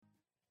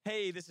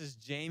Hey, this is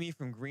Jamie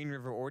from Green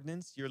River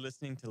Ordnance. You're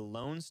listening to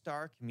Lone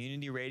Star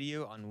Community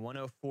Radio on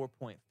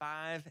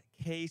 104.5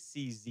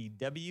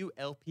 KCZW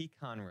LP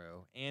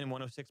Conroe and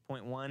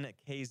 106.1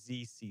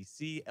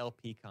 KZCC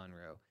LP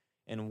Conroe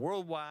and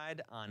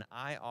worldwide on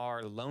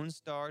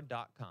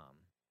irlonestar.com.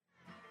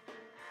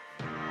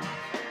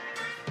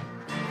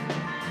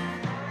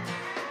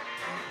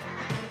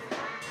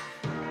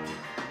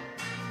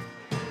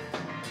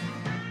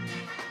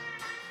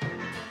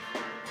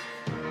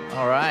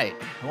 All right.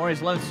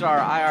 Morning's Lone Star,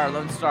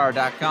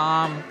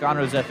 irlonestar.com,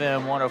 Conroe's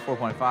FM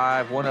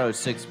 104.5,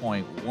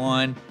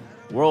 106.1,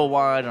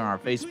 worldwide on our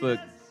Facebook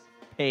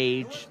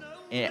page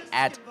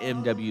at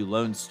MW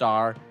Lone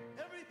Star.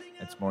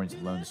 That's Morning's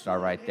Lone Star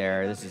right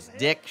there. This is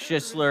Dick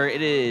Schisler.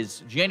 It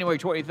is January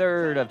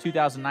 23rd of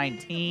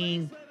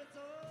 2019.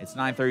 It's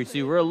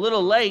 9:32. We're a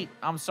little late.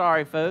 I'm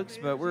sorry, folks,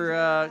 but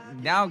we're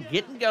now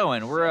getting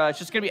going. It's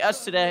just going to be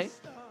us today.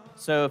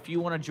 So if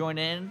you want to join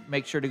in,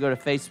 make sure to go to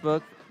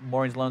Facebook,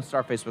 Morning's Lone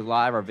Star Facebook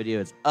Live. Our video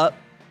is up,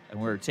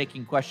 and we're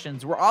taking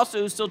questions. We're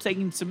also still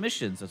taking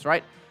submissions. That's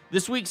right.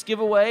 This week's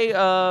giveaway,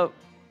 what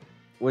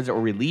is it?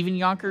 Were we leaving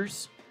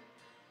Yonkers?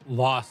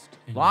 Lost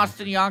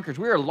in Yonkers.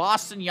 We are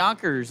lost in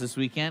Yonkers this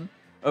weekend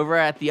over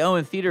at the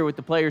Owen Theater with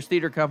the Players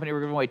Theater Company.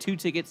 We're giving away 2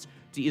 tickets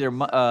to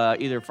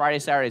either Friday,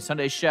 Saturday,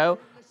 Sunday show.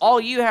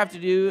 All you have to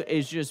do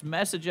is just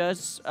message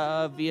us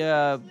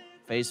via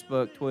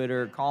Facebook,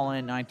 Twitter, call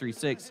in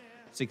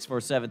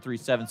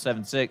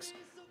 936-647-3776,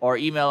 or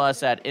email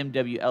us at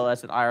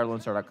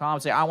mwls@irlonestar.com.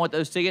 Say, I want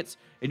those tickets,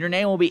 and your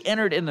name will be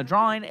entered in the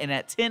drawing, and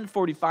at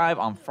 10:45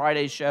 on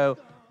Friday's show,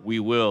 we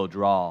will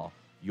draw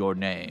your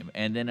name.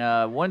 And then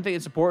one thing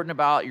that's important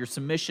about your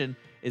submission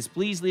is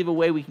please leave a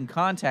way we can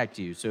contact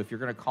you. So if you're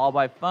going to call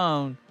by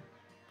phone,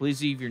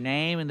 please leave your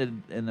name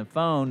and the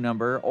phone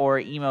number or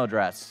email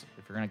address.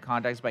 If you're going to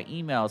contact us by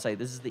email, say,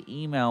 this is the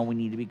email we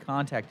need to be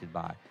contacted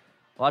by.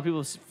 A lot of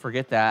people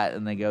forget that,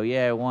 and they go,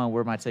 yeah,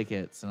 where are my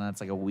tickets? And that's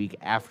like a week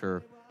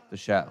after the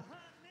show.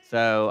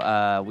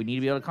 So we need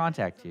to be able to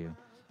contact you.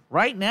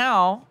 Right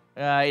now,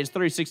 it's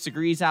 36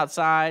 degrees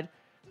outside,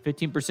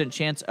 15%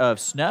 chance of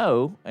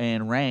snow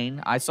and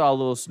rain. I saw a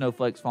little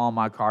snowflakes fall on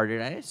my car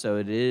today, so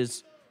it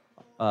is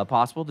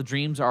possible. The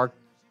dreams are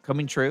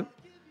coming true.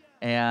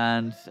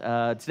 And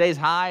today's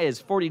high is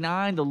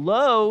 49. The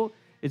low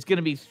is going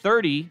to be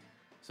 30,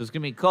 so it's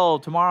going to be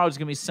cold. Tomorrow is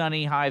going to be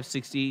sunny, high of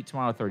 60.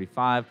 Tomorrow,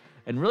 35.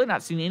 And really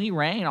not seeing any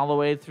rain all the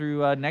way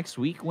through next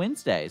week,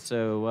 Wednesday.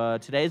 So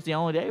today's the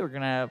only day we're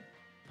going to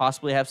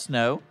possibly have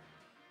snow.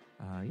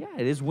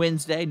 It is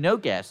Wednesday. No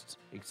guests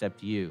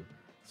except you.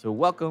 So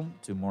welcome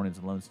to Mornings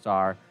of Lone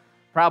Star.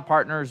 Proud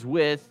partners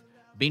with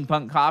Bean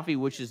Punk Coffee,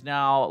 which is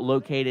now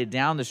located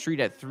down the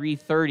street at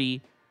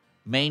 330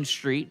 Main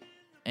Street.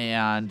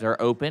 And they're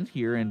open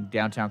here in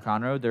downtown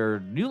Conroe.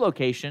 Their new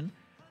location,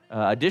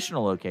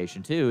 additional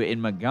location too,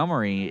 in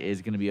Montgomery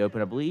is going to be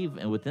open, I believe,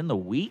 and within the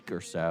week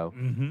or so.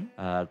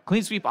 Mm-hmm.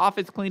 Clean Sweep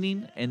Office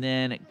Cleaning, and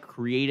then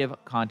Creative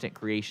Content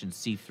Creation,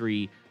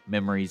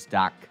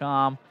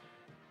 C3Memories.com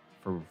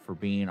for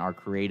being our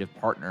creative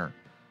partner.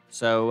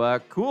 So,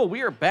 cool.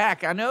 We are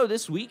back. I know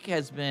this week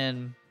has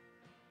been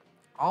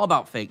all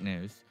about fake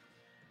news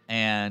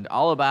and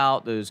all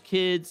about those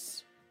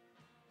kids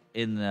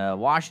in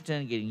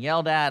Washington getting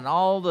yelled at, and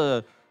all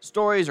the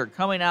stories are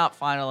coming out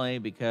finally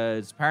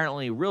because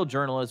apparently real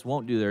journalists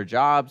won't do their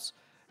jobs,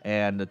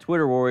 and the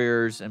Twitter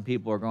warriors and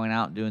people are going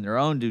out and doing their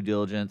own due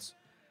diligence.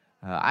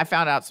 I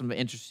found out some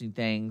interesting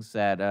things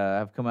that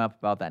have come up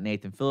about that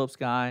Nathan Phillips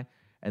guy,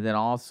 and then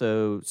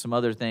also some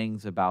other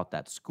things about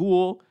that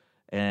school.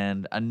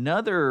 And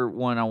another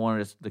one I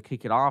wanted to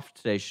kick it off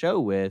today's show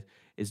with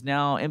is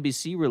now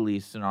NBC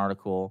released an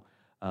article,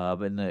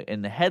 but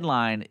in the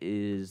headline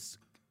is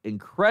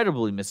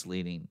incredibly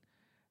misleading.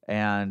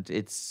 And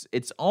it's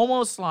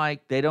almost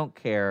like they don't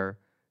care.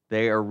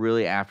 They are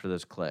really after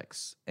those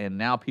clicks. And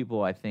now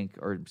people, I think,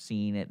 are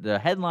seeing it. The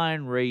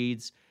headline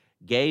reads,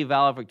 Gay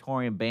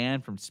valedictorian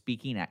banned from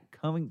speaking at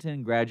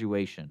Covington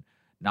graduation.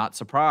 Not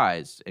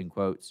surprised, in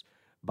quotes,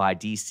 by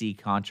D.C.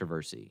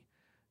 controversy.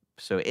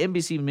 So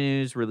NBC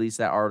News released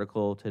that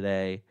article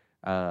today.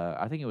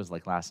 I think it was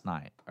like last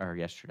night or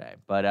yesterday.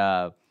 But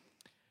I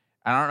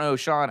don't know,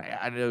 Sean.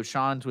 I know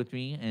Sean's with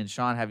me. And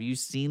Sean, have you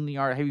seen the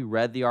article? Have you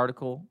read the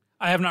article?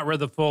 I have not read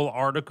the full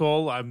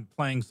article. I'm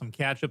playing some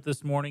catch-up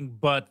this morning,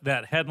 but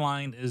that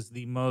headline is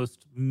the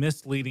most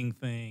misleading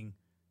thing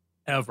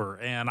ever.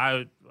 And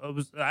I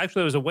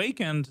was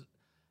awakened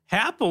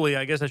happily,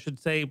 I guess I should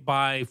say,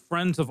 by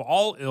friends of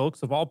all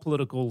ilks, of all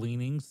political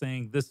leanings,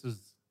 saying this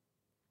is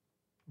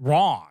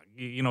wrong.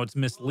 It's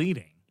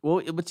misleading.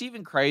 Well, what's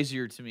even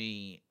crazier to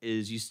me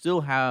is you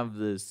still have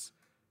this,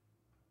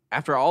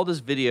 after all this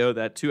video,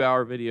 that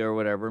 2-hour video or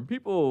whatever, and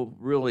people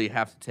really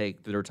have to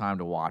take their time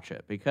to watch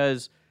it,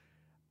 because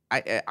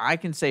I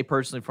can say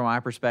personally, from my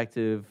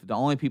perspective, the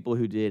only people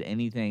who did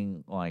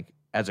anything like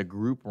as a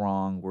group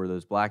wrong were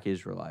those black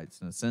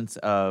Israelites, in the sense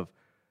of,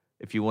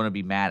 if you want to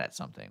be mad at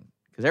something,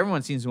 because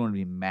everyone seems to want to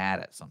be mad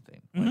at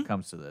something when it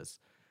comes to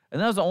this.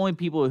 And those are the only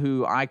people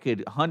who I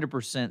could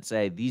 100%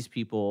 say these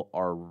people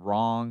are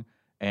wrong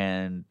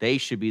and they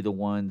should be the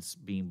ones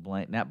being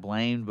blamed, not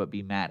blamed, but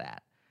be mad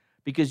at.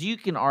 Because you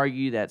can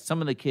argue that some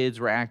of the kids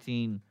were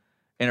acting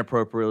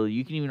inappropriately.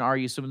 You can even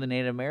argue some of the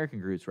Native American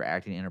groups were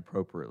acting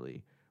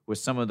inappropriately with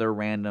some of their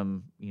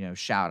random,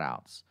 shout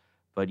outs.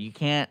 But you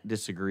can't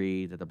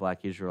disagree that the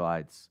Black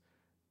Israelites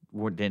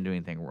didn't do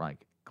anything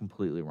like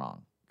completely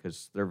wrong,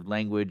 because their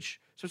language,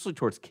 especially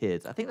towards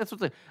kids, I think that's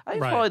what I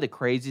think Right. probably the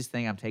craziest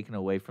thing I'm taking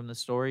away from the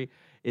story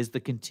is the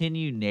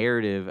continued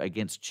narrative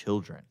against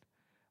children.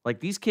 Like,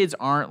 these kids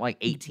aren't like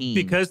 18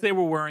 because they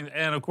were wearing,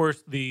 and of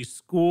course the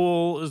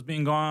school is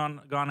being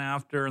gone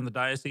after in the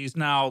diocese.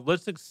 Now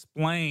let's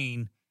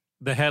explain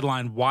the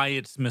headline, why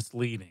it's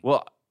misleading.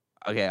 Well,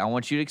 okay, I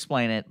want you to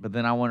explain it, but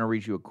then I want to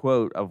read you a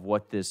quote of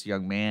what this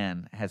young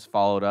man has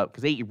followed up,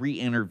 because they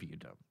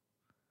re-interviewed him.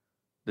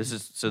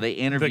 They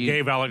interviewed The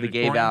gay valedictorian? the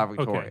gay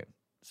valedictorian. Okay.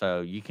 So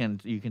you can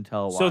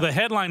tell why. So the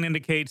headline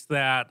indicates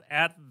that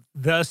at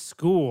the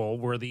school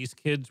where these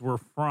kids were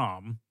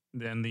from,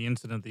 in the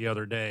incident the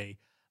other day,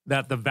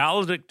 that the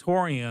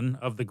valedictorian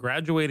of the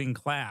graduating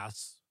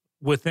class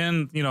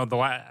within,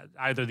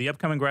 either the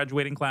upcoming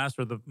graduating class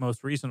or the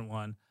most recent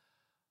one,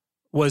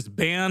 was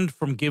banned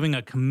from giving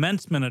a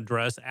commencement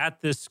address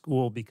at this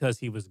school because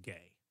he was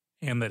gay,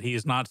 and that he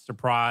is not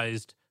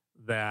surprised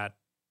that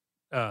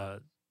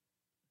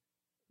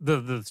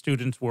the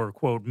students were,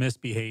 quote,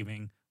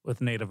 misbehaving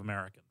with Native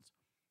Americans.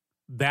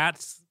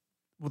 That's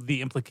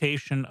the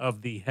implication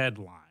of the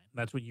headline.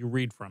 That's what you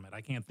read from it.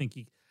 I can't think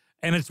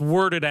and it's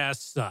worded as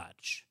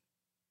such,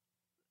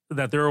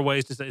 that there are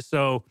ways to say.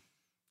 So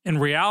in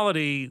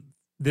reality,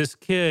 this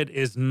kid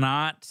is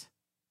not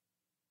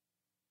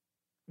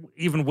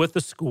even with the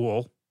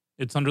school.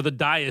 It's under the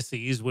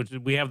diocese, which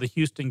we have the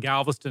Houston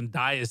Galveston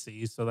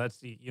diocese. So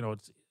that's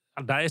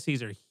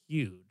dioceses are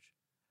huge.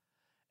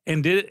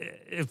 And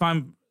if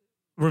I'm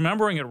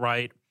remembering it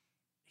right,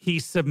 he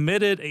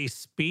submitted a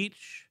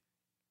speech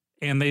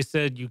and they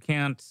said you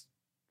can't.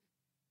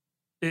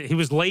 He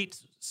was late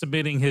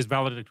submitting his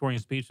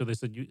valedictorian speech, so they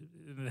said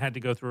it had to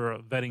go through a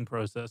vetting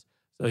process.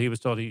 So he was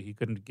told he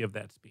couldn't give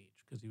that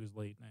speech because he was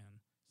late in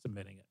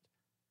submitting it.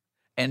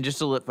 And just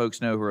to let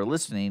folks know who are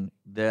listening,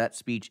 that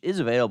speech is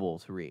available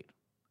to read.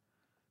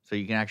 So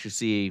you can actually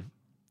see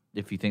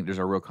if you think there's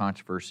a real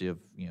controversy of,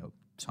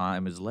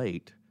 time is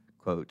late,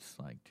 quotes,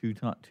 like too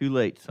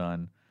late,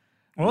 son.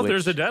 Well, if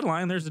there's a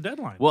deadline, there's a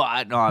deadline. Well,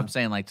 I'm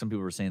saying, like, some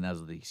people were saying that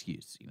was the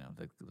excuse,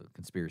 the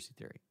conspiracy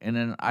theory. And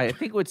then I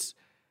think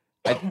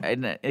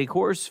and of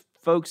course,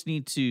 folks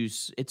need to,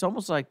 it's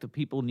almost like the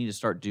people need to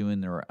start doing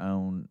their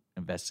own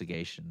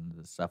investigation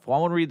and stuff. Well,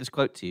 I want to read this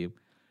quote to you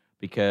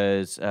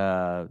because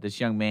this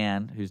young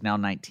man, who's now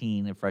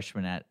 19, a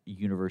freshman at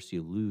University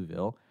of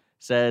Louisville,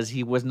 says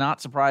he was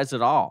not surprised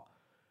at all.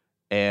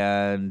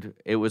 And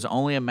it was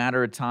only a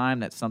matter of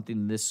time that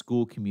something this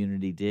school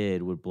community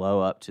did would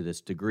blow up to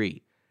this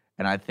degree.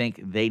 And I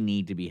think they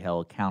need to be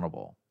held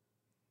accountable.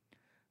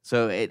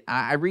 So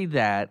I read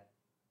that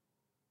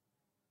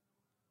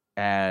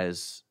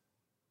as,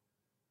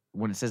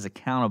 when it says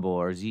accountable,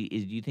 or do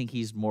you think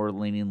he's more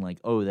leaning like,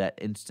 oh, that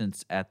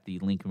instance at the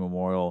Lincoln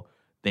Memorial,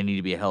 they need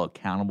to be held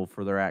accountable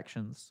for their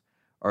actions?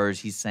 Or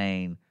is he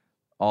saying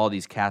all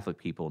these Catholic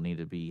people need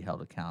to be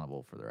held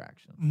accountable for their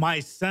actions? My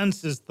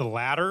sense is the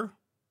latter.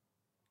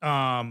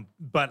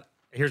 But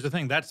here's the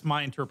thing. That's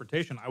my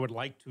interpretation. I would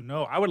like to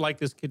know. I would like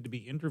this kid to be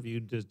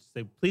interviewed to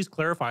say, please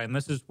clarify. And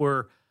this is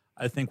where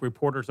I think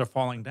reporters are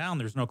falling down.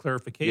 There's no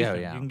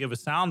clarification. Yeah. You can give a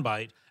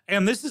soundbite.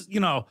 And this is,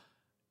 this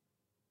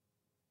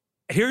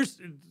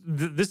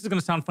is going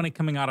to sound funny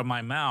coming out of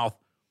my mouth.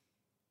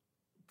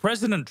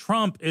 President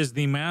Trump is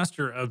the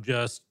master of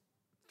just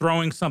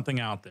throwing something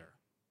out there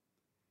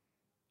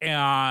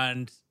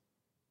and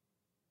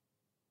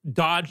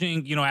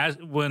dodging, as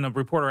when a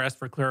reporter asks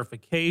for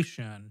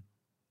clarification,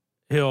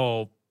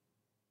 he'll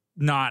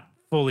not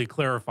fully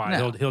clarify.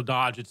 No. He'll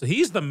dodge it. So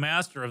he's the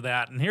master of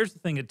that. And here's the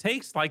thing. It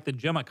takes like the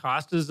Jim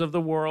Acostas of the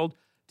world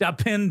to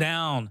pin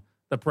down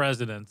the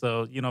president.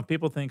 So,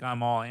 people think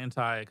I'm all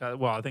anti.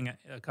 Well, I think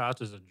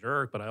Acosta's a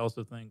jerk, but I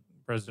also think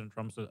President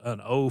Trump's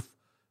an oaf.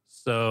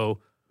 So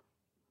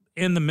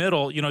in the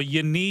middle,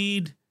 you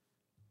need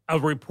a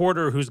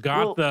reporter who's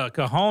got the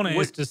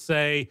cojones to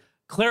say,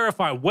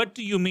 clarify, what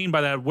do you mean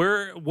by that?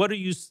 What are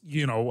you,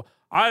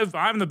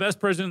 I'm the best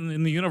president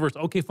in the universe.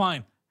 Okay,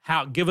 fine.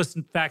 How? Give us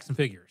some facts and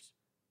figures.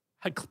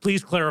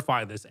 Please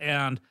clarify this.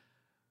 And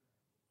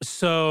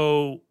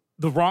so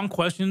the wrong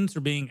questions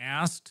are being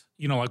asked.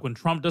 Like when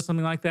Trump does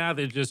something like that,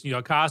 they just,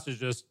 Acosta's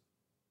just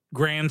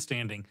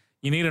grandstanding.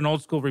 You need an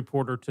old school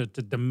reporter to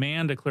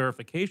demand a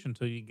clarification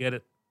until you get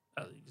it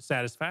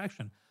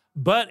satisfaction.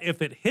 But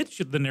if it hits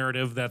the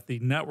narrative that the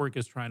network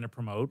is trying to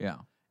promote,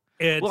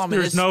 there's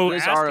this no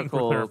asking article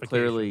for clarification.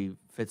 clearly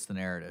fits the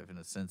narrative in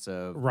a sense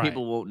of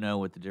people won't know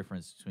what the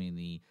difference between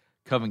the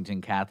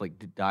Covington Catholic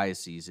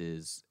Diocese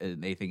is,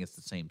 and they think it's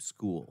the same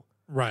school.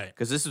 Right.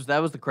 Because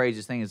that was the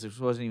craziest thing, is this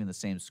wasn't even the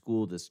same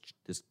school. This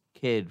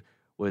kid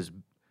was,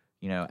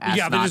 asked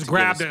Yeah, they not just to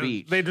grabbed give a it.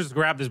 speech. They just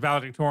grabbed this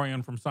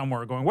valedictorian from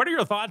somewhere, going, "What are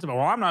your thoughts about?"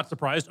 Well, I'm not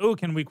surprised. Oh,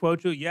 can we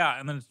quote you? Yeah,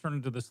 and then it's turned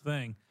into this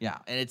thing. Yeah,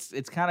 and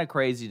it's kind of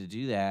crazy to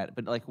do that.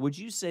 But like, would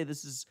you say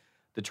this is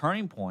the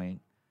turning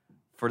point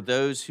for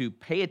those who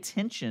pay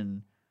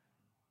attention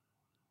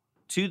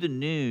to the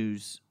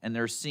news and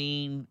they're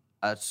seeing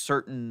a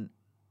certain,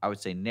 I would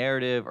say,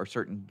 narrative or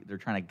they're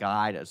trying to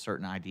guide a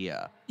certain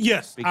idea?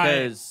 Yes,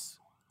 Because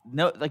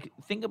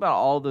think about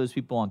all those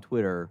people on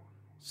Twitter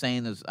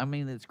saying this. I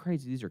mean, it's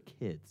crazy. These are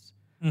kids.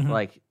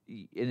 Mhm.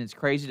 And it's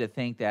crazy to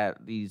think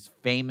that these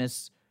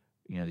famous,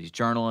 these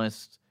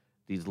journalists,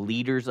 these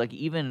leaders, like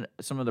even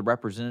some of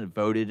the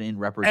voted in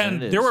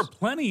representatives. And there were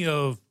plenty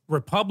of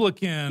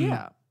Republican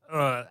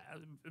Yeah.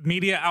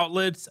 Media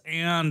outlets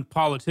and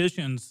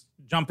politicians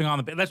jumping on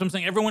the. That's what I'm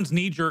saying. Everyone's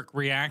knee jerk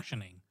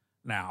reactioning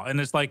now, and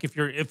it's like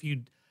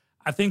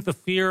I think the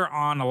fear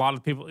on a lot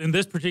of people in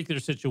this particular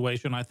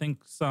situation. I think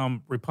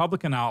some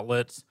Republican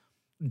outlets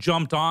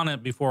jumped on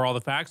it before all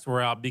the facts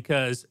were out,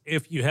 because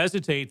if you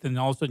hesitate, then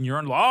all of a sudden you're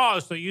in law.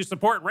 So you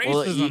support racism.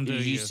 Well, do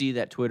did you see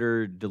that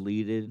Twitter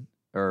deleted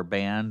or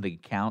banned the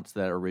accounts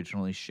that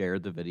originally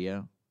shared the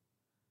video?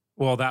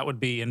 Well, that would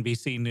be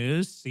NBC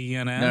News,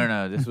 CNN.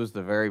 No. This was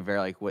the very,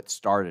 very what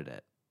started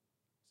it.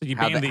 So you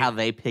How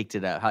they picked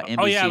it up. How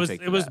NBC picked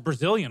it up. it was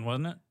Brazilian,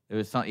 wasn't it? It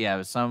was some. Yeah, it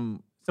was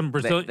some. Some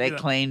Brazilian. They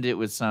claimed it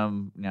was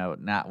some.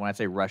 Not when I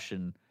say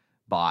Russian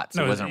bots.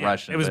 It wasn't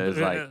Russian. It was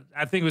like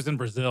I think it was in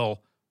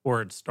Brazil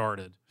where it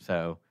started.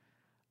 so.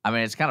 I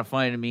mean, it's kind of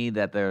funny to me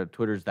that their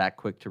Twitter's that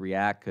quick to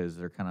react, because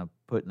they're kind of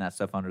putting that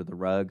stuff under the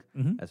rug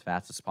as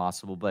fast as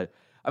possible. But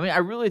I mean, I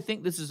really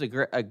think this is a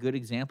good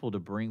example to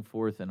bring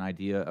forth an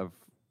idea of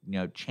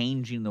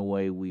changing the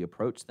way we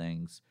approach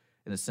things,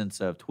 in the sense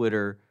of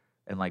Twitter.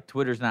 And like,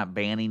 Twitter's not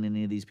banning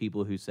any of these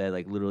people who say,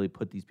 like, literally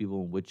put these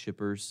people in wood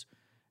chippers.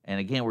 And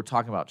again, we're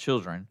talking about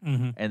children.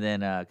 And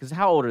then, because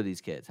how old are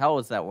these kids? How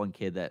old is that one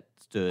kid that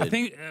stood? I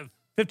think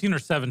 15 or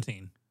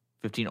 17.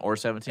 15 or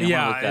 17?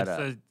 Yeah,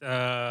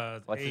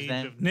 What's his age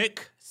name? of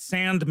Nick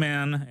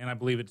Sandman, and I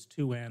believe it's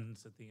 2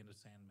 N's at the end of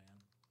Sandman.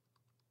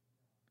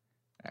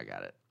 I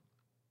got it.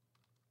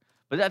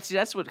 But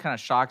that's what kind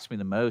of shocks me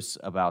the most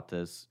about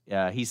this.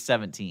 He's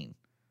 17.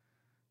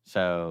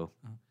 So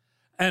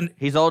And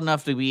he's old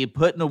enough to be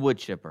put in a wood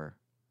chipper,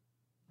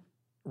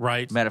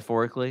 right.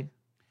 metaphorically.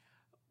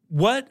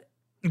 What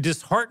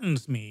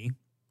disheartens me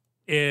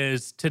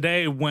is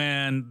today,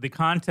 when the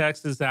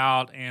context is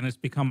out and it's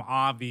become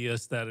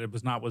obvious that it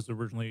was not what was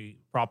originally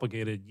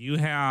propagated, you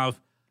have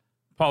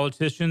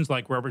politicians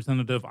like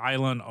Representative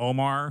Ilhan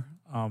Omar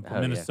from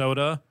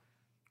Minnesota,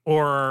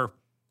 or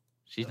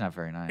she's not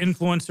very nice.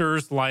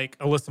 Influencers like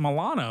Alyssa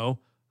Milano,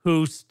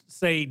 who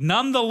say,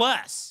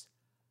 nonetheless,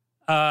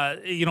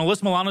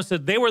 Alyssa Milano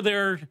said they were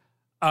there,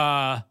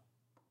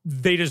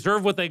 they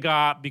deserve what they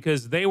got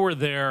because they were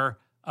there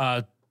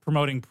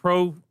promoting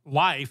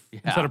pro-life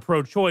instead of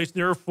pro-choice.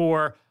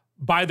 Therefore,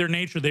 by their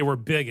nature, they were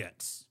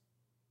bigots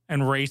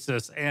and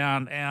racist,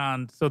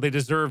 and so they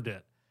deserved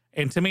it.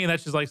 And to me,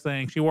 that's just like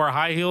saying she wore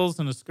high heels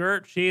and a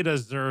skirt. She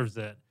deserves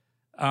it.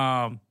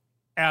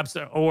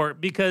 Or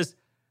because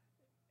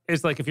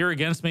it's like, if you're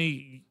against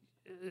me,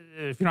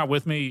 if you're not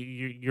with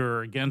me,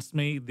 you're against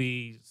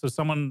me. So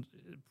someone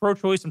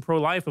pro-choice and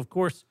pro-life, of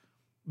course,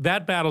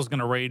 that battle's going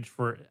to rage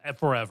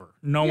forever.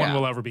 No one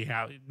will ever be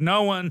happy.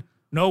 No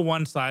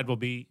one side will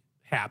be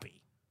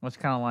happy. Well, it's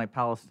kind of like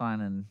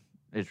Palestine and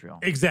Israel.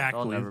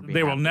 Exactly.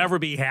 They will never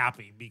be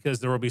happy, because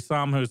there will be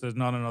some who says,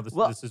 no,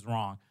 this is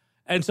wrong.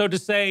 And so to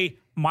say,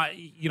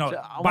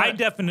 by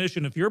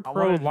definition, if you're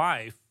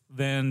pro-life,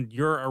 then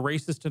you're a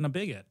racist and a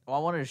bigot. Well, I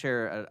wanted to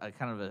share a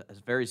kind of a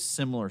very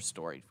similar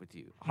story with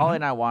you. Holly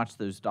and I watched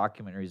those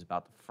documentaries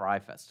about the Fry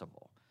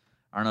Festival.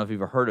 I don't know if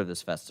you've ever heard of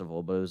this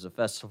festival, but it was a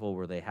festival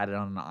where they had it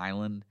on an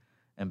island,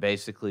 and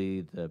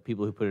basically the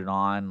people who put it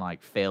on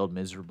failed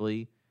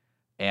miserably,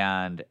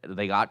 and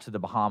they got to the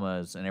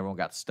Bahamas and everyone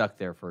got stuck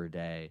there for a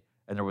day,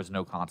 and there was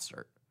no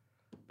concert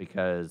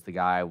because the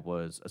guy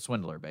was a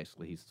swindler.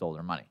 Basically, he stole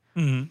their money.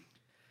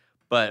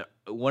 But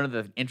one of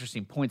the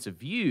interesting points of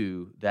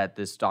view that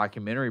this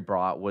documentary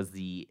brought was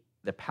the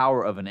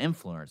power of an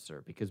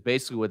influencer, because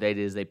basically what they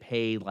did is they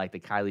paid the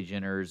Kylie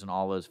Jenners and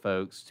all those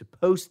folks to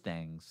post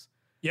things.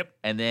 Yep.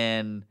 And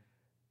then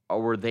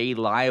were they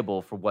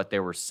liable for what they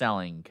were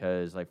selling?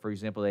 Because, for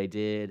example, they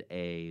did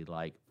a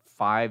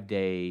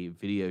 5-day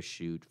video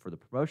shoot for the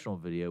promotional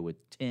video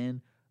with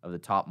 10 of the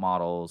top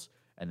models,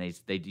 and they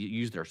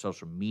used their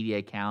social media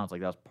accounts.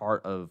 That was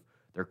part of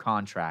their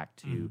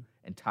contract to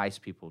entice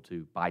people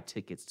to buy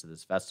tickets to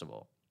this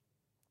festival.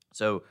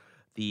 So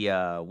the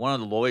one of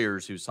the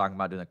lawyers who was talking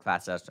about doing the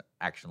class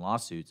action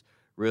lawsuits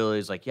really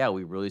is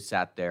we really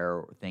sat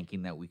there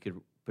thinking that we could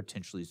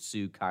potentially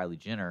sue Kylie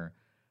Jenner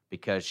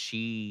because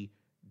she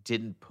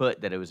didn't put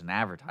that it was an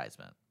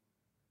advertisement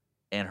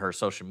in her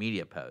social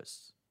media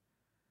posts.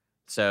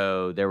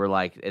 So they were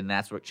and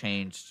that's what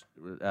changed.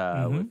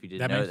 If you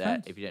didn't know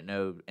that, if you didn't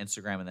know,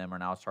 Instagram and them are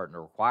now starting to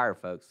require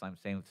folks.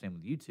 Same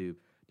with YouTube,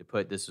 to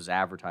put this was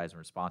advertised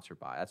or sponsored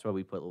by. That's why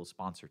we put little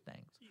sponsor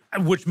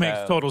things. Which makes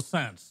So- total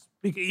sense.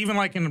 Even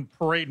like in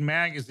Parade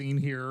magazine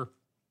here,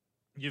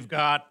 you've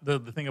got the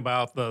thing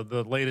about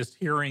the latest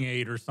hearing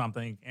aid or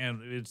something,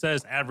 and it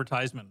says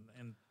advertisement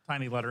in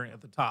tiny lettering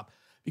at the top.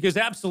 Because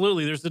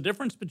absolutely, there's a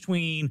difference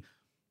between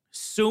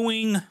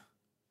suing.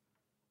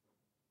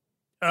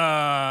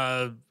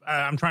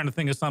 I'm trying to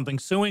think of something.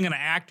 Suing an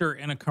actor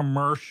in a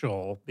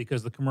commercial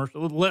because the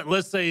commercial.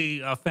 Let's say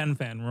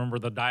Fen-Phen. Remember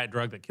the diet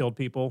drug that killed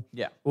people?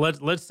 Yeah.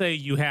 Let's say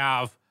you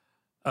have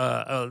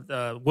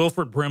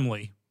Wilford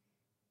Brimley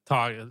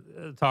talk.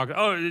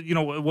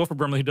 Oh, Wilford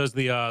Brimley who does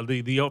the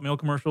oatmeal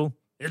commercial.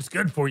 It's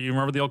good for you.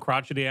 Remember the old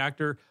crotchety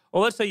actor?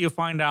 Well, let's say you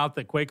find out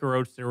that Quaker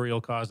Oats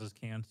cereal causes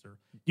cancer.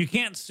 You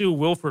can't sue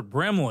Wilford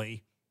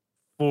Brimley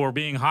for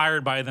being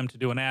hired by them to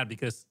do an ad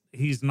because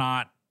he's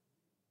not.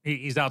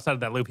 He's outside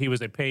of that loop. He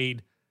was a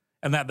paid,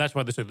 and that's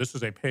why they say this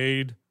is a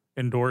paid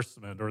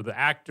endorsement or the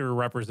actor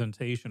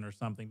representation or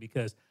something,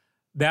 because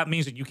that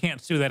means that you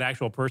can't sue that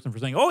actual person for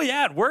saying, "Oh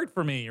yeah, it worked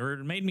for me" or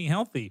 "It made me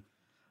healthy."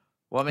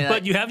 Well, I mean,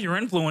 But you have your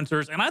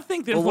influencers, and I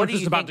think the what do influencer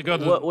you is about think- to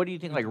go. What do you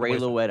think? Like Ray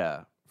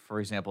Liotta, for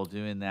example,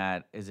 doing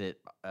that? Is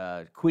it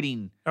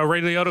quitting?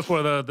 Ray Liotta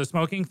for the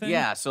smoking thing.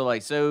 Yeah. So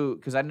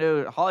because I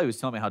know Holly was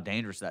telling me how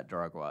dangerous that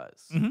drug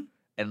was. Mhm.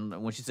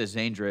 And when she says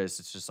dangerous,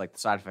 it's just like the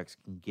side effects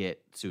can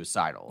get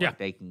suicidal. Yeah. Like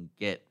they can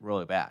get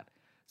really bad.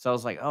 So I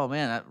was like, oh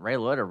man, that Ray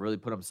Liotta really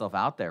put himself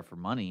out there for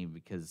money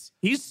because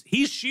He's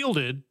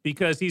shielded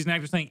because he's an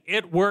actor saying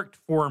it worked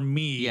for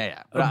me.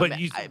 yeah. But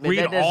you read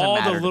that doesn't all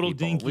matter the to little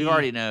people. dinky. We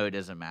already know it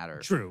doesn't matter.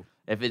 True,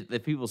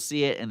 If people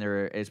see it and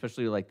they're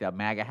especially like the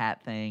MAGA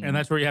hat thing, and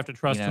that's where you have to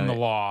trust in the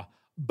law.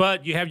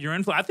 But you have your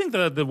influence. I think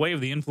the way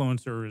of the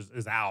influencer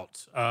is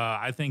out.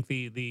 I think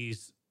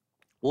these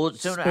well,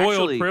 so spoiled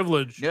actually,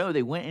 privilege. No,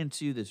 they went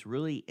into this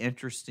really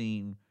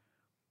interesting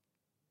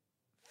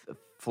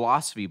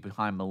philosophy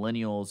behind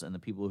millennials and the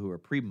people who are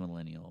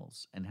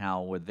pre-millennials and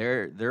how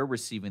they're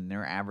receiving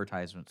their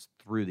advertisements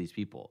through these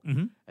people.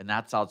 Mhm. And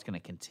that's how it's going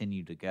to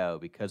continue to go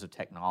because of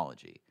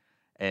technology.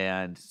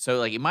 And so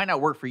like it might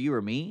not work for you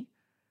or me,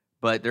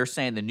 but they're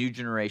saying the new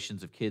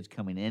generations of kids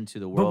coming into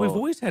the world. But we've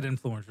always had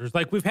influencers.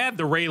 Like we've had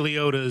the Ray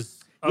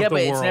Liotas of yeah, the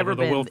but world. it's never or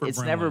the been Wilford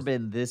it's never Brimleys.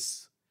 been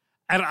this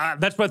And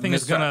that's what I think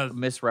is gonna.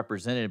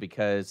 misrepresented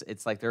because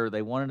it's like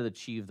they wanted to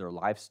achieve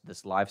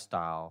this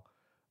lifestyle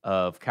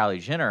of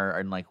Kylie Jenner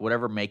and like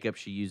whatever makeup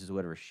she uses,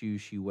 whatever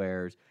shoes she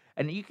wears.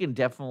 And you can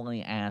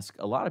definitely ask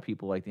a lot of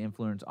people like the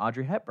influence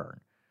Audrey Hepburn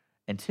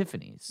and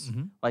Tiffany's.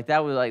 Mhm. Like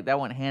that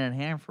went hand in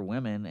hand for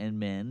women and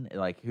men.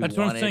 Like who That's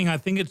what I'm wanted- saying. I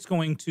think it's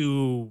going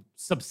to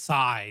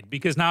subside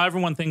because now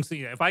everyone thinks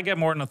that if I get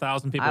more than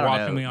 1,000 people I don't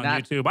watching know. me on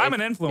Not- YouTube, I'm if-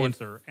 an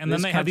influencer, if and then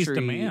this they have these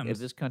country- demands. If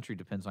this country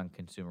depends on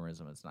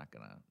consumerism, it's not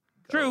gonna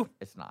go. True.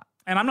 It's not.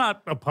 And I'm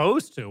not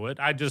opposed to it.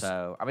 I just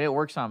So I mean, it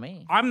works on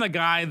me. I'm the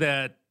guy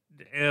that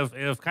if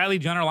Kylie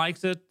Jenner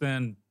likes it,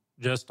 then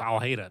just I'll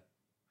hate it.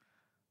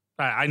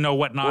 I know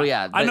what not. Well,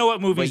 yeah, I know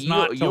what movies but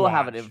not to you'll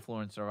have an watch.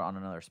 influencer on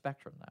another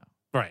spectrum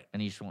though. Right.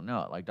 And you just won't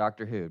know it. Like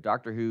Doctor Who.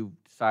 Doctor Who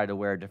decided to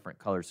wear a different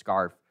colored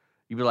scarf.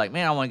 You'd be like,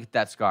 man, I want to get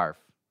that scarf.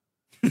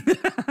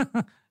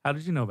 How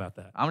did you know about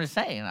that? I'm just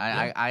saying.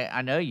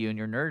 I know you and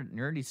your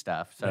nerdy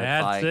stuff. So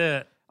That's it's like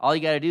it. all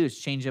you got to do is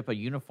change up a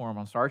uniform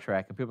on Star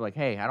Trek, and people are like,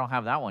 hey, I don't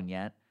have that one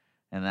yet,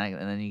 and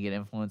then you get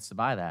influenced to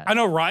buy that. I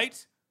know,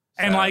 right?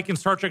 And So- like in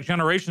Star Trek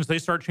Generations, they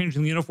start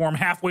changing the uniform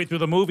halfway through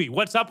the movie.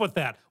 What's up with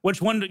that?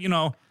 Which one?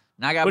 Now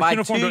I got to which buy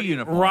uniform two do-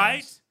 uniforms.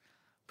 right?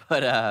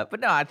 But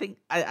no, I think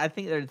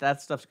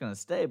that stuff's going to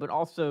stay. But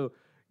also,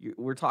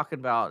 we're talking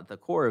about the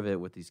core of it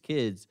with these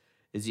kids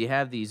is you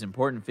have these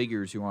important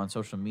figures who are on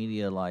social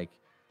media, like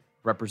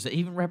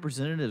even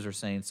representatives are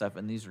saying stuff,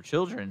 and these are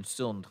children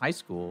still in high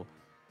school.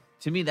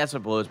 To me, that's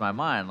what blows my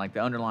mind. Like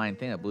the underlying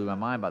thing that blew my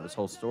mind about this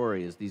whole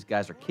story is these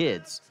guys are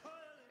kids,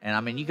 and I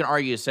mean, you can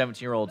argue a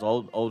 17-year-old's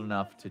old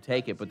enough to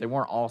take it, but they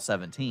weren't all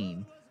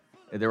 17.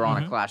 They were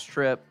on a class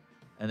trip.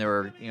 And they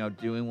were,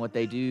 doing what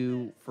they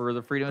do for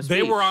the freedom of speech.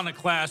 They were on a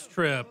class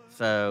trip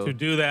So to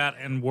do that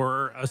and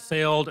were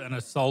assailed and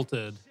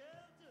assaulted.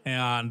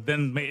 And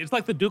then it's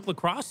like the Duke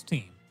lacrosse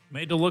team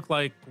made to look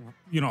like,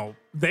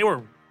 they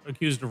were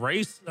accused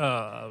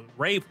of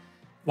rape.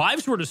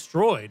 Lives were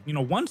destroyed.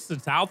 Once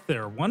it's out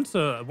there, once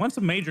a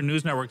major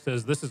news network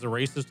says this is a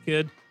racist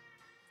kid,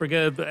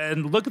 forget it.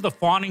 And look at the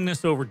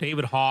fawningness over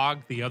David Hogg,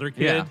 the other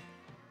kid.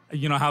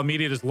 Yeah. How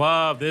media just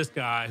love this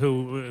guy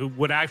who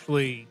would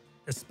actually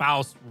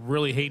espouse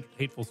really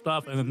hateful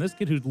stuff. And then this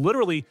kid who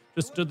literally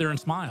just stood there and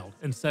smiled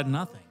and said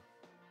nothing.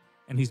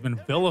 And he's been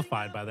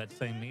vilified by that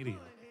same media.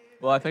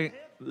 Well, I think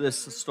this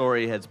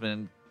story has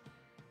been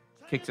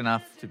kicked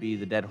enough to be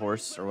the dead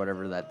horse or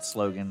whatever that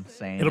slogan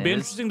saying It'll be is.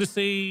 interesting to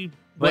see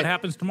what But-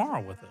 happens tomorrow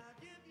with it.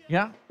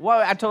 Yeah. Well,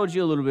 I told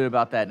you a little bit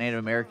about that Native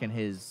American.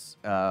 His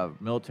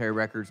military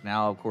records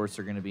now, of course,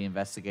 are going to be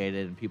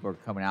investigated, and people are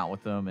coming out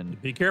with them.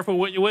 And Be careful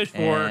what you wish for.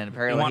 and You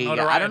apparently, want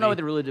I don't know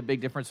notoriety. what the big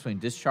difference between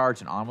discharge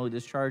and honorably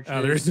discharged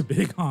is. There's a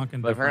big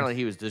honking but difference. apparently,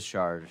 he was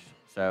discharged.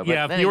 So, but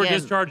Yeah, if then you were again,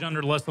 discharged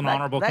under less than that,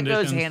 honorable that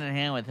conditions. goes hand in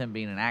hand with him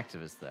being an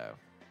activist, though.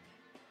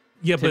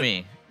 Yeah, to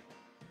me.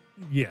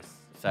 Yes.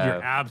 So-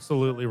 You're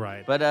absolutely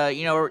right. But,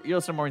 you're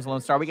listening to Mornings with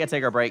Lone Star. We got to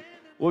take our break.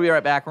 We'll be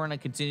right back. We're going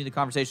to continue the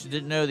conversation.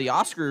 Didn't know the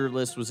Oscar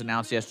list was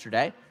announced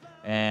yesterday.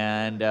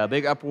 And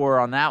big uproar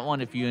on that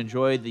one. If you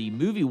enjoy the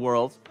movie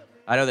world,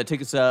 I know that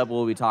Tickets Up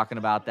will be talking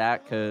about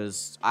that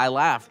because I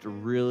laughed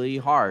really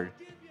hard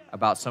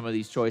about some of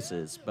these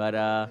choices. But,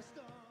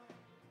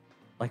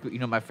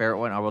 my favorite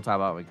one, I will talk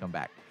about it when we come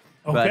back.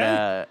 Okay.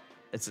 But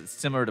it's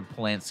similar to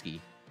Polanski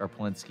or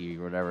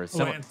whatever.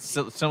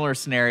 Similar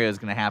scenario is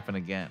going to happen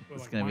again.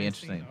 It's going to be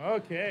interesting.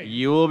 Okay.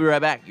 You will be right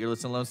back. You're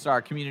listening to Lone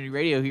Star Community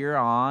Radio here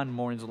on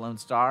Mornings with Lone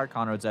Star,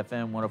 Conroe's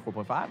FM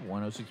 104.5,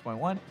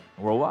 106.1,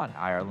 worldwide,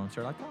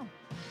 irlonestar.com.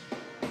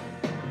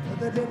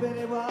 The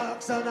deputy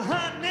walks on the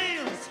hot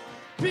nails,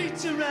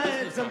 preacher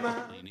rides a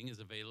mile. Cleaning is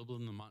available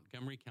in the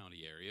Montgomery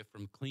County area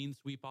from Clean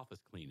Sweep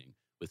Office Cleaning,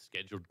 with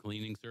scheduled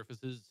cleaning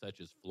services such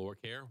as floor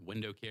care,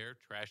 window care,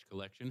 trash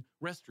collection,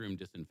 restroom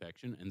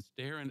disinfection, and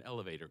stair and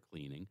elevator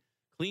cleaning.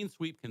 Clean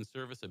Sweep can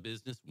service a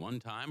business one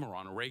time or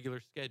on a regular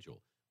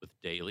schedule, with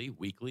daily,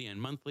 weekly,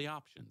 and monthly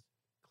options.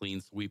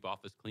 Clean Sweep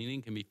Office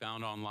Cleaning can be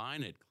found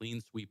online at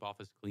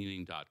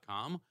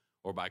cleansweepofficecleaning.com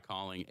or by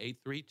calling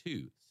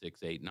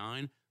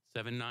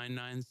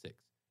 832-689-7996.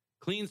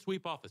 Clean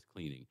Sweep Office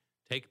Cleaning.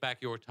 Take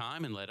back your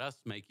time and let us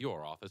make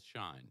your office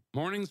shine.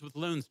 Mornings with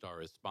Lone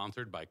Star is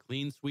sponsored by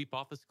Clean Sweep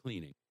Office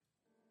Cleaning.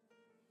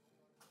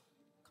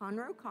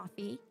 Conroe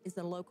Coffee is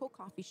a local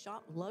coffee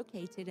shop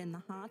located in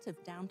the heart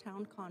of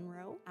downtown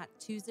Conroe at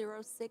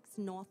 206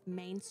 North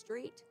Main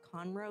Street,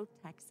 Conroe,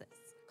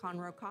 Texas.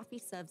 Conroe Coffee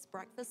serves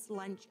breakfast,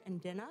 lunch, and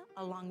dinner,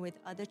 along with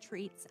other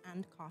treats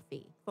and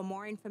coffee. For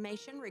more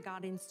information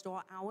regarding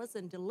store hours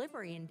and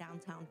delivery in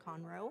downtown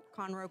Conroe,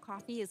 Conroe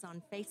Coffee is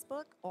on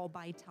Facebook or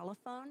by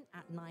telephone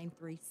at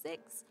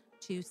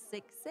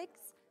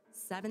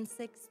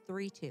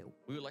 936-266-7632.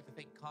 We would like to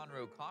thank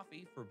Conroe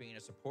Coffee for being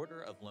a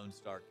supporter of Lone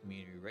Star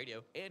Community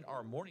Radio and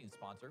our morning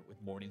sponsor with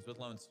Mornings with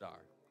Lone Star.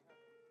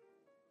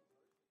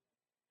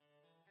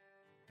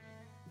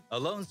 A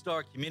Lone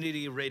Star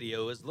Community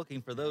Radio is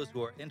looking for those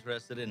who are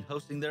interested in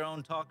hosting their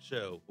own talk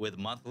show, with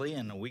monthly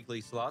and weekly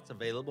slots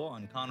available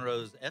on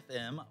Conroe's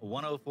FM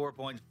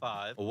 104.5,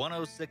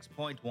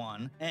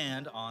 106.1,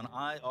 and on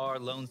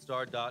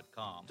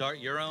irlonestar.com. Start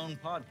your own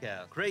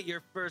podcast, create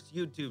your first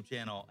YouTube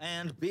channel,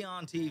 and be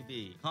on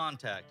TV.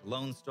 Contact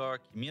Lone Star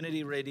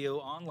Community Radio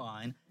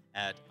online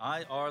at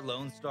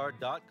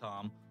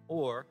irlonestar.com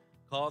or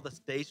call the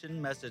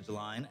station message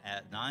line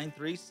at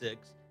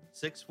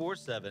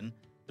 936-647-3776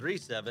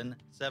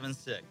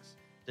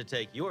 to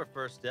take your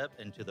first step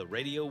into the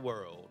radio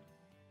world.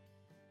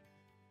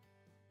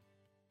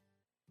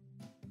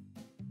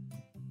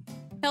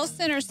 Health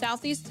Center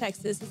Southeast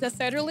Texas is a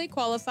federally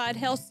qualified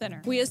health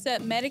center. We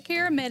accept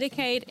Medicare,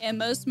 Medicaid, and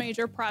most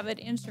major private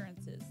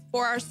insurances.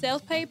 For our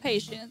self-pay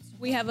patients,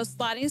 we have a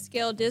sliding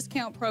scale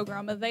discount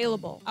program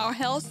available. Our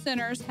health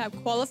centers have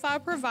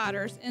qualified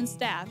providers and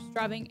staff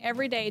striving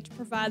every day to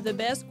provide the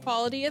best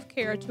quality of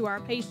care to our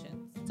patients.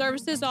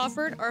 Services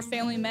offered are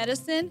family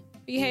medicine,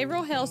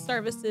 behavioral health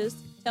services,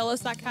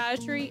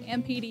 telepsychiatry,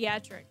 and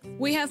pediatrics.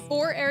 We have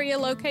 4 area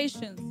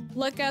locations.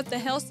 Look up the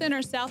Health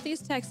Center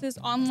Southeast Texas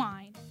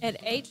online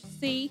at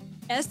hcset.com.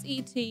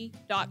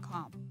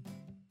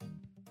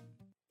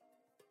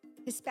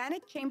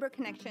 Hispanic Chamber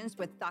Connections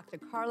with Dr.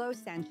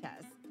 Carlos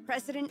Sanchez,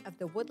 President of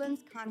the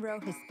Woodlands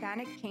Conroe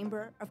Hispanic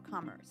Chamber of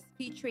Commerce,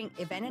 featuring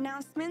event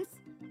announcements,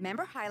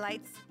 member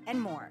highlights,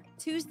 and more.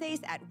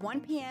 Tuesdays at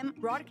 1 p.m.,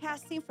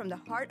 broadcasting from the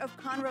heart of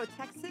Conroe,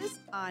 Texas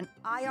on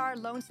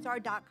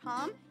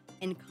irlonestar.com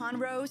and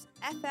Conroe's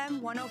FM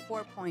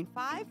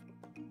 104.5,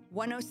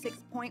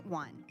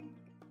 106.1.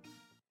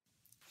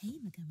 Hey,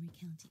 Montgomery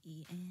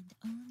County and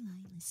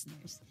online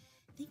listeners.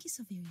 Thank you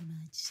so very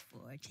much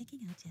for checking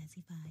out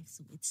Jazzy Vibes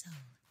with Soul.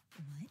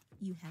 What?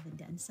 You haven't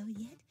done so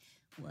yet?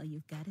 Well,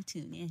 you've got to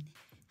tune in.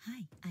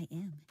 Hi, I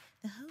am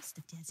the host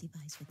of Jazzy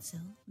Vibes with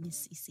Soul,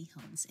 Miss CeCe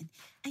Holmes, and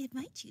I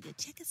invite you to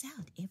check us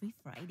out every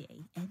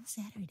Friday and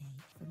Saturday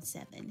from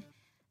 7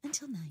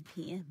 until 9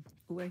 p.m.,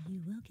 where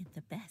you will get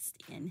the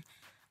best in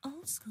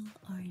old school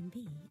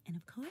R&B and,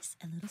 of course,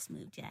 a little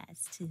smooth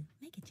jazz to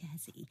make it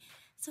jazzy.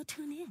 So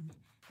tune in.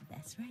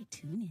 That's right,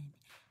 tune in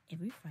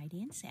every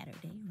Friday and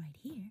Saturday right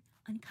here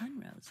on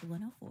Conroe's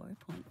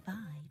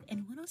 104.5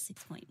 and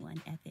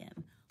 106.1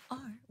 FM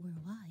or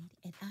worldwide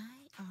at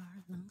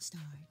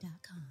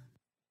irlonestar.com.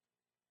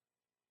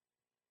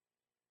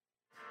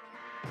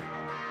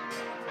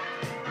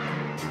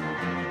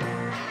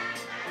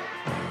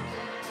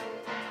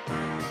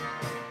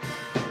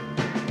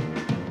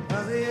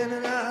 At the end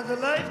of the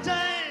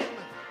lifetime,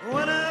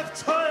 one of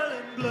toil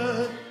and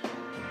blood.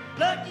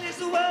 Luckless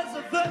was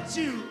a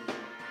virtue,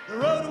 the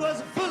road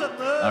was full of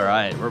mud. All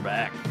right, we're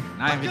back.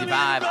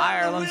 955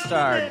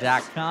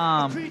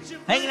 irlonestar.com.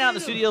 Hanging out in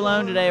the studio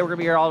alone today. We're going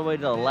to be here all the way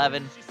to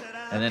 11.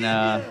 And then,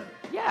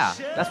 yeah,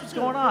 that's what's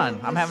going on.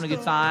 I'm having a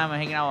good time. I'm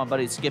hanging out with my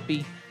buddy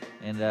Skippy.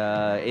 And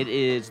it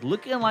is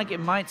looking like it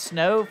might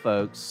snow,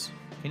 folks.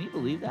 Can you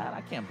believe that?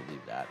 I can't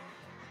believe that.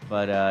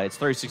 But it's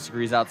 36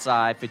 degrees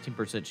outside,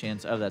 15%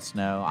 chance of that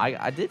snow.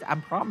 I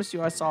promise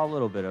you I saw a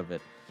little bit of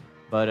it.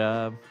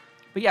 But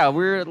yeah,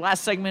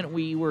 last segment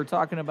we were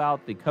talking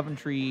about the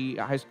Coventry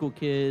high school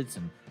kids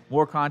and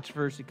more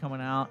controversy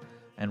coming out,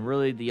 and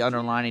really the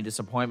underlying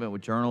disappointment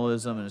with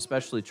journalism, and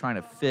especially trying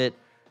to fit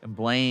and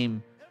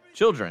blame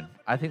children.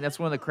 I think that's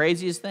one of the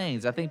craziest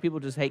things. I think people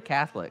just hate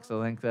Catholics.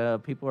 I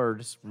think people are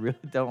just really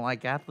don't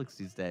like Catholics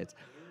these days.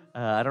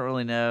 I don't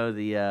really know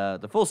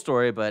the full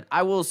story, but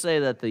I will say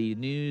that the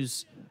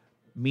news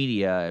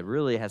media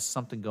really has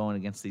something going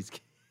against these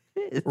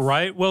kids.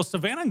 Right. Well,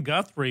 Savannah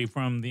Guthrie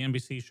from the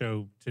NBC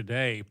show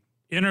Today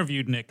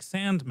interviewed Nick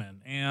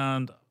Sandman,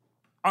 and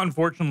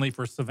unfortunately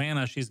for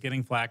Savannah, she's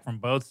getting flack from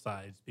both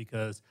sides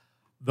because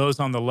those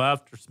on the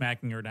left are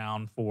smacking her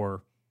down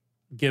for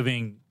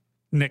giving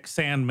Nick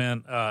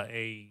Sandman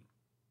a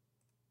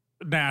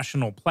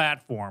national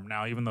platform.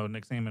 Now, even though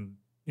Nick Sandman,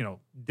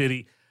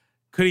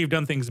 could he have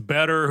done things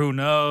better? Who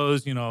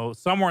knows?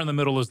 Somewhere in the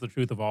middle is the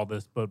truth of all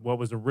this, but what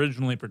was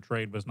originally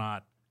portrayed was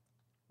not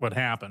what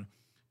happened.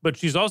 But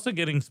she's also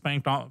getting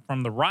spanked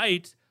from the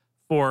right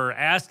for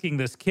asking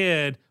this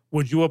kid,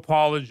 would you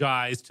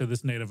apologize to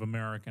this Native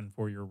American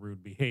for your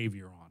rude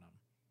behavior on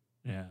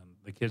him? And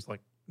the kid's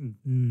like,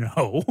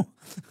 no.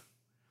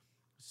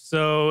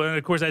 So, and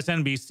of course, that's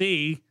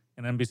NBC.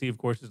 And NBC, of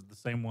course, is the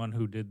same one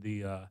who did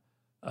the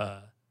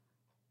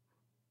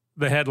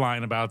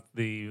headline about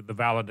the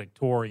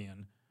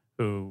valedictorian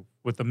who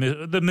with the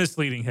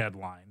misleading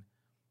headline.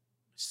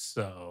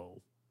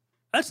 So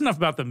that's enough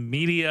about the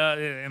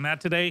media and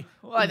that today.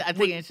 Well, I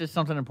think it's just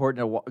something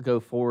important to go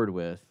forward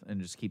with and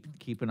just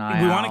keep an eye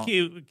out. We want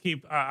to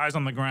keep eyes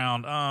on the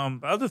ground.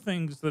 Other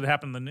things that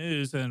happen in the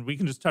news, and we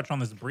can just touch on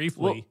this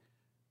briefly.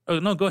 Oh,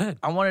 no, go ahead.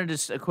 I want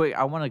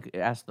to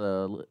ask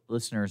the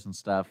listeners and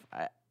stuff.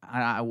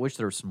 I wish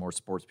there were some more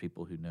sports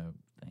people who know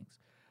things.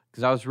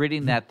 Because I was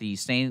reading that the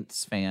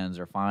Saints fans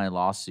are filing a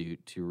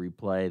lawsuit to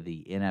replay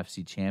the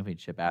NFC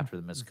Championship after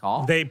the missed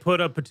call. They put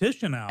a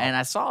petition out. And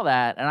I saw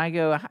that, and I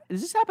go,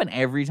 does this happen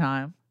every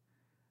time?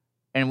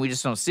 And we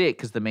just don't see it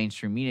because the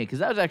mainstream media, because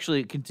that was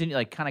actually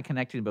kind of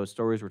connecting to both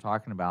stories we're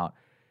talking about,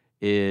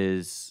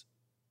 is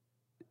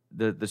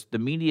the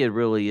media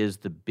really is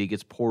the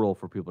biggest portal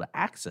for people to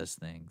access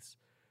things.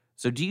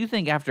 So do you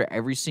think after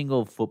every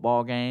single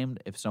football game,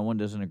 if someone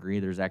doesn't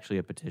agree, there's actually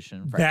a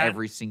petition for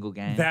every single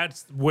game?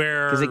 That's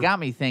where... Because it got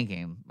me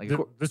thinking.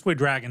 This way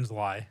dragons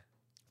lie.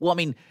 Well, I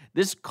mean,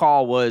 this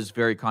call was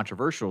very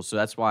controversial, so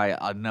that's why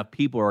enough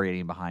people are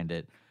getting behind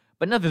it.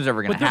 But nothing's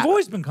ever going to happen. But there's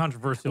always been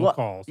controversial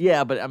calls.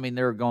 Yeah, but I mean,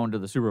 they're going to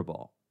the Super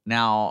Bowl.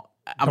 Now,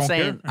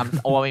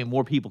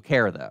 more people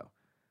care, though.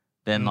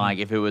 Than like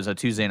if it was a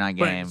Tuesday night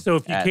game. So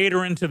if you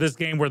cater into this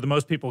game where the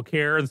most people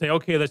care and say,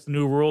 okay, that's the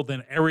new rule,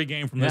 then every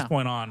game from this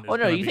point on.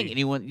 You think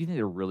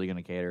they're really going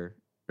to cater?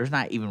 There's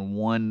not even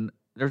one.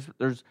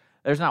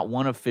 There's not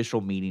one official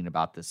meeting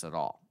about this at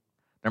all.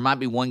 There might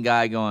be one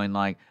guy going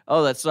like,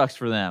 "Oh, that sucks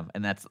for them,"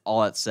 and that's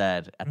all that's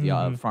said at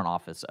the front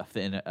office of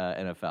the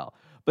NFL.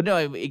 But no,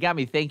 it got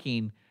me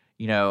thinking.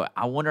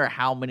 I wonder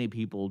how many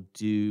people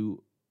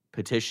do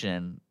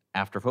petition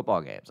after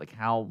football games. Like,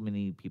 how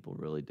many people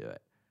really do it?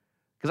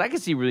 Because I can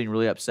see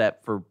really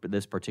upset for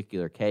this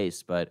particular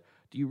case, but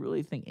do you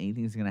really think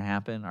anything's going to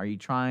happen? Are you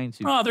trying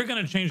to? Oh, they're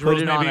going to change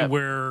rules maybe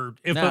where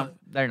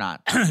they're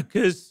not.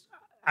 Because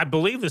I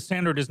believe the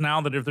standard is now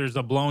that if there's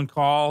a blown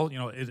call,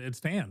 it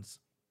stands.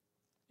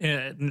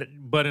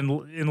 But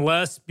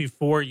unless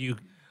before you,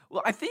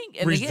 well, I think,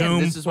 and again,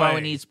 this is why we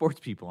need sports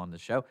people on the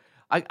show.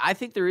 I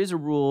think there is a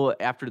rule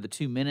after the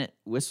 2-minute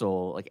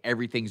whistle, like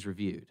everything's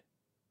reviewed.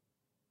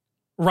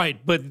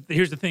 Right, but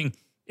here's the thing.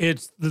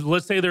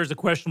 Let's say there's a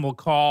questionable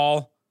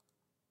call.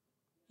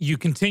 You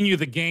continue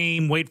the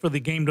game, wait for the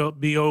game to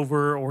be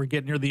over or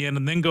get near the end,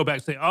 and then go back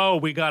and say, oh,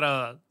 we got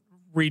to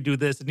redo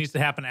this. It needs to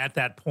happen at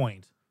that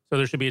point. So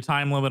there should be a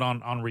time limit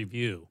on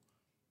review.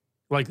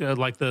 Like the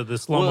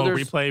slow-mo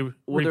replay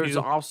Well, review. There's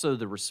also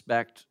the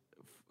respect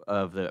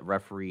of the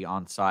referee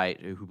on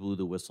site who blew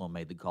the whistle and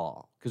made the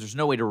call. Because there's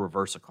no way to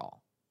reverse a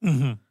call.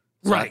 Mm-hmm.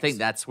 So I think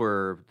that's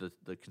where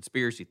the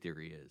conspiracy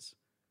theory is.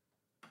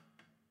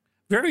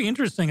 Very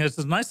interesting. It's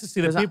nice to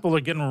see that people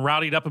are getting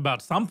rowdied up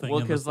about something. Well,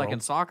 because like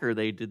in soccer,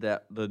 they did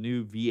the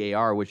new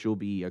VAR, which you'll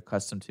be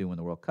accustomed to when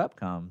the World Cup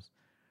comes,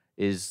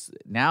 is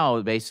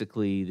now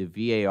basically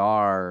the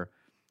VAR,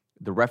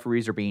 the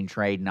referees are being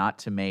trained not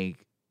to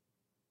make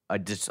a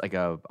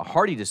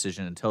hardy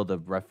decision until the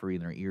referee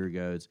in their ear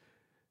goes,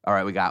 all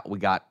right, we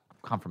got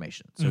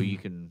confirmation, so you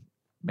can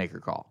make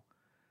your call.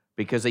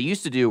 Because they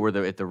used to do where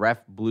if the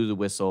ref blew the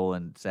whistle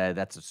and said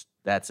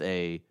that's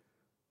a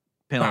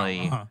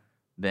penalty,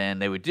 then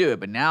they would do it.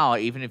 But now,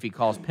 even if he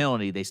calls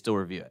penalty, they still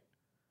review it.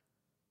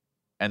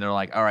 And they're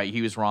like, all right,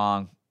 he was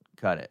wrong,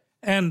 cut it.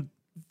 And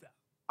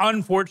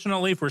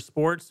unfortunately for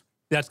sports,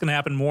 that's going to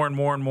happen more and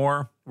more and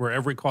more, where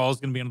every call is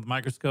going to be under the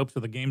microscope, so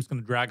the game's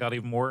going to drag out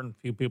even more, and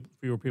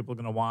fewer people are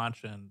going to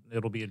watch, and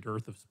it'll be a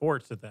dearth of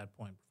sports at that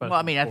point. Well,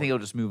 I mean, I think it'll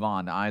just move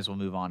on. The eyes will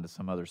move on to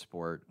some other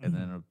sport, and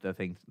then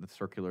the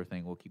circular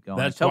thing will keep going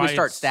That's until we why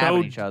start it's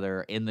stabbing so- each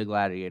other in the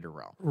gladiator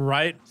realm.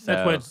 Right. So-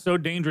 That's why it's so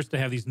dangerous to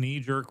have these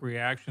knee-jerk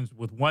reactions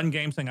with one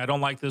game saying, I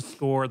don't like this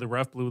score, the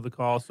ref blew the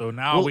call, so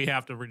now Well- we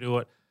have to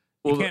redo it.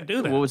 You can't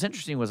do that. What was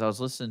interesting was I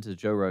was listening to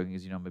Joe Rogan,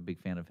 because I'm a big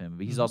fan of him,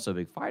 but he's also a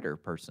big fighter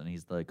person.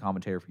 He's the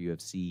commentator for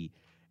UFC,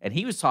 and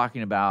he was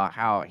talking about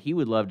how he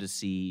would love to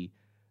see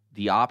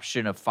the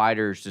option of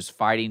fighters just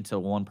fighting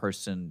till one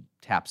person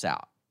taps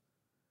out.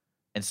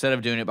 Instead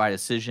of doing it by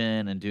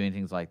decision and doing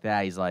things like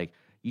that, he's like,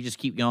 you just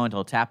keep going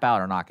till tap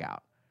out or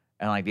knockout.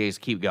 And like they just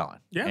keep going.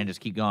 Yeah. And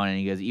just keep going. And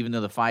he goes, even though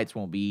the fights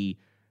won't be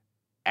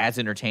as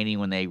entertaining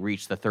when they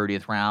reach the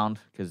 30th round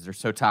because they're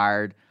so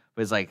tired,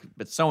 but it's like,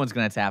 but someone's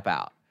going to tap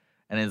out.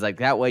 And it's like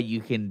that way you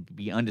can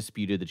be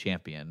undisputed the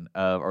champion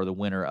or the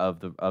winner of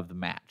the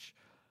match.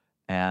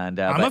 And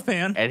I'm a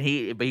fan. And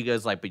he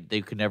goes like, but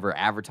they could never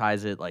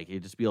advertise it. Like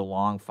it'd just be a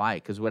long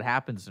fight. Because what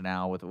happens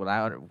now with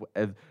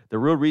the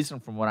real reason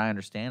from what I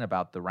understand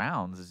about the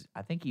rounds is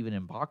I think even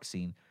in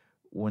boxing,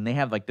 when they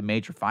have like the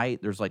major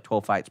fight, there's like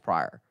 12 fights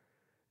prior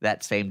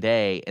that same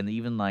day, and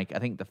even like I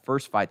think the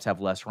first fights have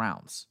less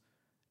rounds.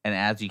 And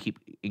as you keep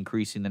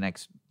increasing the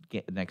next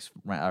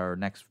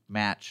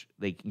match,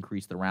 they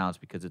increase the rounds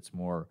because it's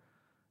more,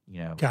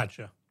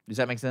 Gotcha. Does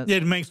that make sense? Yeah,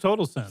 it makes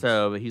total sense.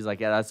 So he's like,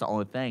 yeah, that's the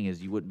only thing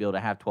is you wouldn't be able to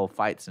have 12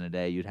 fights in a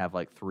day. You'd have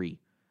like 3.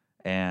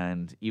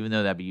 And even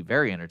though that'd be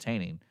very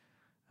entertaining,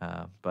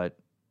 but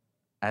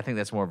I think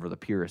that's more for the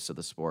purists of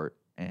the sport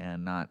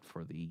and not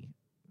for the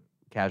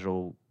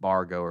casual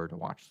bar goer to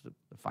watch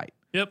the fight.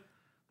 Yep.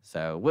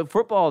 So with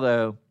football,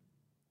 though,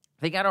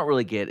 the thing I don't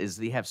really get is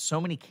they have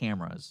so many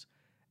cameras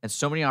and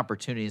so many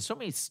opportunities, so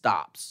many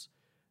stops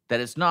that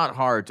it's not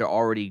hard to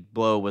already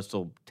blow a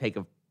whistle, take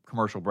a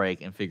commercial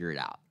break, and figure it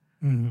out.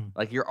 Mm-hmm.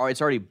 Like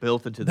it's already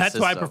built into the That's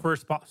system. why I prefer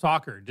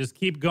soccer. Just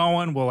keep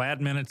going. We'll add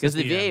minutes. Because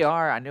at the end.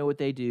 VAR, I know what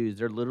they do is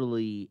they're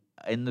literally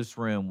in this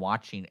room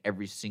watching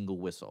every single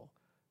whistle,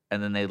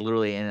 and then they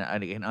literally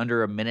in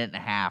under a minute and a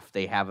half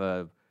they have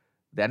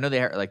I know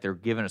they're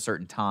given a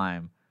certain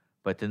time,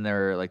 but then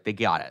they're like they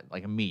got it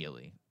like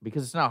immediately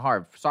because it's not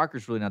hard.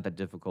 Soccer's really not that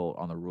difficult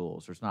on the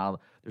rules. There's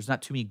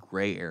not too many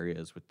gray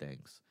areas with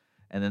things,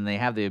 and then they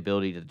have the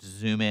ability to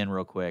zoom in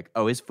real quick.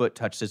 Oh, his foot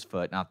touched his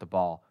foot, not the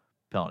ball.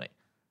 Penalty.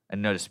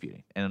 And no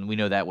disputing. And we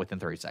know that within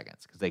 30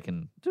 seconds because they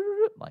can,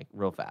 like,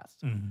 real fast.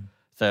 Mm-hmm.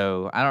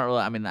 So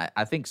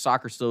I think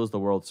soccer still is the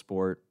world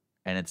sport,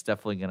 and it's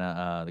definitely going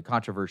to, the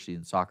controversy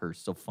in soccer is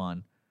still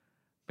fun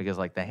because,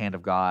 like, the hand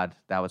of God,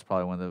 that was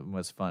probably one of the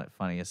most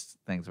funniest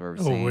things I've ever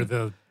seen. where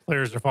the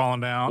players are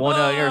falling down. Well,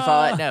 no, you never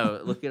saw that? No,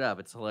 look it up.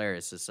 It's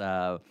hilarious. It's, you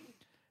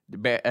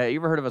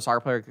ever heard of a soccer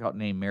player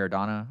named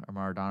Maradona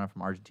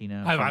from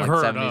Argentina? I've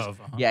heard of.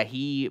 Uh-huh. Yeah,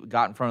 he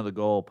got in front of the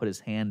goal, put his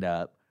hand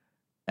up,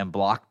 and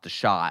blocked the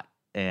shot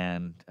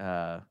and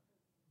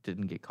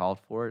didn't get called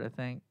for it, I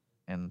think.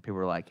 And people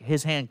were like,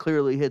 his hand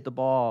clearly hit the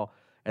ball.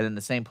 And then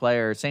the same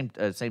player, same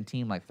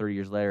team, like 30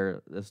 years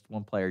later, this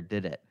one player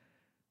did it.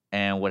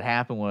 And what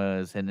happened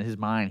was, in his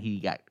mind, he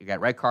got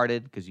red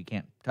carded because you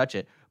can't touch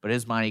it. But in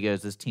his mind, he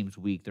goes, this team's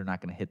weak. They're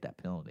not going to hit that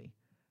penalty.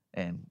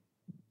 And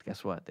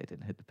guess what? They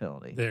didn't hit the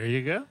penalty. There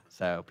you go.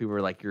 So people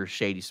were like, you're a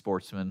shady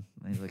sportsman.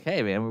 And he's like,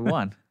 hey, man, we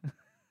won.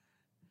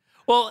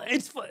 Well,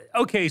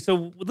 okay.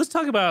 So let's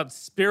talk about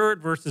spirit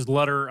versus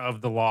letter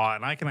of the law,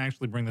 and I can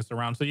actually bring this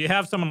around. So you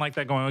have someone like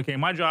that going, okay,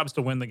 my job's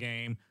to win the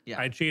game. Yeah.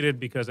 I cheated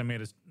because I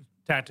made a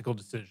tactical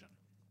decision.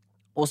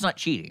 Well, it's not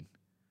cheating.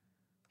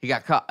 He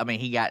got caught. I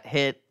mean, he got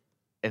hit,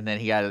 and then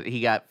he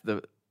got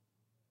the.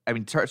 I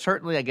mean,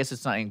 certainly, I guess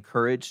it's not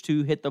encouraged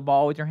to hit the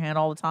ball with your hand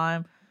all the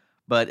time,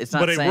 but it's not.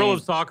 But a saying, rule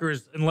of soccer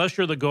is, unless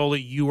you're the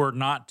goalie, you are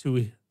not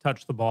to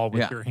touch the ball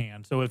with your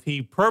hand. So if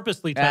he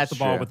purposely touched the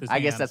ball with his hand,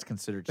 I guess that's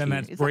considered then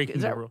cheating. that's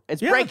breaking the rule.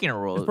 It's breaking a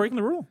rule. It's breaking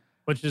the rule,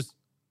 which is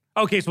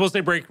okay. So we'll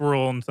say break the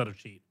rule instead of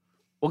cheat.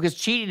 Well, because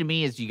cheating to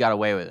me is you got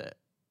away with it.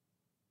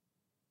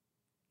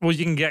 Well,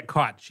 you can get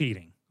caught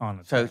cheating on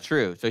it. So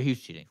true. So he was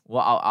cheating.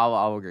 Well,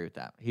 I'll agree with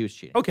that. He was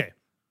cheating. Okay,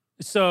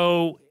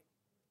 so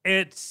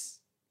it's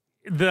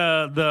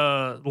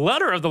the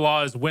letter of the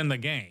law is win the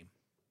game.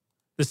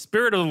 The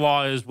spirit of the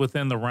law is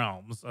within the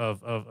realms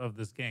of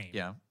this game.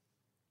 Yeah.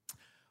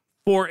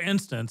 For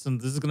instance, and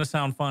this is going to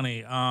sound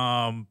funny,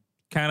 kind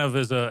of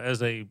as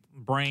a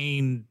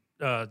brain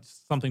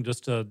something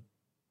just to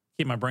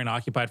keep my brain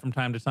occupied from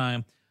time to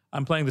time.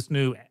 I'm playing this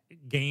new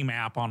game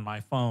app on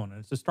my phone, and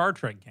it's a Star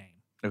Trek game.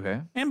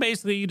 Okay. And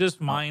basically, you just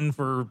mine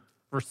for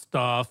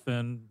stuff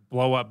and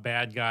blow up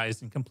bad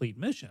guys and complete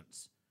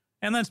missions,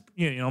 and that's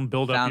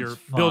build up your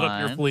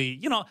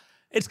fleet.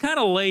 It's kind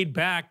of laid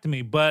back to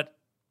me, but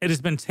it has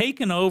been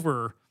taken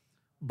over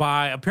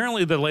by,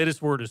 apparently the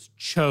latest word is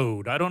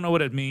chode. I don't know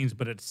what it means,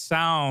 but it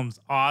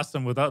sounds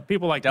awesome without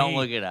people like Don't me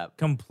look it up.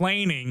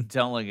 complaining.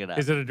 Don't look it up.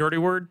 Is it a dirty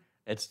word?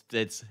 It's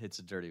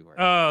a dirty word.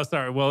 Oh,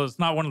 sorry. Well, it's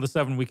not one of the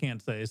 7 we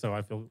can't say, so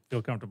I feel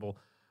comfortable.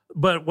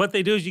 But what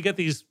they do is you get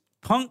these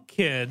punk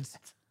kids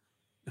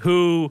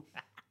who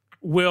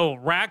will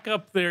rack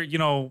up their,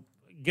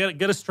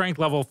 get a strength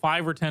level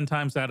 5 or 10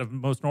 times that of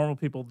most normal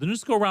people, then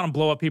just go around and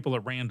blow up people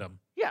at random.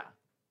 Yeah.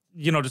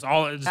 Just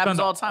spend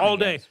all the time all in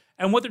day. games.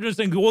 And what they're doing is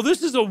saying, well,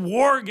 this is a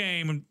war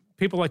game. And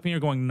people like me are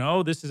going,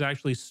 no, this is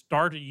actually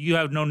you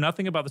have know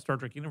nothing about the Star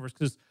Trek universe,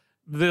 because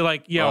they're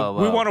like, we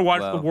want to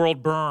watch the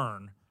world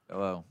burn.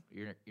 Well,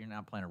 you're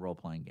not playing a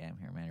role-playing game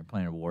here, man. You're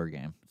playing a war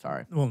game.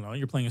 Sorry. Well, no,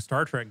 you're playing a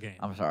Star Trek game.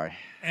 I'm sorry.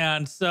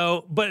 And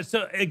so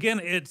again,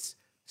 it's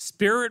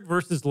spirit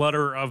versus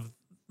letter of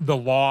the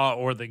law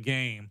or the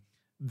game.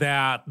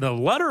 That the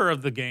letter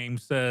of the game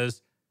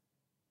says,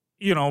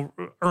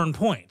 earn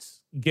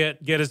points,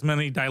 get as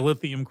many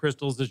dilithium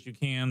crystals as you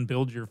can,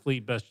 build your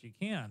fleet best you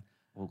can.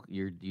 Well,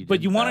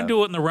 you want to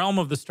do it in the realm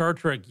of the Star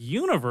Trek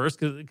universe,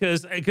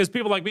 because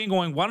people like me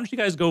going, why don't you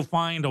guys go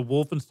find a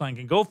Wolfenstein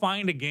and go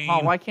find a game?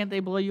 Oh, why can't they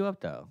blow you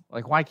up though?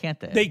 Like, why can't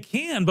they? They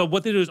can, but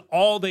what they do is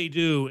all they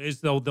do is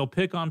they'll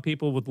pick on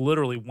people with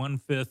literally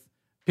 1/5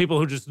 people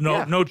who just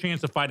no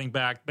chance of fighting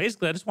back.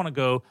 Basically, I just want to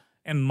go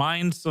and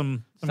mine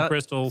some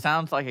crystals.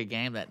 Sounds like a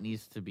game that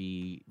needs to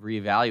be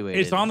reevaluated.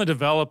 It's on the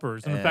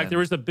developers. And in fact, there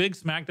was a big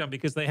smackdown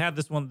because they had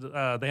this one.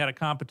 They had a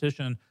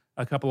competition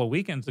a couple of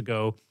weekends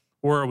ago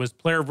where it was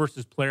player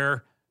versus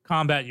player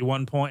combat. You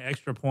won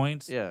extra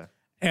points. Yeah.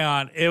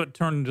 And it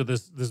turned into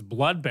this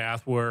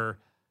bloodbath where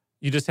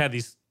you just had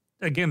these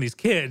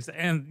kids.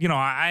 And,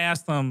 I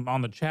asked them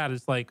on the chat,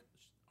 it's like,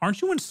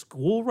 aren't you in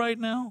school right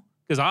now?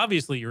 Because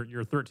obviously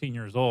you're 13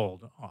 years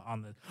old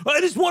on this. I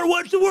just want to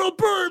watch the world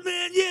burn,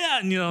 man. Yeah.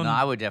 And, No,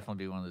 I would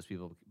definitely be one of those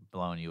people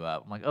blowing you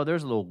up. I'm like, oh,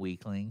 there's a little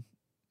weakling.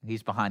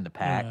 He's behind the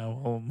pack. Yeah,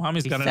 well,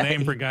 mommy's got a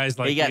name for guys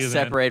like you. He got then.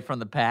 separated from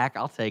the pack.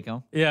 I'll take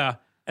him. Yeah.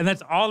 And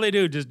that's all they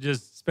do.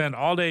 Just spend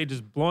all day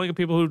just blowing up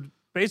people who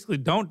basically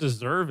don't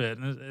deserve it.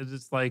 And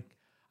it's like,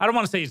 I don't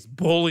want to say it's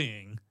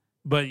bullying,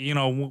 but,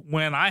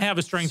 when I have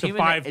a strength of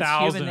 5,000.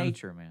 It's human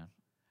nature, man.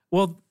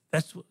 Well,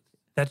 that's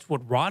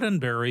what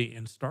Roddenberry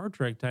in Star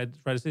Trek tried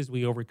to say is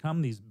we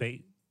overcome these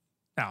bait.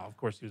 Now, of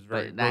course, he was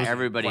very. But not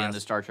everybody in the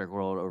Star Trek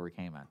world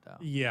overcame it, though.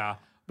 Yeah,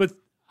 but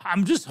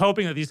I'm just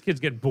hoping that these kids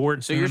get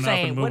bored. So you're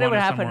saying what would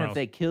happen if else.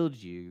 they killed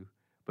you,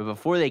 but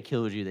before they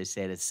killed you, they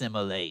said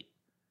assimilate,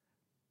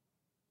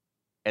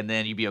 and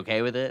then you'd be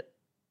okay with it?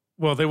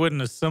 Well, they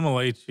wouldn't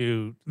assimilate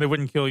you. They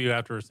wouldn't kill you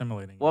after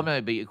assimilating. Well,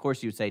 but of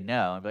course you would say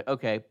no. I'd be like,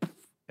 okay,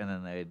 and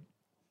then they'd,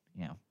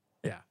 Yeah.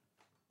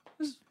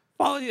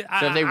 So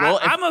if they roll,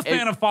 I'm a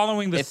fan of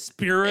following the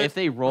spirit. If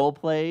they role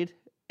played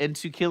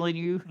into killing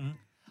you,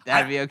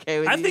 that'd be okay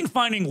with you. I think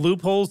finding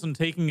loopholes and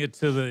taking it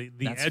to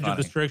the edge of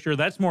the stricture,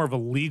 that's more of a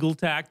legal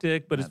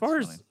tactic. But as far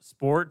as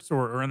sports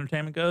or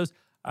entertainment goes,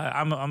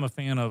 I'm a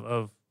fan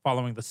of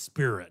following the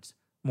spirit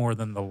more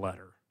than the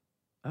letter.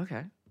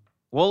 Okay.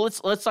 Well,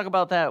 let's talk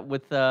about that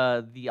with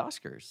the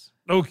Oscars.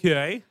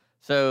 Okay.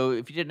 So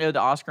if you didn't know, the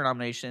Oscar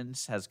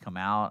nominations has come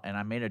out, and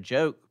I made a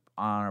joke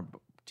on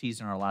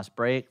teasing our last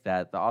break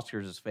that the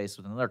Oscars is faced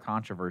with another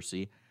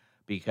controversy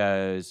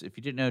because if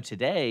you didn't know,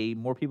 today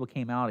more people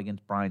came out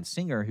against Bryan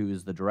Singer, who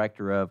is the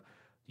director of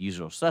The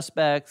Usual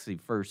Suspects, the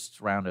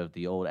first round of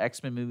the old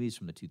X-Men movies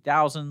from the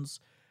 2000s,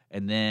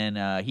 and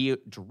then he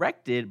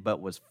directed but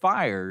was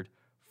fired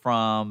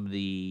from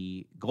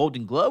the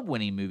Golden Globe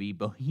winning movie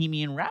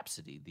Bohemian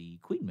Rhapsody, the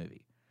Queen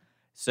movie.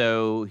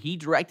 So he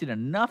directed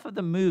enough of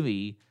the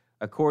movie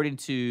according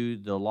to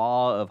the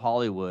law of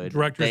Hollywood.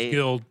 Directors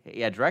Guild.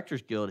 Yeah,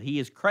 Directors Guild. He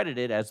is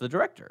credited as the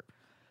director.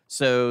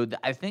 So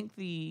I think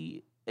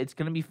it's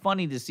going to be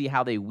funny to see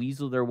how they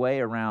weasel their way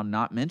around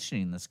not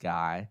mentioning this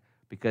guy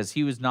because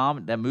he was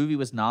that movie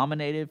was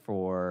nominated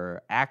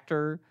for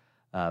actor,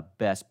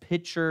 best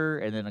picture,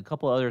 and then a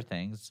couple other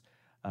things.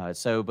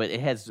 But it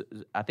has.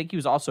 I think he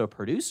was also a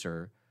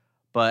producer.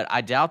 But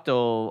I doubt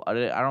I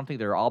don't think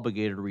they're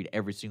obligated to read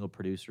every single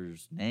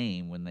producer's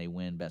name when they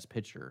win best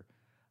picture.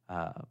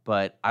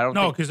 But I don't.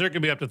 No, because there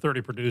could be up to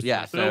 30 producers.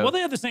 Yeah. Well,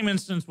 they had the same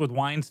instance with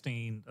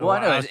Weinstein. Well,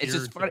 I know it's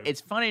just funny. It's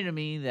funny to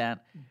me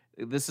that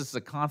this is a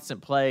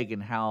constant plague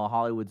in how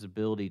Hollywood's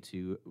ability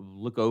to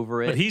look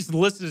over it. But he's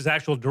listed as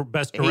actual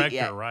best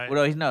director, right?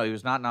 Well, he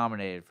was not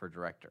nominated for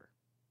director.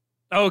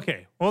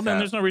 Okay. Well, then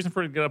there's no reason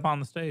for it to get up on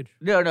the stage.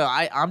 No.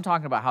 I'm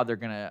talking about how they're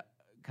gonna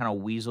kind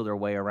of weasel their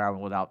way around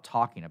without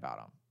talking about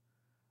them,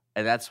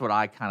 and that's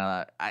what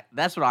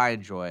that's what I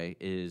enjoy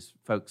is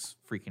folks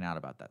freaking out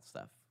about that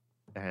stuff.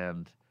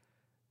 And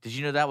did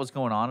you know that was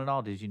going on at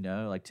all? Did you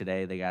know, like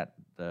today they got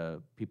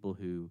the people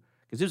who,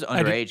 because there's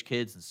underage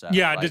kids and stuff.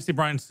 Yeah, I did see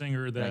Bryan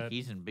Singer that like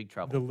he's in big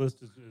trouble. The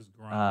list is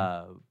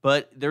growing.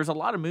 But there's a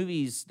lot of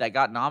movies that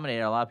got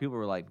nominated. A lot of people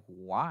were like,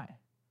 why?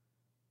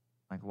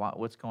 Like,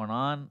 what's going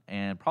on?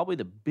 And probably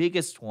the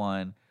biggest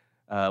one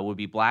would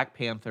be Black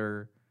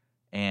Panther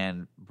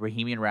and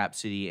Bohemian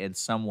Rhapsody and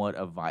somewhat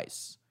of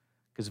Vice.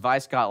 Because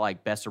Vice got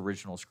like best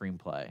original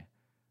screenplay,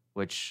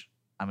 which,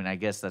 I mean, I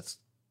guess that's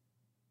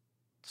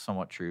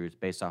somewhat true. It's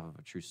based off of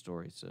a true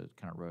story, so it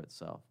kind of wrote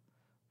itself.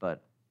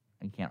 But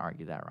you can't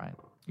argue that, right?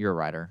 You're a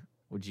writer.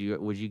 Would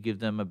you give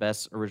them a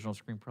best original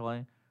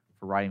screenplay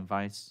for writing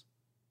Vice?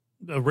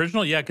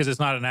 Original, yeah, because it's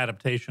not an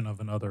adaptation of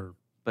another.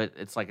 But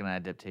it's like an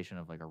adaptation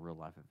of like a real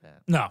life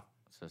event. No,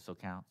 So it still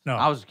counts? No.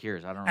 I was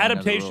curious. I don't really know the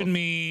adaptation rules.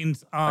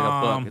 means Like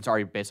a book. It's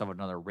already based off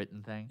another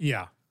written thing?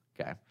 yeah.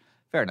 Okay.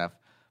 Fair enough.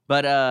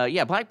 But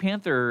yeah, Black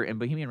Panther and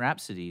Bohemian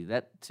Rhapsody,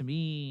 that to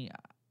me,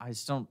 I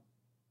just don't.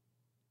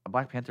 A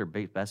Black Panther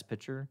Best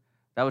Picture,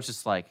 that was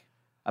just like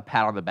a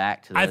pat on the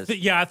back to this.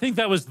 I think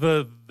that was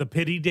the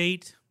pity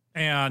date.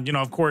 And, you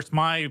know, of course,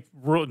 my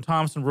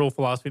Thompson rule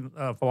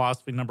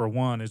philosophy number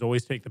one is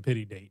always take the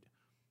pity date.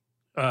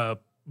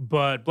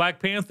 But Black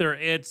Panther,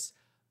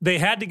 they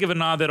had to give a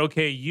nod that,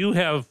 okay, you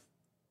have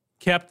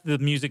kept the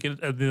music,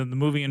 the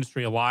movie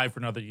industry alive for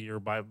another year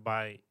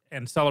by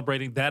and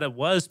celebrating that it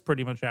was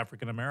pretty much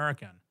African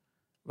American,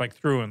 like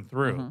through and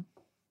through. Mm-hmm.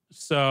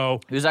 So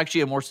it was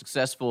actually a more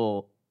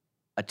successful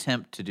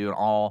attempt to do an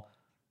all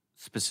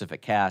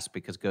specific cast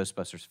because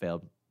Ghostbusters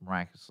failed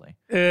miraculously.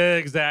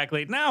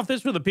 Exactly. Now, if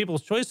this were the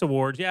People's Choice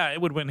Awards, yeah,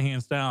 it would win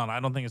hands down. I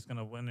don't think it's going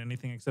to win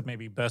anything except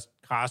maybe best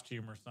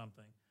costume or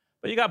something.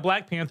 But you got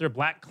Black Panther,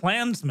 Black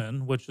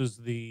Klansman, which is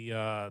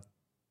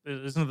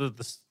that's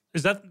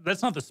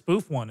not the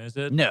spoof one, is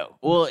it? No.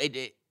 Well,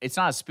 it's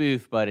not a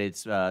spoof, but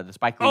it's the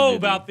Spike Lee movie.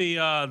 About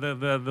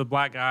the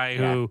black guy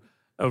who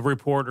a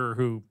reporter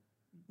who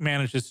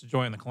manages to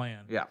join the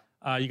Klan. Yeah.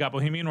 You got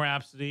Bohemian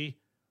Rhapsody,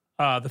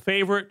 The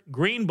Favorite,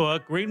 Green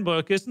Book. Green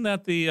Book, isn't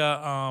that the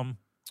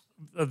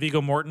Viggo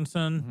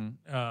Mortensen?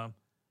 Mm-hmm.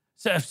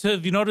 So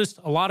have you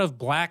noticed a lot of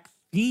black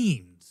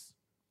themes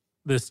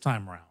this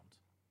time around?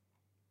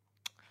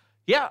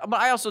 Yeah, but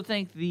I also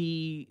think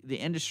the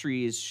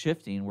industry is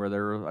shifting where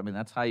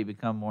that's how you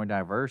become more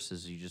diverse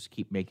is you just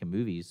keep making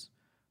movies.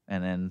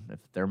 And then if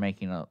they're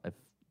if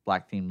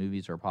black themed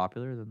movies are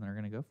popular, then they're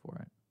going to go for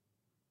it.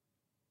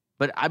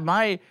 But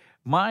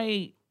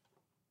my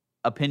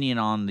opinion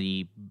on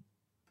the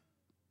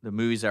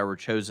movies that were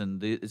chosen,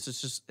 it's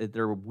just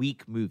they're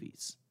weak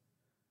movies.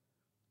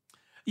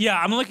 Yeah,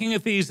 I'm looking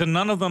at these, and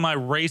none of them I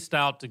raced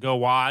out to go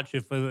watch.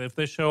 If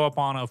they show up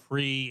on a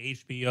free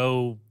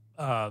HBO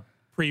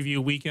preview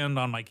weekend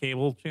on my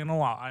cable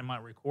channel, I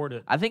might record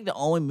it. I think the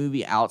only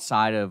movie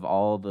outside of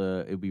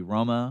it would be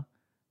Roma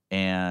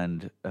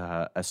and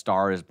A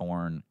Star Is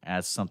Born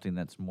as something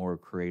that's more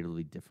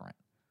creatively different.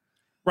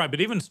 Right,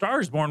 but even Star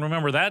Is Born,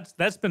 remember,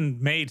 that's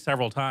been made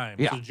several times.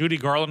 Yeah. So Judy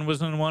Garland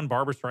was in one,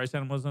 Barbara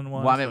Streisand was in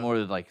one. Well, I meant more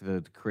like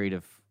the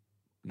creative,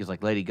 because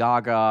like Lady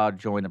Gaga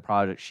joined the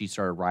project, she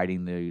started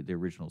writing the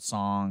original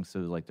song, so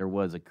like there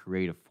was a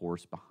creative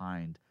force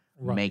behind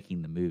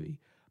making the movie.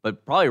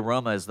 But probably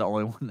Roma is the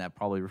only one that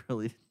probably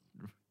really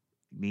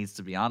needs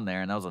to be on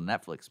there, and that was a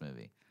Netflix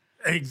movie.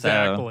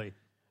 Exactly.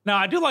 Now,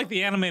 I do like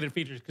the animated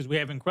features because we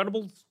have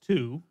Incredibles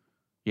 2.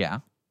 Yeah.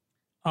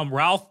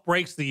 Ralph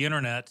Breaks the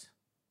Internet.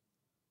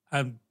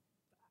 I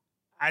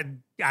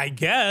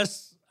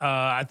guess.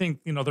 I think,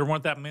 there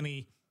weren't that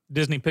many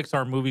Disney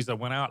Pixar movies that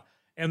went out.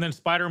 And then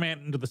Spider-Man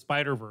Into the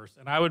Spider-Verse.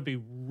 And I would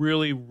be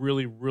really,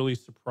 really, really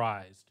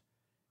surprised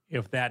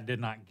if that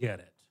did not get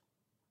it.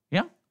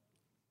 Yeah. There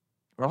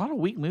were a lot of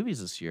weak movies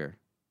this year.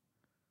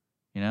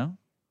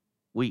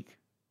 Weak.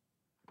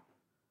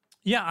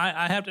 Yeah,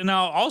 I have to.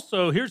 Now,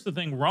 also, here's the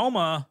thing.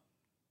 Roma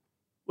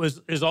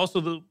is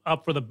also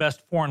up for the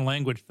best foreign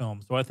language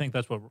film. So I think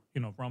that's what,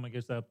 Roma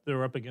gets up.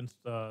 They're up against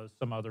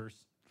some others.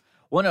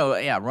 Well, no,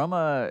 yeah,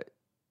 Roma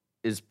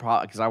is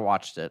because I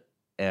watched it,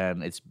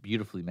 and it's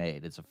beautifully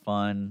made. It's a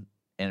fun,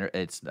 and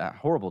it's not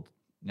horrible.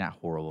 I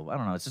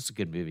don't know. It's just a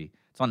good movie.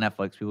 It's on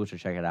Netflix. People should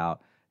check it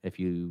out if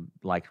you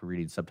like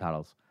reading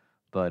subtitles.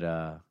 But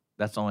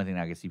that's the only thing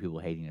I can see people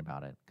hating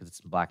about it because it's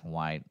in black and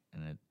white,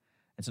 and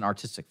it's an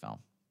artistic film.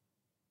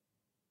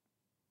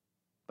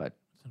 But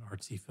it's an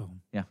artsy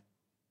film. Yeah.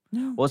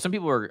 Well, some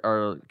people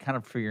are kind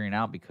of figuring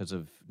out because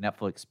of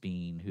Netflix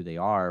being who they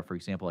are. For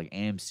example, like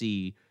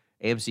AMC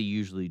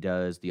usually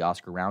does the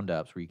Oscar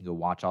roundups where you can go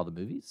watch all the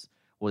movies.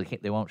 Well,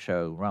 they won't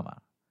show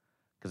Roma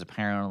because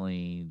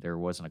apparently there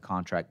wasn't a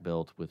contract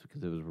built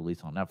because it was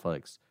released on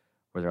Netflix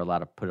where they're allowed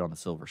to put it on the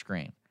silver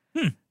screen.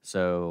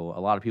 So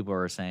a lot of people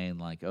are saying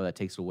like, oh, that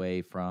takes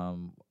away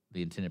from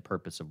the intended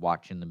purpose of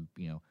watching them.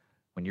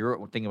 When you're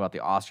thinking about the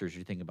Oscars,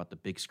 you're thinking about the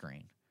big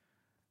screen.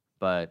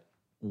 But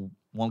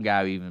one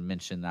guy even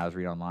mentioned that I was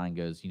reading online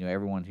goes,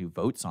 everyone who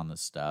votes on this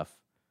stuff,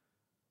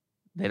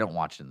 they don't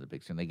watch it in the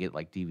big screen. They get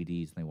like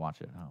DVDs and they watch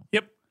it at home.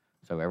 Yep.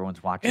 So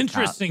everyone's watching.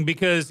 Interesting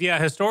because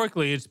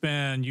historically it's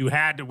been we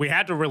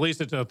had to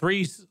release it to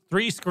three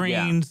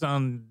screens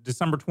on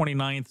December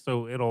 29th,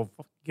 so it'll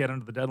get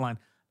into the deadline.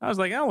 I was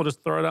like, we'll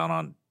just throw it out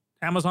on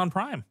Amazon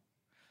Prime.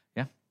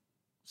 Yeah.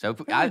 So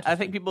I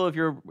think people, if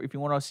you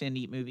want to see a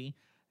neat movie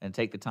and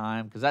take the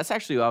time, because that's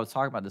actually I was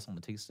talking about this on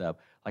the Tick Stub.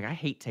 Like I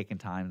hate taking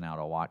time now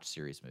to watch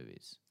serious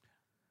movies.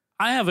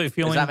 I have a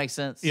feeling. Does that make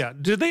sense? Yeah.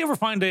 Did they ever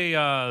find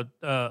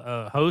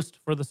a host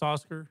for this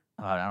Oscar?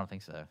 I don't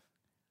think so.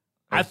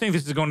 I think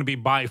this is going to be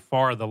by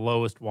far the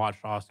lowest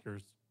watched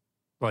Oscars,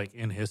 like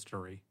in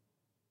history.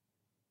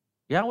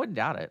 Yeah, I wouldn't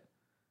doubt it.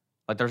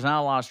 Like, there's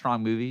not a lot of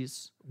strong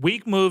movies.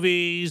 Weak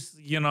movies,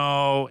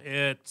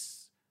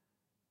 it's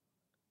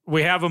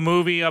We have a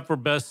movie up for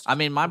best. I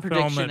mean, my film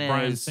prediction that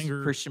Bryan is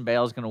Singer. Christian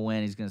Bale's going to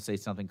win. He's going to say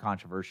something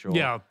controversial.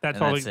 Yeah, that's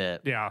and all. That's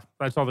it. Yeah,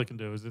 that's all they can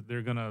do. Is that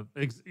they're gonna.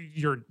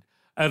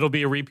 It'll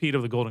be a repeat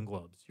of the Golden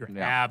Globes. You're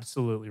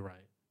absolutely right.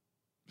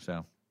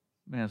 So,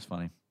 man, it's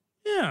funny.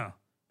 Yeah,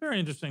 very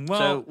interesting. Well,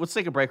 so let's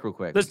take a break real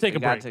quick. Let's take a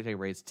break. Take a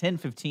break. It's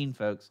 10:15,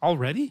 folks.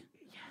 Already?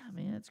 Yeah,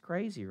 man, it's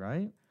crazy,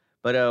 right?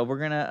 But we're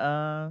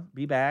gonna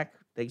be back.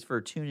 Thanks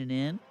for tuning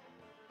in,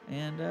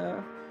 and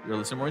you're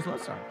listening to Mornings with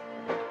Lone Star.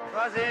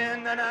 'Twas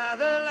in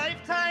another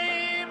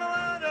lifetime,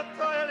 one of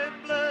toil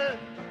and blood.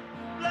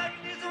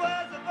 Blackness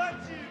was a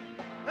virtue,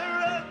 the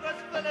road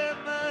was full of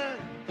mud.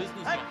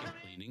 Business office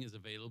cleaning is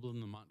available in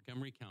the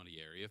Montgomery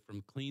County area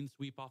from Clean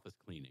Sweep Office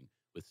Cleaning,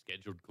 with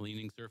scheduled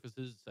cleaning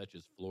services such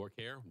as floor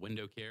care,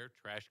 window care,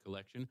 trash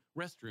collection,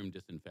 restroom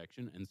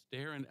disinfection, and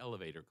stair and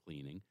elevator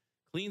cleaning.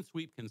 Clean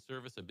Sweep can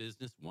service a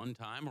business one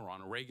time or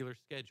on a regular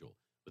schedule,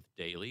 with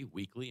daily,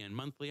 weekly, and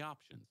monthly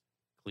options.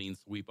 Clean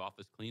Sweep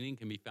Office Cleaning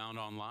can be found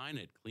online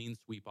at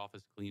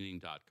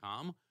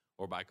cleansweepofficecleaning.com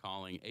or by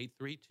calling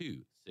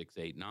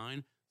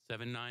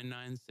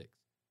 832-689-7996.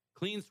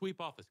 Clean Sweep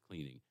Office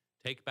Cleaning.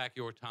 Take back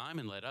your time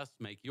and let us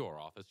make your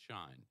office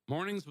shine.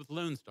 Mornings with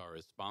Lone Star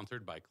is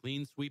sponsored by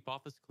Clean Sweep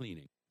Office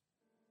Cleaning.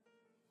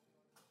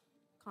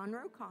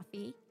 Conroe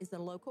Coffee is a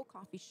local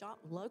coffee shop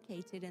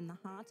located in the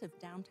heart of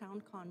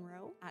downtown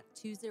Conroe at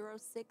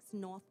 206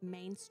 North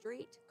Main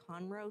Street,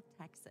 Conroe,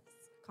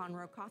 Texas.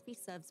 Conroe Coffee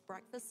serves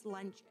breakfast,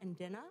 lunch, and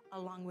dinner,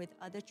 along with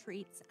other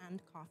treats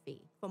and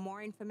coffee. For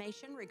more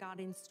information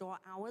regarding store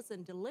hours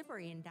and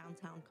delivery in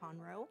downtown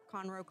Conroe,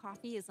 Conroe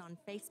Coffee is on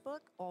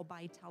Facebook or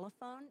by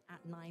telephone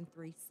at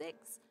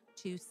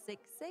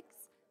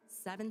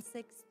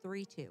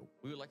 936-266-7632.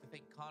 We would like to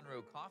thank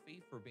Conroe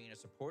Coffee for being a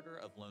supporter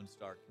of Lone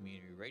Star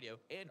Community Radio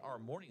and our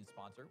morning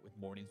sponsor with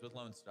Mornings with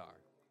Lone Star.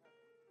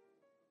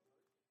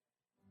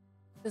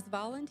 Does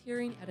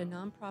volunteering at a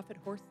nonprofit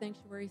horse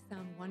sanctuary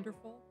sound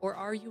wonderful? Or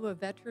are you a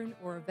veteran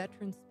or a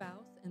veteran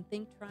spouse and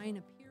think trying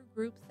a peer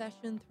group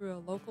session through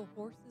a local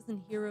Horses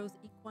and Heroes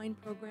equine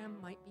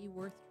program might be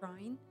worth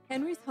trying?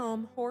 Henry's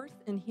Home Horse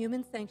and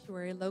Human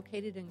Sanctuary,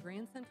 located in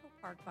Grand Central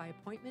Park by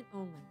appointment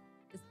only,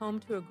 is home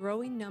to a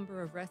growing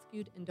number of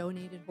rescued and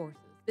donated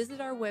horses.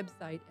 Visit our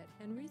website at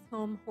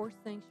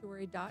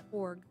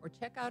henryshomehorsesanctuary.org or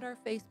check out our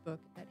Facebook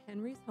at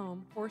Henry's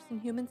Home Horse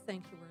and Human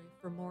Sanctuary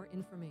for more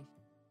information.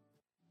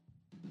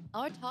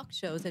 Our talk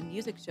shows and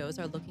music shows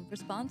are looking for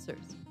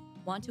sponsors.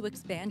 Want to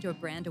expand your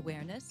brand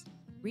awareness?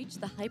 Reach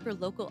the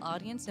hyper-local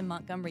audience in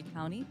Montgomery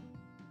County?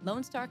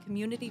 Lone Star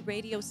Community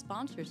Radio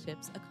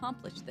sponsorships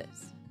accomplish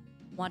this.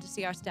 Want to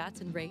see our stats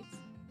and rates?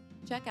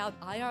 Check out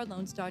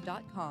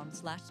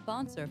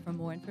irlonestar.com/sponsor for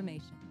more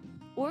information.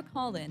 Or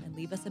call in and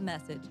leave us a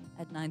message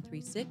at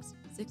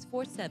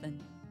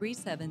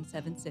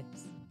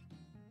 936-647-3776.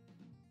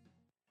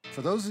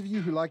 For those of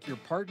you who like your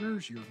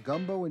partners, your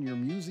gumbo, and your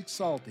music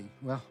salty,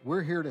 well,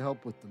 we're here to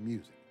help with the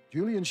music.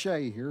 Julian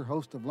Shea here,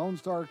 host of Lone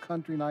Star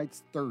Country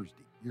Nights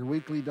Thursday, your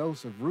weekly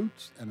dose of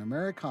roots and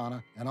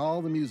Americana and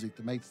all the music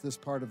that makes this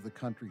part of the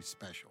country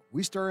special.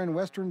 We stir in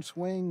Western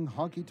swing,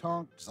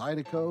 honky-tonk,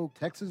 Zydeco,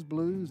 Texas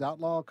blues,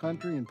 outlaw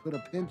country, and put a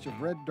pinch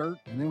of red dirt,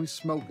 and then we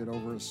smoke it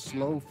over a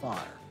slow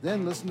fire.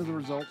 Then listen to the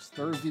results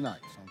Thursday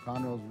nights on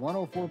Conroe's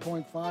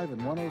 104.5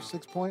 and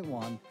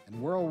 106.1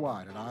 and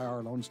worldwide at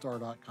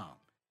irlonestar.com.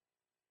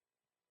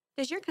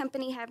 Does your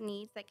company have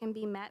needs that can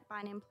be met by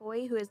an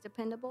employee who is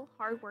dependable,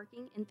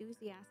 hardworking,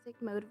 enthusiastic,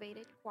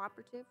 motivated,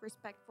 cooperative,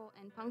 respectful,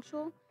 and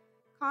punctual?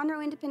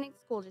 Conroe Independent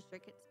School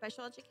District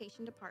Special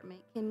Education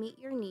Department can meet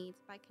your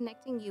needs by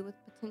connecting you with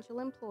potential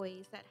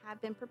employees that have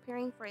been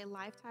preparing for a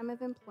lifetime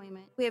of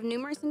employment. We have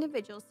numerous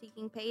individuals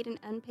seeking paid and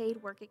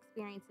unpaid work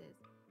experiences.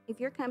 If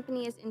your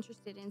company is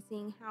interested in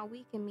seeing how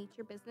we can meet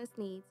your business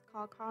needs,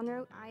 call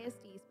Conroe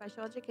ISD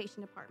Special Education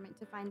Department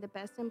to find the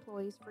best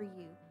employees for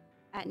you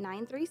at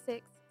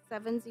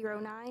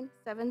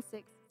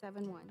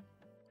 936-709-7671.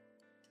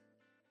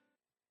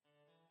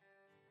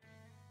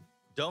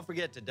 Don't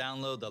forget to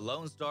download the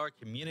Lone Star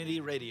Community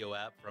Radio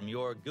app from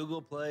your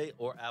Google Play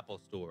or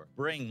Apple Store.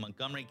 Bring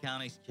Montgomery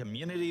County's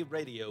community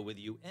radio with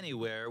you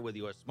anywhere with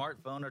your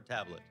smartphone or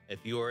tablet.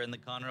 If you are in the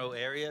Conroe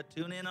area,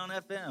 tune in on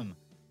FM.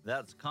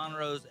 That's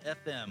Conroe's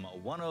FM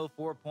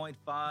 104.5,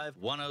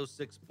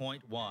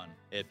 106.1.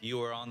 If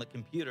you are on the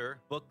computer,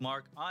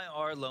 bookmark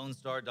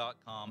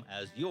irlonestar.com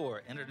as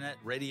your internet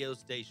radio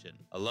station.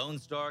 A Lone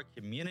Star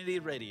Community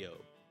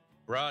Radio,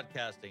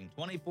 broadcasting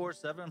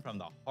 24/7 from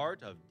the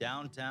heart of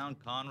downtown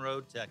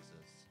Conroe, Texas.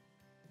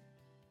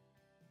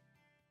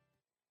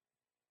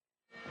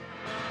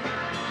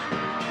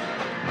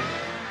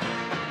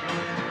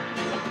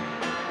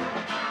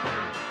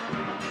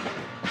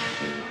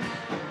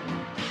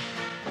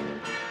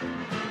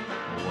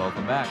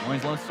 Welcome back.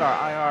 Mornings Lone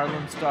Star,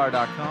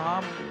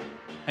 irlonestar.com.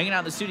 Hanging out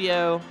in the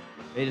studio.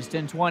 It is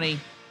 10:20.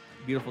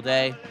 Beautiful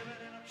day.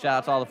 Shout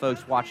out to all the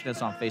folks watching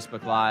us on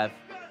Facebook Live.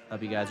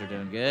 Hope you guys are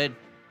doing good.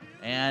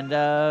 And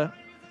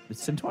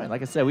it's 10:20.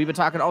 Like I said, we've been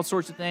talking all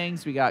sorts of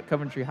things. We got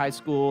Coventry High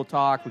School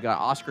talk. We got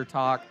Oscar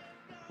talk.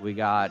 We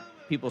got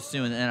people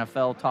suing the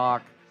NFL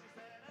talk.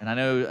 And I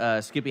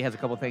know Skippy has a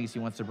couple things he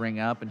wants to bring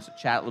up and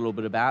chat a little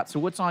bit about. So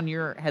what's on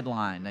your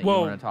headline that you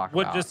want to talk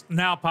about? What just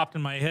now popped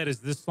in my head is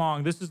this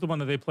song. This is the one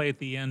that they play at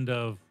the end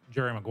of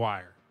Jerry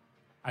Maguire.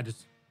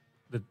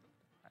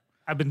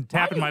 I've been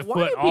tapping my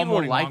foot all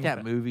morning long. Why do people like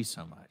that movie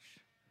so much?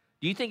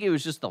 Do you think it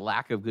was just the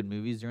lack of good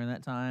movies during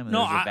that time?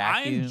 No,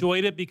 I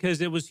enjoyed it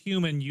because it was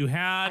human.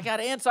 I got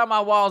ants on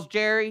my walls,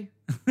 Jerry.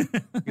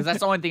 Because that's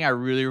the only thing I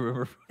really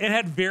remember. It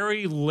had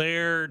very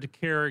layered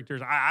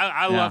characters.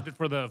 I loved it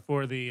for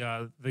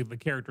the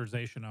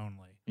characterization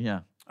only.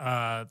 Yeah.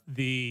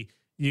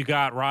 You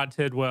got Rod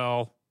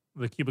Tidwell,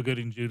 the Cuba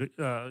Gooding Jr.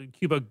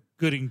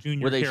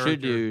 What they character.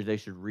 should do is they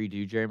should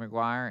redo Jerry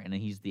Maguire, and then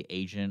he's the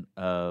agent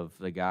of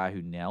the guy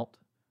who kneeled,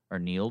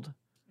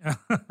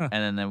 and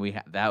then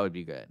that would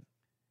be good.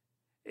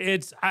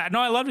 I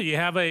loved it. You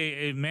have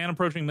a man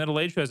approaching middle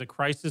age who has a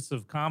crisis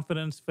of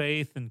confidence,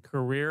 faith, and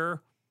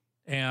career,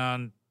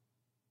 and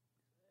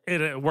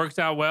it works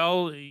out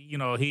well.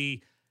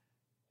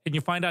 And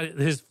you find out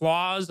his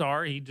flaws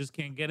are he just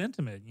can't get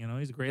intimate.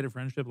 He's great at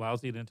friendship,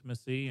 lousy at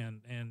intimacy,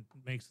 and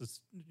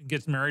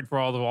gets married for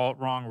all the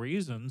wrong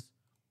reasons.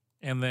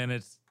 And then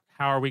it's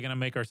how are we going to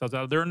make ourselves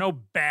out? There are no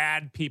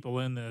bad people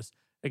in this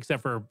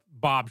except for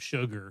Bob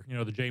Sugar,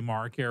 the Jay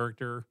Marr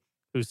character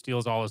who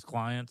steals all his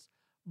clients.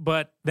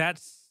 But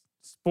that's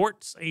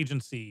sports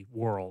agency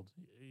world.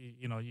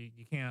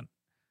 You can't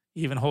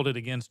even hold it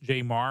against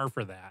Jay Marr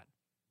for that.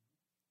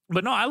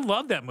 But no, I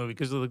love that movie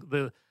because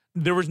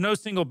there was no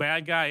single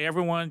bad guy.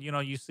 Everyone,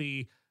 you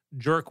see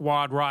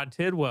jerkwad Rod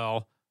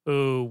Tidwell,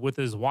 who with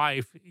his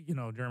wife,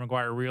 Jerry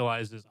Maguire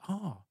realizes,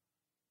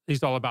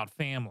 he's all about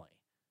family.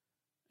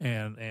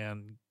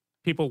 And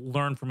people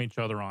learn from each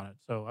other on it.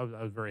 So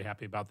I was very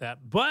happy about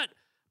that. But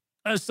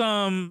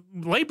some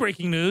late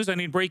breaking news. I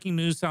need breaking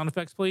news sound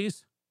effects,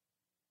 please.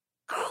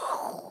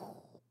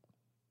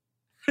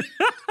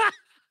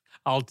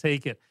 I'll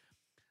take it.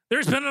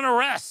 There's been an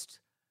arrest.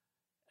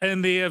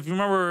 And if you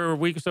remember a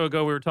week or so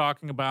ago, we were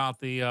talking about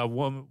the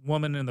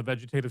woman in the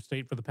vegetative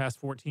state for the past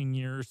 14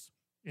 years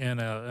in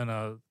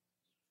a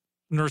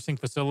nursing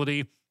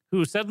facility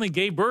who suddenly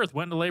gave birth,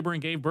 went into labor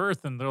and gave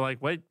birth. And they're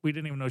like, wait, we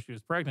didn't even know she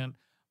was pregnant.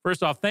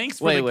 First off, thanks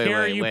for the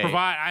care you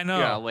provide. I know.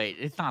 Yeah, wait,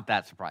 it's not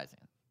that surprising.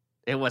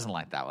 It wasn't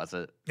like that, was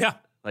it? Yeah.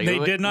 They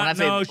did not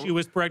know she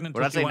was pregnant.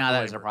 When I say not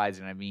that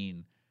surprising, I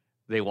mean,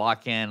 they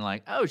walk in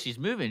like, oh, she's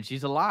moving.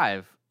 She's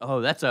alive.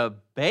 Oh, that's a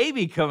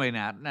baby coming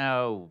out.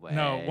 No way.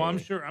 No, well, I'm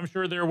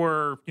sure there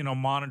were,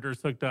 monitors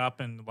hooked up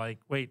and like,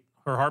 wait,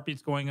 her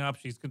heartbeat's going up.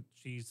 She's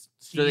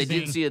So they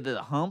didn't see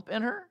the hump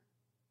in her?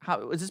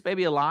 How was this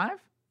baby alive?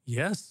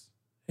 Yes.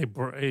 A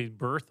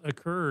birth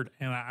occurred.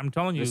 And I'm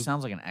telling you. This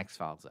sounds like an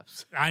X-Files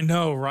episode. I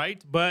know,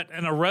 right? But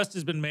an arrest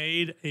has been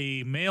made.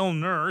 A male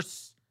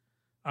nurse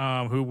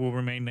who will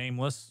remain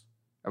nameless.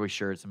 Are we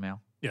sure it's a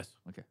male? Yes.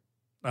 Okay.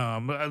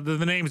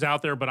 The name's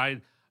out there, but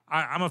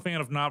I'm a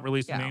fan of not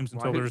releasing names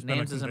until there's been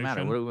a conviction. Doesn't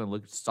matter. What are we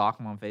going to stalk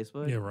them on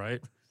Facebook? Yeah,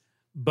 right.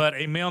 But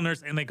a male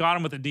nurse, and they got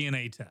him with a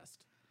DNA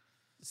test.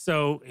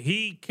 So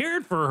he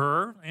cared for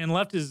her and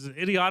is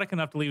idiotic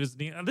enough to leave his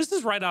DNA. This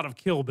is right out of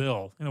Kill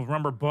Bill.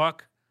 Remember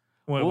Buck?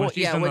 When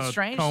she's in what's the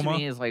strange coma? to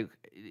me is like,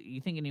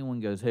 you think anyone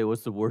goes, hey,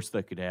 what's the worst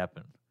that could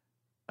happen?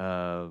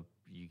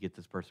 You get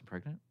this person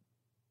pregnant?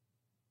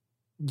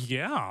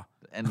 Yeah.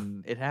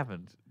 And it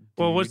happened.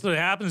 Well, what's that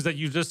happens is that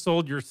you just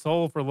sold your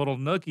soul for a little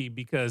nookie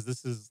because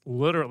this is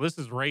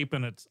rape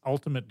in its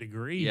ultimate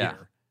degree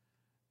here.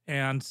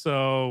 And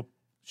so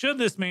should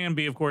this man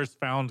be, of course,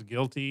 found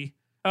guilty?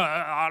 No,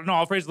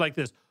 I'll phrase it like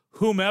this.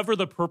 Whomever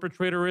the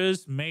perpetrator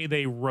is, may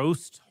they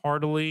roast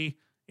heartily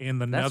in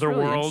the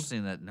netherworld. Really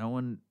interesting that no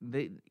one,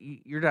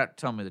 you're not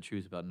telling me the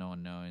truth about no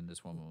one knowing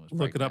this woman was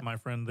pregnant. Look it up, my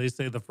friend. They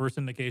say the first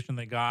indication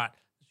they got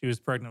she was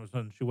pregnant was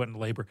when she went into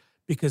labor.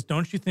 Because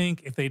don't you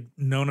think if they'd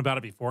known about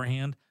it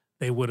beforehand,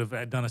 they would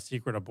have done a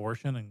secret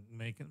abortion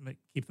and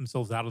keep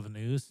themselves out of the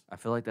news? I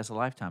feel like that's a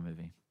Lifetime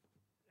movie.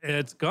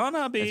 It's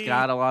gonna be. It's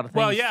got a lot of things.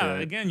 Well, yeah. To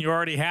it. Again, you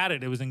already had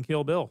it. It was in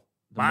Kill Bill.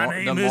 My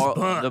name is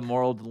Buck. The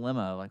moral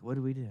dilemma. Like, what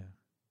do we do?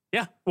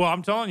 Yeah. Well,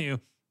 I'm telling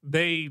you, if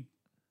they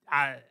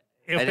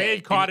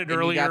had caught it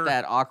earlier, you got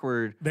that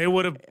awkward. They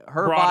would have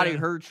her body,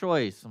 her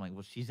choice. I'm like,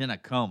 well, she's in a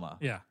coma.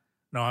 Yeah.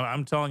 No,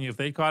 I'm telling you, if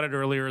they caught it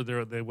earlier,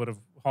 they would have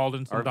hauled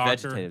in some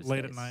doctor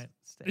late at night.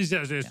 She's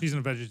in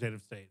a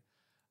vegetative state.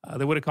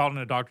 They would have called in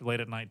a doctor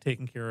late at night,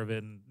 taking care of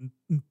it,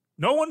 and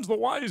no one's the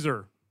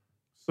wiser.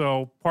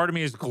 So part of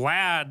me is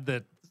glad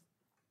that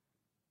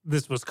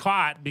this was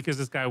caught because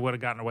this guy would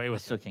have gotten away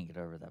with it. I still can't get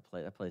over that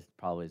place. That place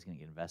probably is going to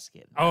get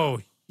investigated.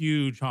 Oh,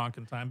 huge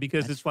honking time.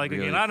 Because it's like,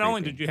 really again, not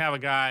only creepy. did you have a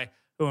guy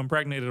who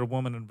impregnated a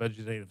woman in a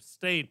vegetative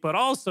state, but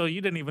also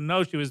you didn't even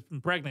know she was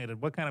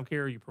impregnated. What kind of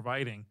care are you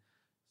providing?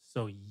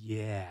 So,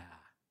 yeah.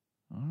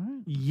 All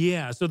right.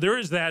 Yeah, so there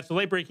is that. So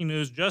late breaking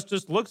news.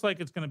 Justice looks like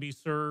it's going to be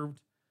served.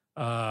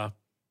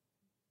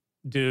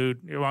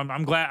 Dude,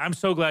 I'm glad. I'm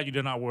so glad you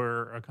did not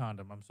wear a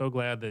condom. I'm so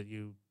glad that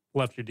you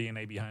left your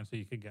DNA behind so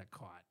you could get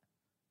caught.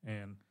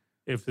 And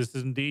if this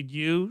is indeed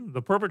you,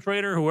 the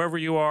perpetrator, whoever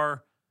you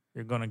are,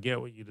 you're going to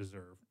get what you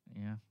deserve.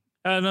 Yeah.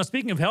 Now,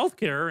 speaking of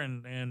healthcare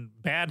and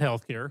bad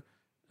healthcare,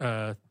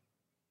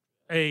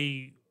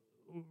 a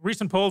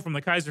recent poll from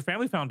the Kaiser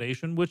Family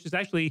Foundation, which is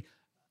actually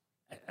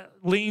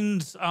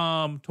leans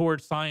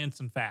towards science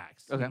and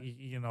facts. Okay.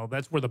 You know,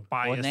 that's where the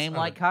bias. Well, a name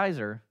like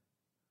Kaiser.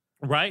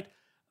 Right.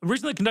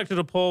 Recently conducted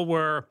a poll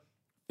where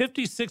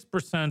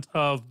 56%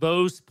 of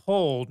those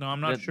polled, now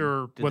I'm not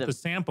sure what the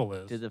sample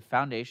is. Did the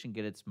foundation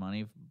get its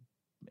money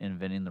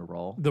inventing the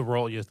roll? The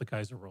roll, yes, the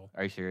Kaiser roll.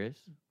 Are you serious?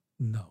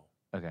 No.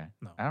 Okay.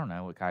 No. I don't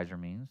know what Kaiser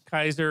means.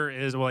 Kaiser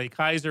is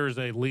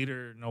a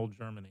leader in old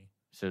Germany.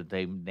 So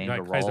they named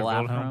Like a roll Kaiser after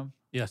Wilhelm? him?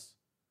 Yes.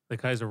 The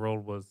Kaiser roll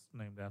was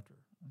named after.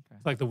 Okay.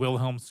 It's like the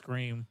Wilhelm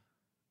scream.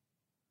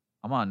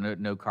 I'm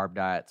on no carb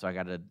diet, so I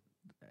got to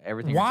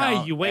everything.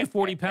 Why? You weigh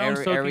 40 pounds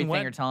soaking everything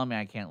wet? you're telling me,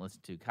 I can't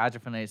listen to. Kaiser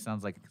Foundation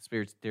sounds like a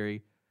conspiracy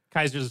theory.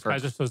 Kaiser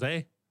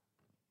Soze?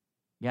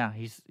 Yeah,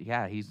 he's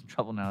in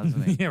trouble now,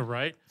 isn't he? Yeah,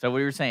 right. So what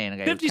you were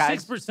saying? Okay,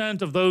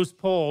 56% of those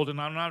polled,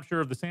 and I'm not sure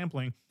of the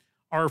sampling,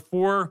 are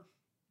for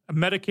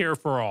Medicare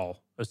for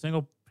all, a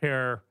single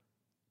payer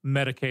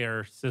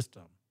Medicare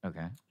system.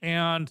 Okay.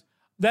 And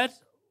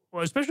that's,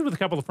 well, especially with a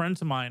couple of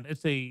friends of mine,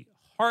 it's a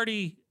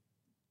hearty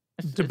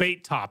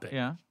debate topic.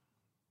 Yeah.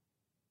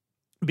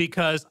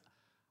 Because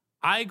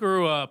I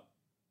grew up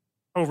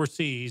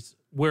overseas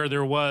where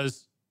there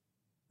was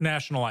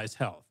nationalized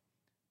health,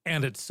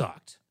 and it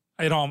sucked.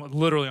 It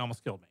literally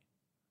almost killed me.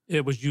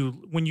 It was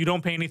when you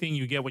don't pay anything,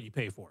 you get what you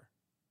pay for.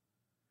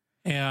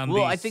 And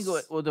I think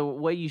the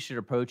way you should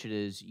approach it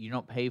is you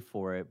don't pay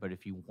for it, but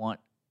if you want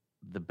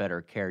the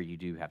better care, you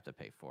do have to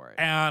pay for it.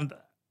 And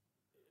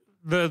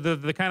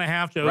the kind of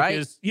half joke Right?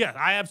 is, yeah,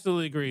 I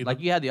absolutely agree. Like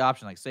you had the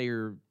option, like say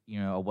you're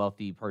a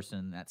wealthy person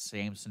in that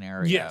same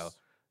scenario. Yes.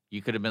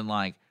 You could have been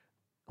like,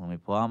 let me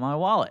pull out my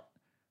wallet,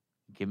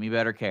 give me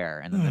better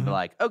care, and then they'd be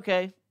like,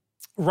 okay,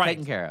 right,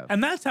 taken care of.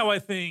 And that's how I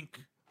think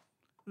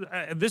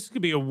this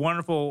could be a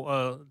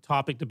wonderful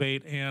topic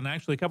debate. And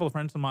actually, a couple of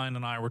friends of mine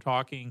and I were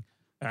talking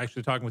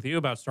with you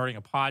about starting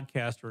a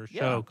podcast or a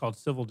show called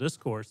Civil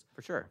Discourse.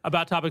 For sure.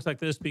 About topics like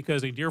this,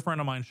 because a dear friend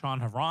of mine,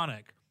 Sean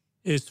Havronik,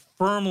 is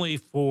firmly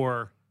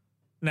for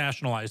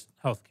nationalized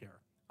health care.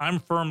 I'm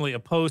firmly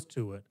opposed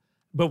to it,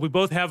 but we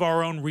both have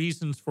our own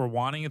reasons for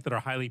wanting it that are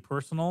highly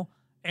personal,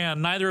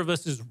 and neither of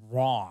us is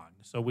wrong.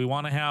 So we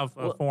want to have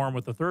a forum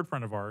with a third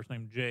friend of ours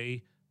named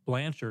Jay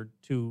Blanchard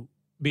to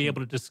be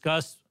able to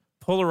discuss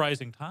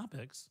polarizing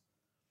topics.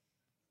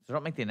 So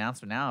don't make the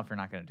announcement now if you're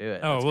not going to do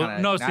it. Oh, That's well,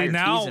 kinda, no, now see,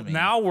 you're teasing me.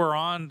 now we're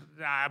on,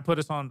 put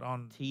us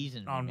on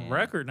teasing me, on man.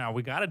 record now.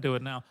 We got to do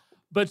it now.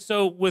 But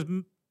so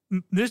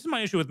this is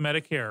my issue with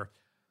Medicare.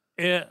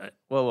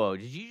 Whoa.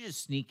 Did you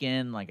just sneak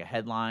in like a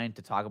headline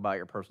to talk about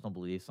your personal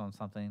beliefs on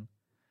something?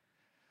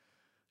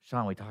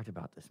 Sean, we talked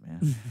about this, man.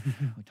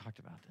 We talked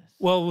about this.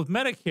 Well, with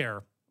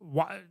Medicare,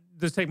 why,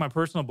 just take my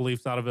personal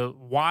beliefs out of it,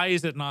 why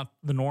is it not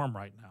the norm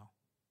right now?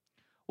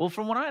 Well,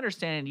 from what I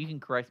understand, you can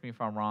correct me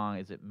if I'm wrong,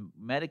 is it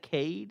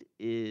Medicaid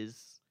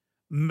is...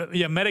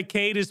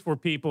 Medicaid is for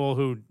people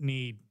who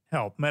need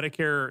help.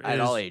 Medicare is... At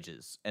all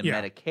ages. And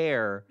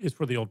Medicare... is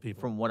for the old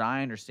people. From what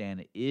I understand,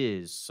 it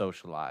is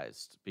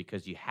socialized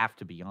because you have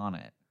to be on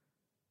it.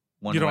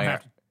 You don't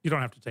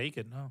have to take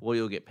it, no. Well,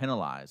 you'll get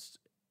penalized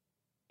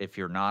if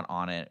you're not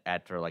on it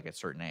after like a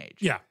certain age.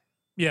 Yeah.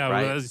 Yeah,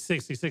 right? well,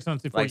 66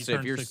 months before like, you so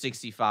turn if you're 60.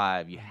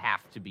 65, you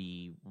have to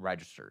be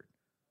registered.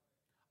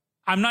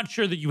 I'm not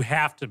sure that you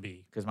have to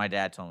be. Because my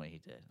dad told me he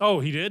did. Oh,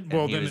 he did? And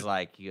Well, he then was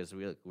like, we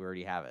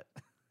already have it.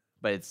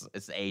 But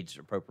it's age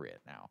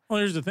appropriate now. Well,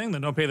 here's the thing,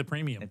 then don't pay the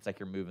premium. It's like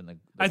you're moving the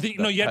I think,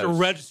 the no, you have to post.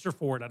 register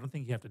for it. I don't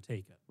think you have to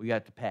take it. Well, you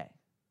have to pay.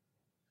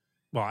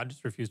 Well, I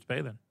just refuse to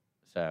pay then.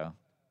 So.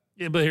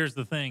 Yeah, but here's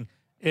the thing.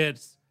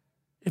 It's,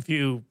 if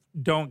you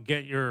don't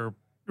get your,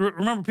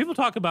 remember, people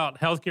talk about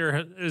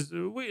healthcare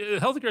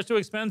healthcare is too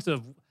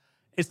expensive.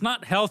 It's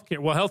not healthcare.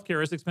 Well,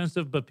 healthcare is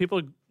expensive, but people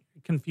are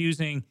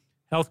confusing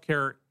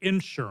healthcare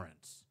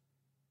insurance.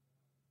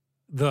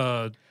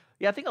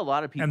 Yeah, I think a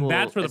lot of people, and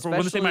that's where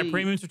when they say my especially-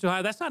 premiums are too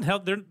high, that's not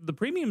health. The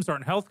premiums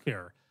aren't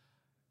healthcare.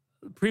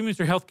 The premiums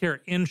are healthcare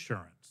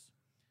insurance.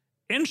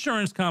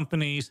 Insurance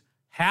companies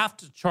have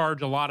to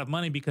charge a lot of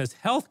money because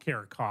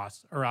healthcare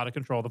costs are out of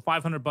control. The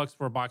 $500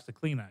 for a box of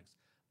Kleenex,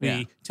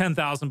 the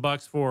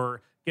 $10,000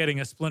 for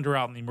getting a splinter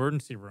out in the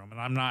emergency room, and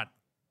I'm not.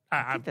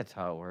 I think that's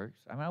how it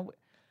works. I mean,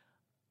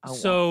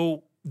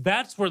 So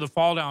that's where the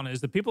fall down is.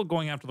 That people are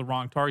going after the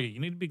wrong target. You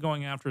need to be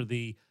going after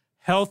the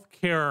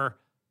healthcare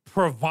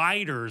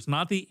providers,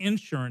 not the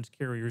insurance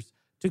carriers,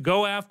 to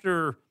go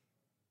after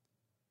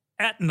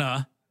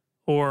Aetna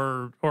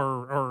or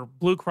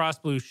Blue Cross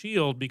Blue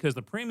Shield because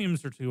the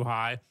premiums are too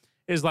high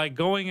is like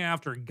going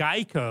after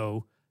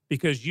Geico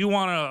because you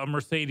want a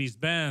Mercedes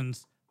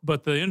Benz,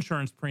 but the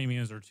insurance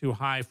premiums are too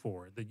high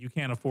for it, that you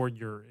can't afford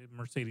your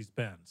Mercedes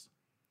Benz.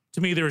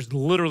 To me, there's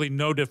literally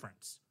no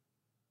difference.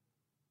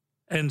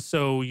 And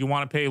so you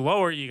want to pay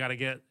lower, you got to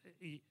get,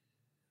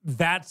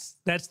 that's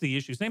the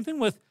issue. Same thing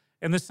with,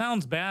 and this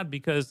sounds bad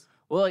because.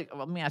 Well, like,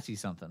 let me ask you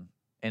something.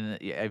 And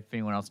if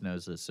anyone else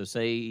knows this. So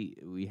say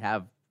we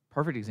have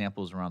perfect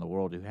examples around the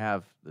world who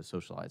have the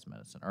socialized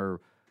medicine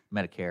or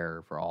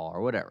Medicare for all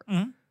or whatever.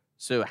 Mhm.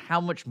 So how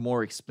much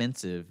more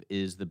expensive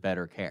is the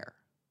better care?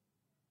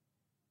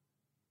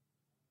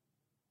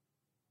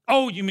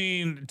 Oh, you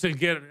mean to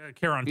get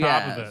care on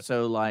top of it?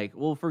 So like,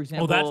 well, for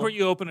example, Well, that's where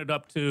you open it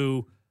up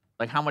to.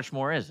 like how much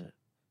more is it?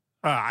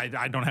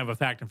 I don't have a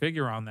fact and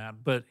figure on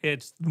that, but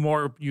it's the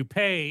more you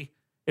pay,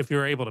 if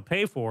you're able to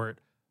pay for it,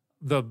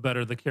 the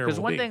better the care will Because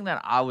one be. thing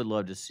that I would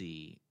love to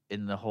see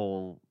in the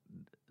whole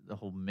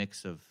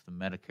mix of the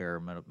Medicare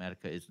and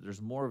Medicaid is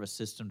there's more of a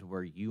system to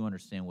where you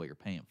understand what you're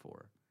paying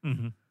for.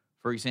 Mhm.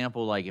 For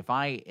example, like if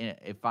I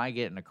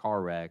get in a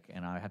car wreck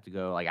and I have to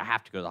go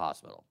to the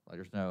hospital, like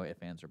there's no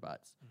ifs, ands, or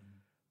buts.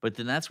 But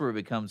then that's where it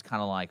becomes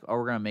kind of like, oh,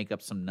 we're going to make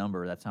up some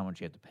number. That's how much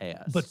you have to pay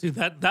us. But see,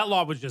 that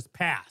law was just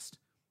passed.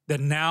 That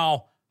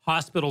now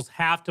hospitals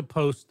have to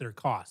post their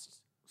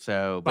costs,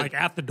 so like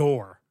at the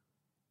door.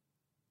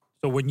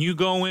 So when you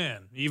go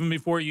in, even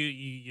before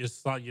you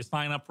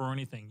sign up for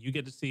anything, you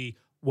get to see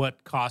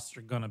what costs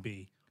are going to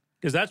be,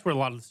 because that's where a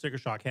lot of the sticker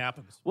shock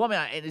happens. Well,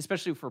 I mean, and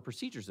especially for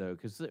procedures, though,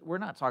 because we're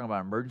not talking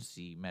about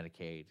emergency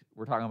Medicaid.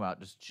 We're talking about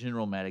just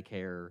general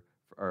Medicare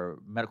or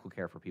medical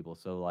care for people.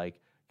 So, like,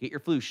 get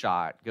your flu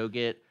shot, go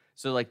get.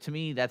 So, like, to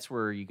me, that's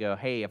where you go,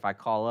 hey, if I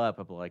call up,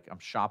 I'm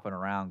shopping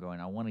around going,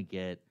 I want to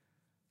get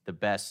the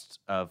best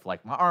of,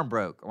 like, my arm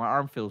broke or my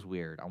arm feels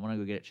weird. I want to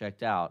go get it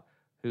checked out.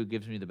 Who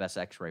gives me the best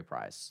x-ray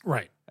price?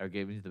 Right. Or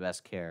gives me the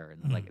best care.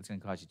 And, like, it's going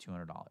to cost you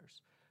 $200.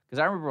 Because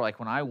I remember, like,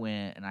 when I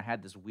went and I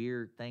had this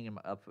weird thing in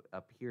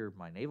up here,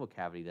 my navel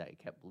cavity, that it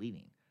kept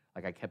bleeding.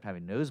 Like, I kept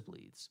having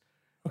nosebleeds.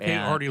 Okay,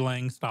 And- Artie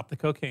Lang, stop the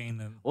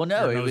cocaine. And well,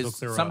 no, your it nose will was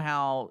clear up.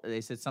 somehow,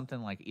 they said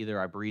something like either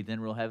I breathed in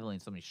real heavily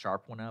and something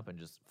sharp went up and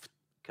just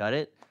cut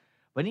it.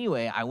 But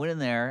anyway, I went in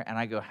there and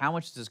I go, how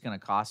much is this going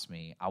to cost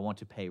me? I want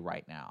to pay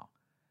right now.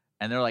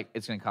 And they're like,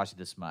 it's going to cost you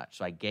this much.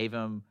 So I gave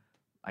them,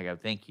 I go,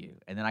 thank you.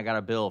 And then I got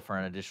a bill for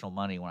an additional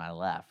money when I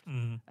left.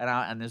 Mhm.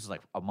 And this is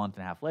like a month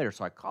and a half later.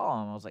 So I call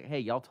them. I was like, hey,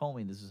 y'all told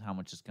me this is how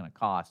much it's going to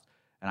cost.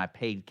 And I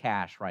paid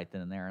cash right then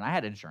and there. And I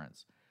had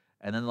insurance.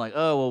 And then they're like,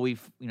 oh, well,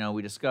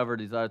 we discovered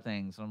these other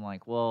things. And I'm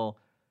like, well,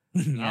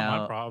 you Not my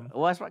know, problem.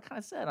 well, that's what I kind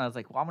of said. I was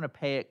like, well, I'm going to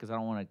pay it because I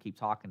don't want to keep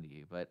talking to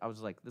you. But I was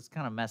like, this is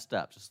kind of messed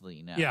up, just to let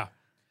you know. Yeah.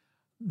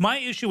 My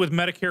issue with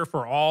Medicare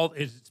for all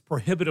is it's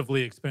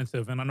prohibitively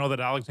expensive. And I know that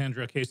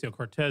Alexandria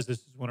Ocasio-Cortez, this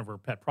is one of her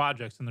pet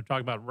projects, and they're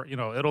talking about,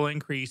 it'll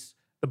increase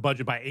the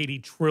budget by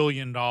 $80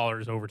 trillion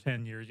over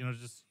 10 years.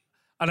 Just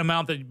an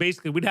amount that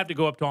basically we'd have to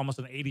go up to almost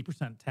an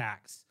 80%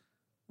 tax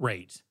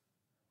rate.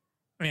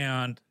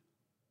 And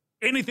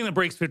anything that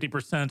breaks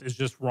 50% is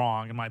just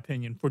wrong, in my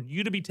opinion. For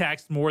you to be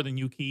taxed more than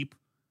you keep,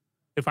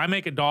 if I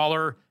make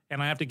 $1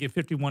 and I have to give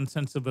 51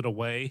 cents of it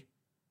away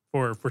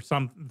for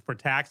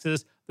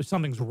taxes, there's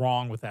something's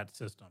wrong with that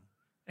system.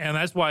 And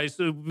that's why,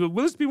 so will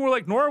this be more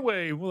like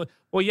Norway? Well,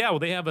 yeah,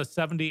 they have a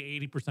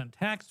 70-80%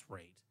 tax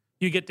rate.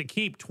 You get to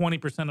keep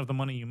 20% of the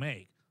money you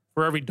make.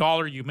 For every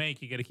dollar you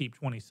make, you get to keep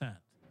 20 cents.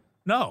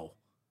 No.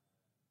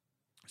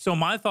 So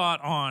my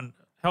thought on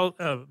health,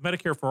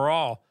 Medicare for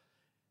all,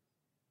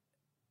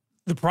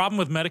 the problem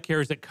with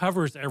Medicare is it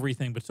covers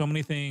everything, but so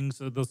many things,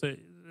 they'll say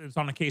it's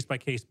on a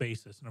case-by-case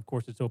basis. And, of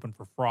course, it's open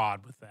for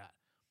fraud with that.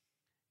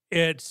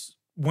 It's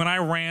when I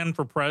ran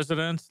for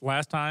president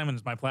last time, and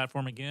it's my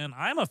platform again,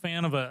 I'm a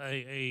fan of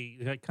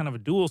a kind of a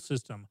dual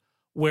system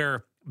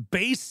where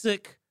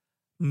basic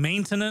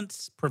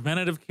maintenance,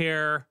 preventative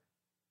care,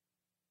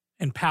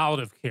 and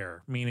palliative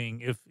care,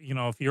 meaning if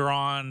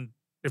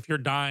you're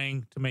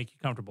dying to make you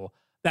comfortable,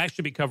 that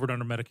should be covered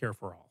under Medicare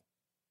for all.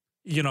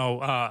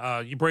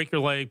 You break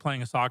your leg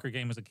playing a soccer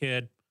game as a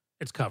kid,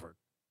 it's covered.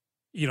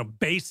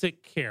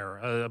 Basic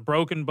care,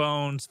 broken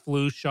bones,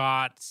 flu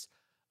shots,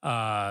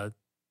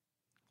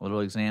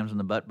 Little exams in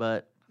the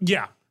butt.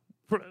 yeah,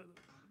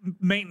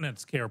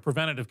 maintenance care,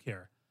 preventative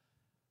care.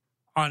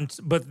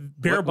 But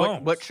bare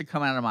bones, What should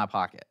come out of my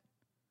pocket?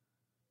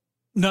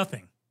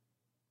 nothing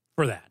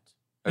for that.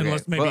 Okay,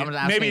 Unless well,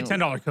 I'm maybe a asking-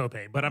 $10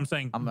 copay. But I'm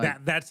saying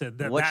that's it.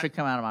 What should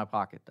come out of my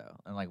pocket, though?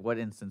 And, like, what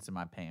instance am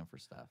I paying for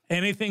stuff?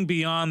 Anything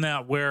beyond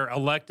that, where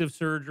elective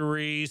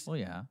surgeries, Well,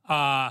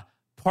 yeah.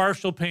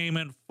 partial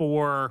payment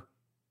for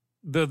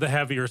the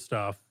heavier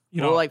stuff.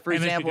 Well, like, for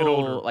and as you get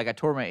older. example, like I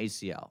tore my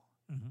ACL.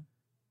 Mhm.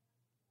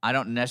 I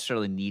don't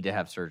necessarily need to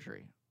have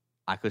surgery.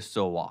 I could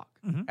still walk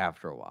Mhm.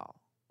 after a while,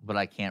 but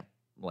I can't,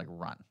 like,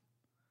 run.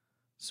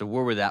 So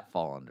where would that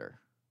fall under?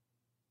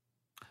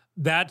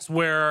 That's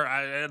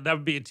where that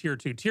would be a tier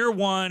 2. Tier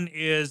 1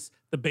 is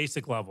the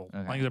basic level.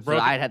 Okay. Like the So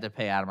broken, I'd have to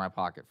pay out of my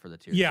pocket for the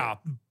tier yeah,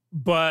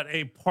 but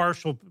a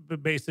partial,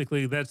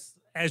 basically, that's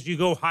as you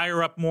go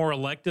higher up, more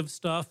elective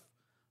stuff.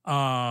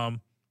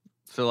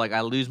 So, like,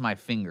 I lose my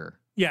finger.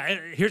 Yeah,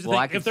 here's the Well,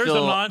 I thing. could If there's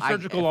still- a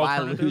non-surgical if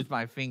alternative, I lose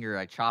my finger,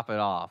 I chop it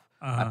off.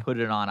 I put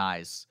it on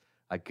ice.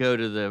 I go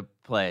to the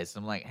place.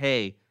 I'm like,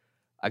 hey,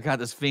 I got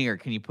this finger.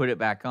 Can you put it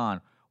back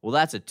on? Well,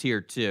 that's a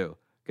tier 2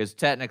 because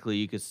technically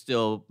you could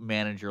still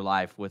manage your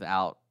life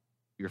without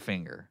your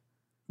finger.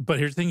 but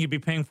here's the thing, you'd be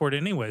paying for it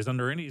anyways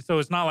under any, so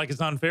it's not like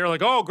it's unfair.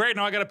 Like, oh, great,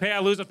 now I got to pay. I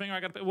lose a finger,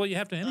 I got to pay. Well, you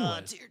have to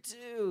anyways. Tier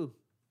 2.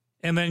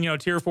 And then,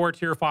 tier 4,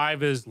 tier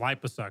 5 is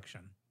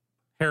liposuction,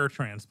 hair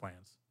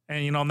transplants.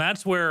 And, and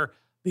that's where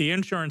the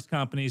insurance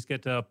companies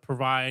get to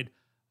provide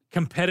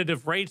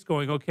competitive rates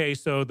going, okay,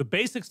 so the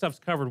basic stuff's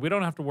covered. We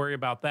don't have to worry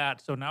about that.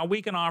 So now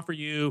we can offer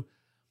you,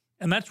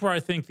 and that's where I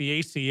think the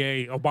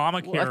ACA,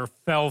 Obamacare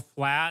fell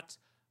flat.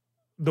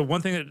 The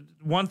one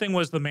thing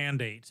was the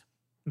mandate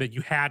that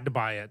you had to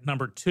buy it.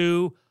 Number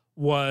two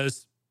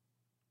was,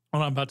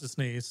 I'm about to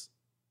sneeze.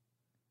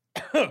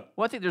 Well,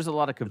 I think there's a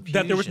lot of confusion.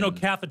 That there was no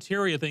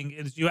cafeteria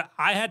thing.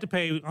 I had to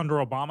pay under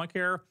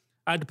Obamacare.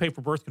 I had to pay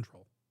for birth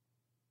control.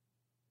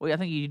 Well, I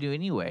think you do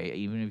anyway,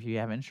 even if you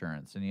have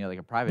insurance and you have like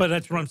a private. But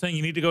that's what I'm saying.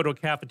 You need to go to a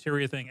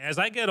cafeteria thing. As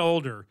I get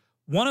older,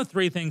 one of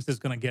three things is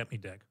going to get me,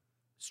 Dick: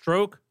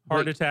 stroke,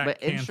 heart attack, but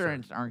cancer.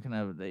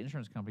 The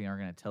insurance company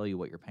aren't going to tell you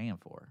what you're paying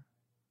for.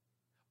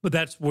 But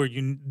that's where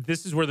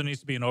this is where there needs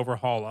to be an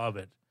overhaul of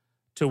it,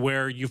 to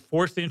where you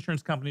force the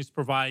insurance companies to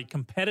provide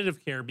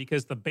competitive care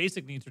because the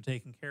basic needs are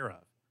taken care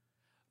of.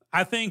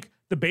 I think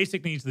the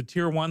basic needs, the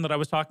tier one that I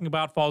was talking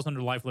about, falls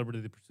under life,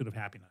 liberty, the pursuit of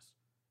happiness.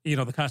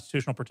 The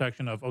constitutional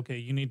protection of, okay,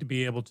 you need to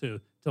be able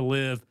to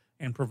live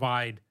and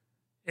provide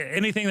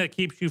anything that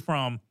keeps you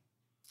from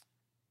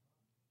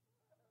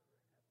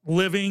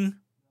living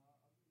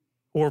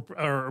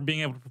or being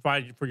able to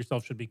provide for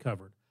yourself should be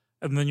covered.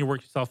 And then you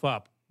work yourself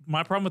up.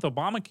 My problem with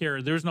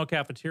Obamacare, there's no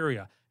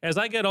cafeteria. As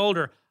I get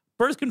older,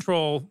 birth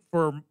control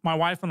for my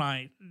wife and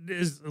I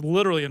is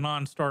literally a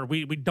non-starter.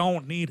 We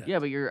don't need it. Yeah,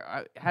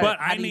 but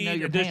how do you know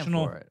you're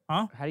additional, paying for it?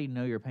 Huh? How do you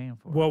know you're paying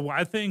for it? Well,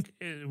 I think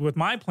with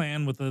my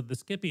plan, with the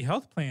Skippy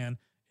Health plan,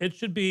 it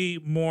should be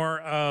more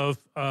of,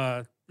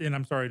 and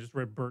I'm sorry, I just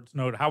read Bert's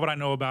note. How would I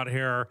know about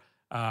hair?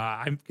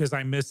 Because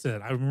I miss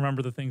it. I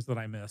remember the things that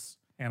I miss,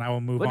 and I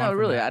will move on. But no, from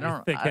really, that. I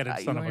don't. Thick-headed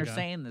son when of a you're gun.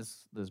 saying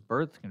this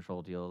birth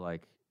control deal,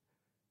 like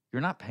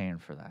you're not paying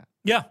for that.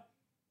 Yeah.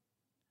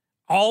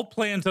 All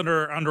plans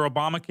under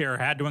Obamacare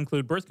had to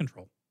include birth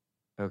control.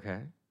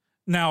 Okay.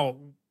 Now,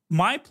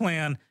 my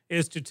plan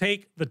is to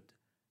take but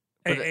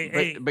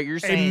you're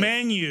saying a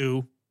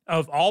menu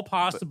of all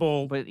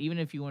possible. But even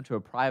if you went to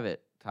a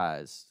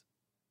privatized,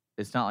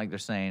 it's not like they're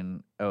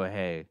saying, "Oh,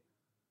 hey,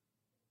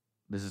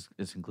 this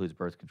includes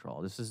birth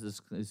control.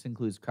 This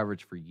includes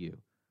coverage for you."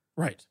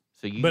 Right.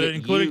 So it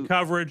included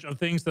coverage of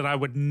things that I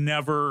would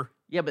never.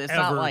 Yeah, but it's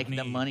not like need.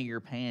 the money you're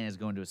paying is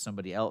going to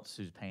somebody else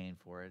who's paying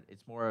for it.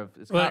 It's more of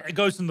it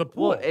goes in the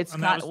pool. Well, it's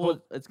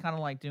kind of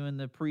like doing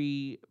the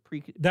pre.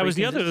 That was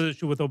the other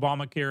issue with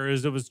Obamacare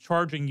is it was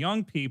charging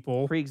young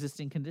people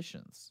pre-existing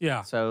conditions.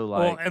 Yeah.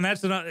 So and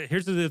that's another.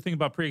 Here's the thing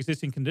about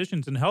pre-existing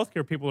conditions in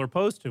healthcare. People are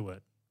opposed to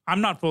it.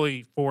 I'm not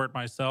fully for it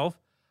myself,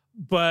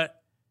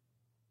 but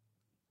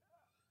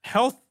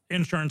health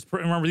insurance.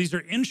 Remember, these are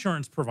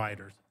insurance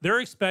providers.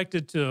 They're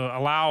expected to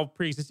allow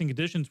pre-existing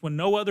conditions when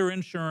no other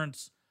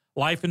insurance.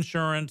 Life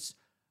insurance,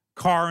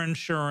 car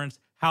insurance,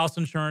 house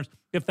insurance.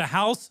 If the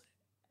house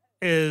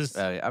is,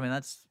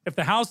 if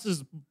the house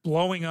is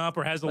blowing up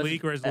or has a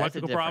leak or has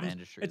electrical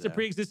problems, it's a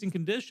pre-existing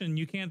condition.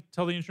 You can't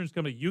tell the insurance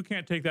company, you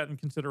can't take that in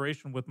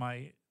consideration with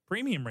my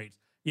premium rates.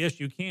 Yes,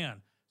 you can.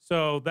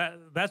 So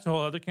that's a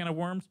whole other can of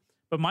worms.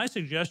 But my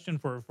suggestion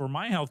for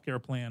my healthcare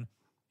plan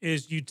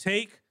is you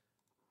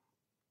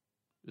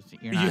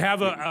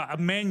have a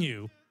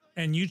menu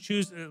and you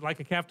choose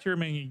like a cafeteria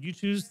menu. You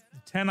choose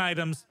 10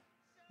 items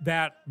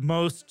that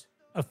most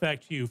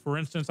affect you. For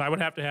instance, I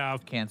would have to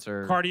have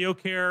cancer, cardio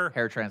care,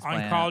 hair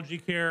transplant,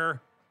 oncology care,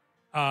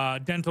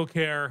 dental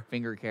care,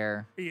 finger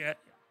care,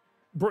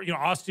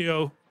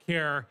 osteo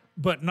care.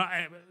 But not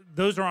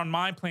those are on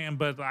my plan.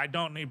 But I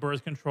don't need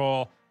birth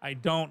control. I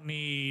don't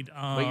need.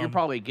 But you're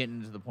probably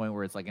getting to the point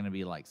where it's like going to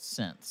be like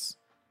cents.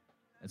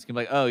 It's gonna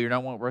be like, oh, you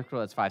don't want birth control?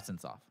 That's 5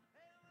 cents off.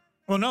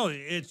 Well, no,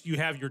 it's you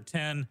have your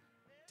 10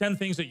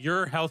 things that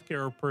your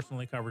healthcare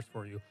personally covers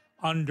for you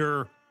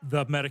under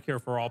the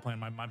Medicare for All plan,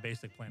 my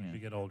basic plan as you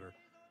get older.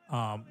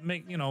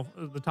 Make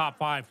the top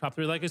 5, top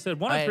 3. Like I said,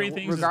 one of 3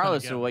 things.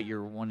 Regardless of what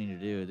you're wanting to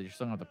do, that you're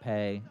still going to have to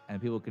pay,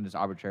 and people can just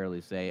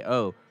arbitrarily say,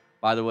 "Oh,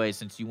 by the way,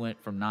 since you went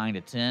from 9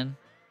 to 10,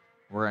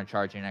 we're going to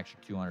charge you an extra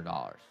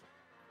 $200."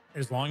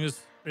 As long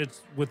as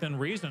it's within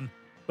reason.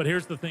 But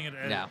here's the thing: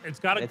 it's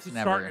got to start.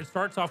 Never. It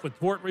starts off with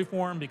tort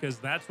reform because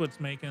that's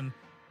what's making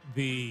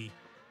the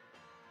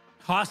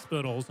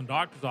hospitals and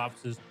doctors'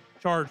 offices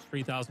charge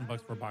 $3,000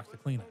 for a box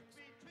of Kleenex.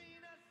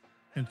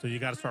 And so you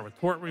got to start with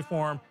tort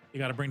reform. You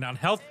got to bring down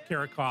health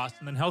care costs,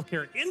 and then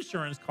healthcare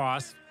insurance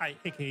costs,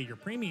 aka your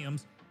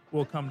premiums,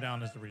 will come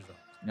down as a result.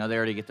 No, they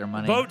already get their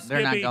money. Vote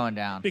They're Skippy, not going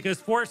down.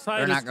 Because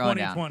Foresight is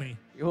 2020.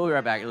 We'll be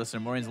right back. You're listening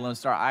to Mornings Lone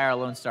Star,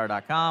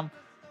 irlonestar.com.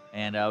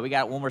 And we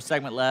got one more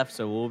segment left,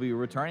 so we'll be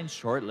returning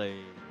shortly.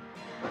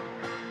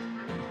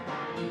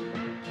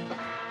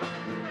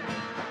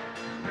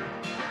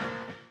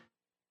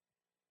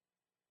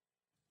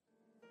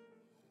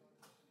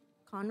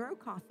 Conroe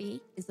Coffee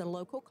is a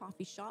local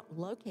coffee shop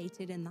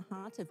located in the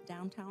heart of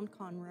downtown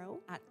Conroe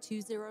at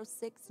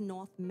 206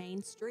 North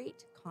Main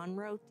Street,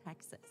 Conroe,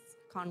 Texas.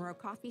 Conroe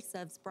Coffee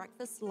serves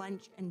breakfast,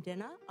 lunch, and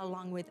dinner,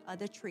 along with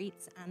other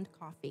treats and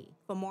coffee.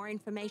 For more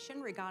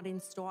information regarding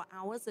store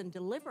hours and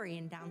delivery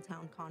in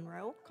downtown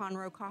Conroe,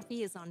 Conroe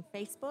Coffee is on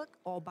Facebook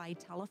or by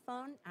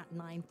telephone at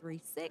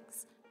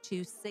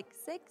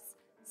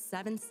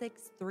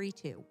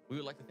 936-266-7632. We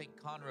would like to thank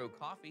Conroe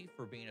Coffee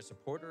for being a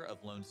supporter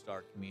of Lone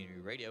Star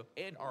Community Radio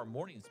and our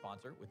morning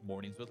sponsor with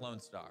Mornings with Lone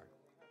Star.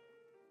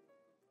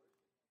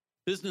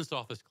 Business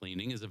office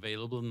cleaning is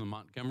available in the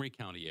Montgomery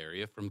County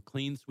area from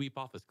Clean Sweep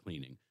Office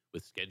Cleaning,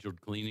 with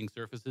scheduled cleaning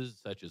services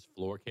such as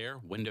floor care,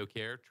 window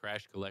care,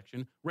 trash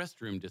collection,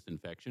 restroom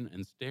disinfection,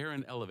 and stair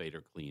and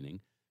elevator cleaning.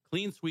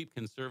 Clean Sweep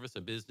can service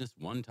a business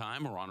one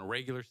time or on a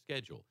regular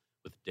schedule,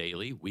 with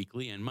daily,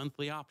 weekly, and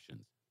monthly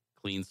options.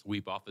 Clean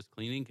Sweep Office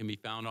Cleaning can be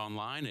found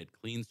online at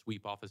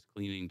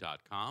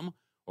cleansweepofficecleaning.com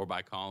or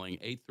by calling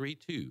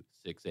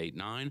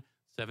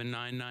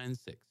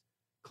 832-689-7996.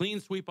 Clean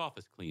Sweep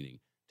Office Cleaning.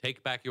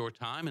 Take back your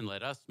time and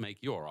let us make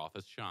your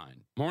office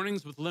shine.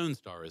 Mornings with Lone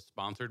Star is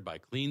sponsored by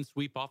Clean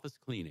Sweep Office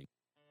Cleaning.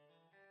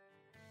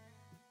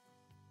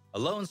 A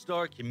Lone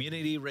Star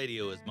Community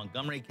Radio is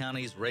Montgomery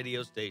County's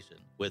radio station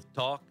with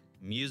talk,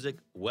 music,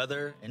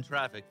 weather, and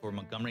traffic for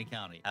Montgomery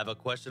County. Have a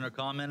question or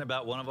comment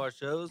about one of our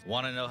shows?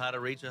 Want to know how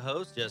to reach a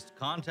host? Just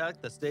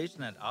contact the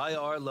station at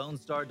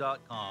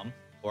irlonestar.com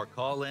or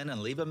call in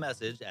and leave a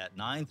message at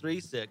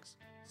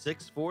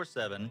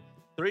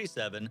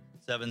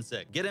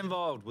 936-647-3776. Get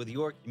involved with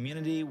your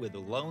community with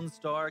Lone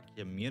Star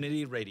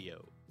Community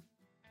Radio.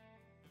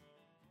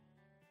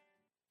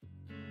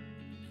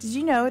 Did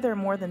you know there are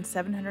more than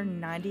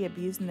 790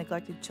 abused and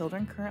neglected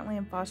children currently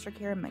in foster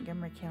care in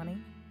Montgomery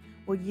County?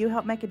 Will you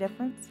help make a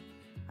difference?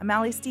 I'm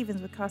Allie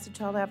Stevens with Casa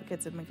Child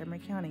Advocates of Montgomery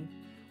County.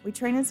 We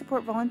train and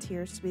support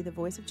volunteers to be the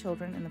voice of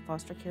children in the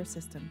foster care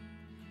system.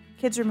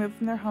 Kids are removed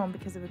from their home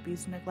because of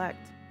abuse and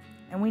neglect,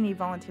 and we need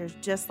volunteers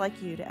just like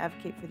you to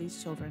advocate for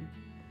these children.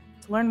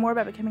 To learn more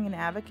about becoming an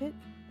advocate,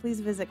 please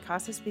visit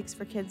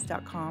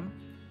CasaSpeaksForKids.com.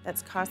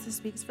 That's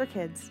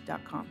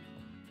CasaSpeaksForKids.com.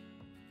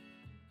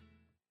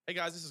 Hey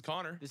guys, this is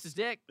Connor. This is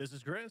Dick. This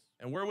is Chris.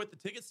 And we're with the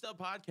Ticket Stub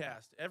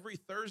Podcast every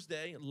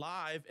Thursday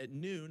live at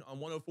noon on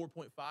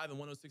 104.5 and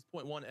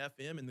 106.1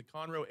 FM in the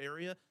Conroe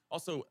area.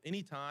 Also,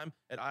 anytime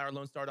at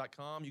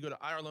irlonestar.com. You go to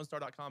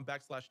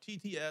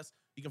irlonestar.com/TTS.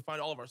 You can find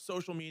all of our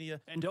social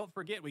media. And don't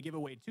forget, we give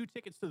away 2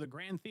 tickets to the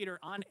Grand Theater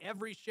on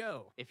every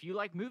show. If you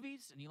like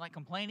movies and you like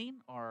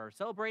complaining or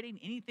celebrating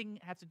anything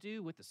that has to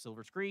do with the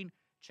silver screen,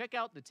 check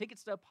out the Ticket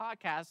Stub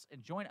Podcast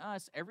and join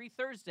us every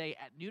Thursday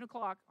at noon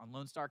o'clock on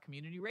Lone Star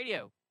Community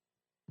Radio.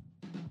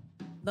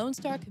 Lone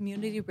Star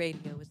Community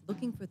Radio is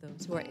looking for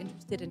those who are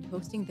interested in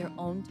hosting their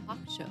own talk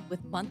show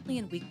with monthly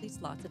and weekly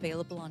slots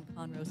available on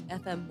Conroe's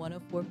FM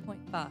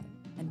 104.5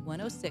 and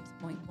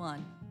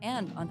 106.1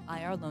 and on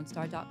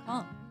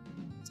irlonestar.com.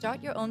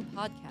 Start your own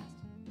podcast,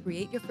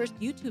 create your first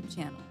YouTube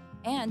channel,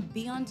 and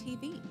be on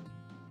TV.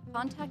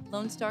 Contact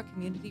Lone Star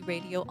Community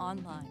Radio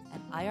online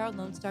at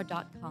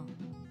irlonestar.com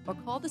or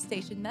call the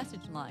station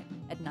message line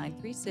at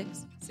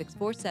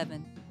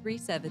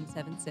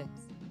 936-647-3776.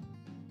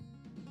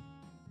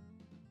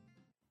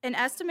 An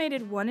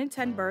estimated 1 in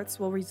 10 births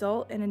will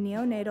result in a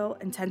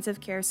neonatal intensive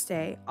care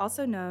stay,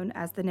 also known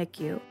as the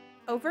NICU.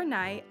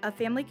 Overnight, a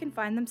family can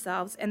find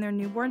themselves and their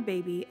newborn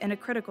baby in a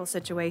critical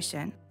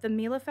situation. The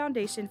Mila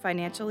Foundation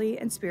financially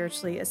and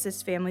spiritually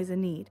assists families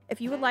in need.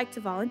 If you would like to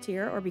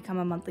volunteer or become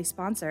a monthly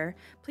sponsor,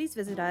 please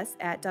visit us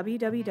at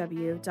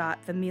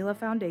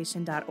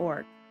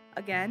www.themilafoundation.org.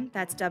 Again,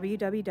 that's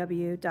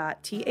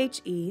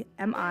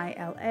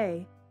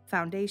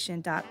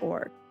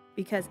www.themilafoundation.org,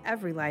 because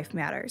every life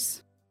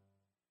matters.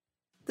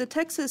 The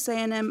Texas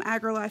A&M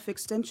AgriLife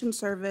Extension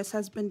Service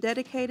has been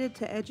dedicated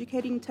to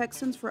educating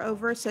Texans for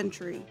over a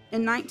century.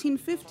 In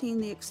 1915,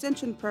 the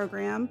Extension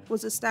Program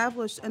was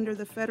established under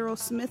the federal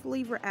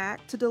Smith-Lever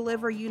Act to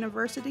deliver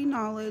university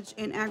knowledge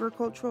and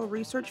agricultural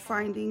research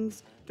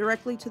findings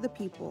directly to the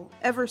people.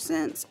 Ever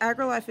since,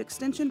 AgriLife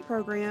Extension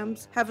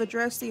programs have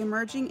addressed the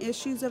emerging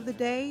issues of the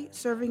day,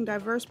 serving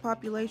diverse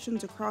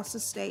populations across the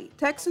state.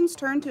 Texans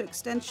turn to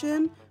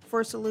Extension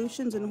for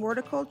solutions in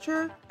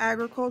horticulture,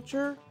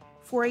 agriculture,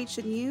 4-H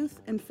and youth,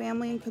 and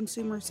family and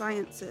consumer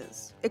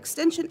sciences.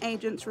 Extension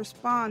agents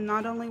respond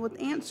not only with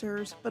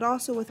answers, but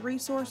also with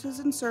resources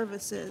and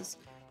services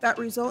that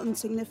result in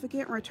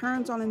significant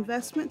returns on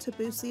investment to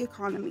boost the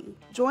economy.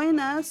 Join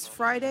us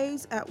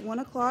Fridays at 1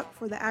 o'clock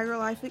for the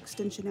AgriLife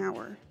Extension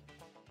Hour.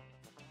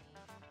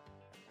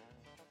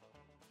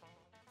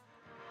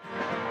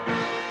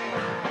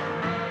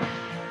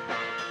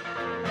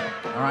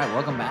 All right,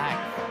 welcome back.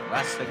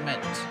 Last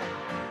segment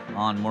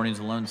on Mornings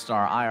of Lone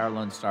Star,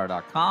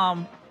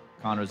 irlonestar.com,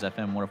 Conroe's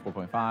FM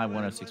 104.5,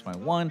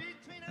 106.1,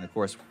 and of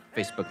course,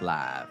 Facebook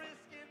Live.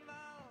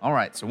 All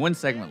right, so one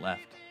segment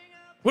left.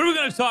 What are we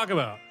going to talk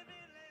about?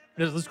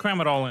 Let's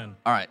cram it all in.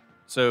 All right,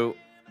 so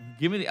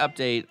give me the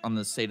update on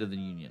the State of the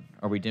Union.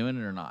 Are we doing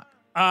it or not?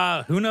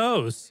 Who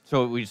knows?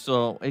 So we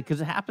still,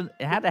 because it had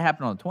to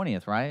happen on the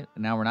 20th, right?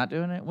 And now we're not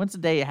doing it. When's the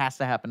day it has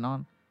to happen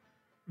on?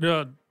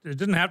 No, it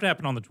didn't have to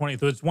happen on the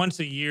 20th. It's once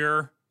a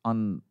year.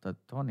 On the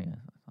 20th,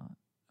 I thought.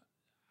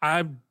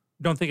 I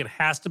don't think it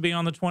has to be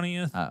on the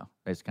 20th. Oh,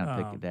 they just kind of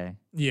pick a day.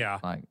 Yeah,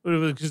 Like,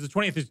 because the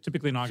 20th is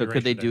typically so inauguration.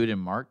 could they day. do it in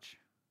March?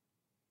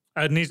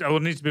 It needs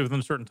to be within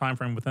a certain time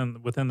frame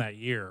within that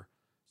year.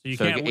 So you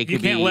can't it you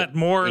could can't be- let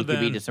more It than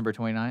could be December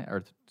 29th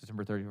or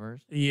December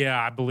 31st. Yeah,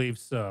 I believe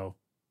so.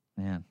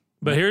 Man,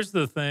 But here's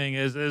the thing: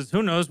 is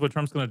who knows what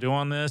Trump's going to do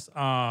on this?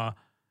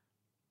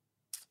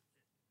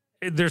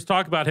 There's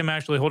talk about him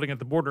actually holding at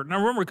the border. Now,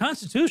 remember,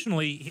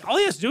 constitutionally, all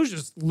he has to do is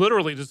just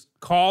literally just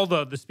call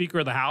the Speaker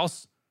of the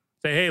House,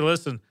 say, "Hey,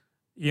 listen,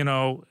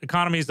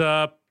 economy's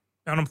up,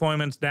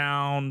 unemployment's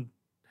down,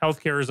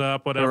 healthcare's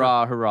up, whatever,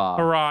 hurrah, hurrah,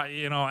 hurrah,"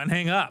 and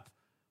hang up.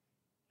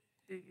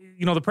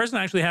 The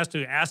president actually has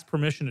to ask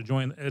permission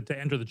to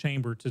enter the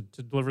chamber to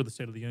deliver the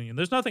State of the Union.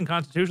 There's nothing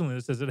constitutionally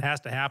that says it has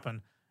to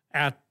happen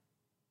at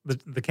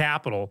the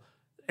Capitol.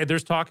 And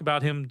there's talk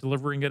about him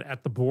delivering it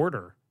at the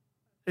border,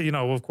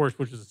 of course,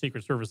 which is a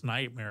Secret Service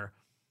nightmare.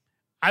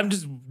 I'm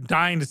just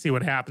dying to see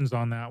what happens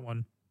on that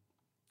one.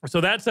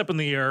 So that's up in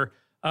the air.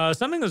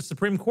 Something that the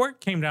Supreme Court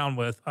came down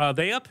with,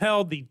 they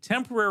upheld the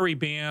temporary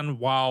ban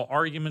while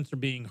arguments are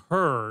being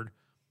heard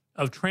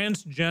of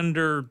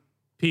transgender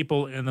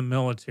people in the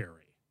military.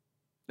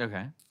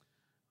 Okay.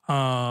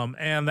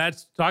 And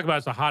that's talk about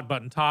it's a hot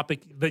button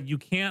topic that you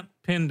can't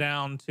pin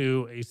down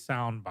to a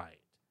soundbite.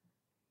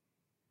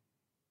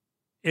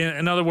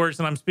 In other words,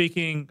 and I'm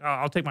speaking,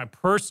 I'll take my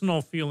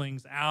personal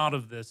feelings out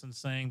of this and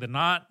saying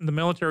that the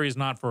military is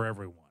not for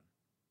everyone,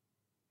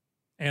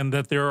 and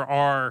that there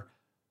are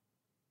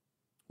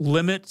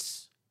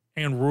limits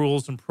and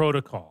rules and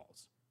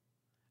protocols.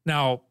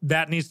 Now,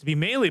 that needs to be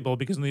malleable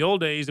because in the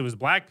old days, it was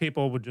black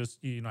people would just,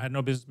 had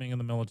no business being in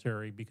the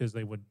military because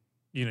they would,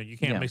 you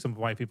can't mix them with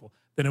white people.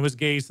 Then it was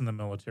gays in the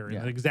military.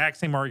 Yeah. The exact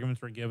same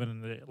arguments were given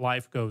and the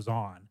life goes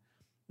on,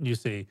 you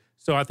see.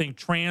 So I think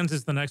trans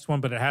is the next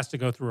one, but it has to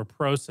go through a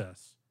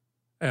process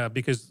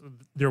because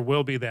there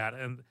will be that.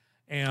 And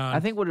I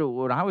think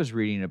what I was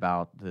reading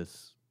about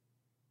this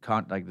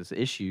this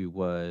issue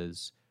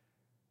was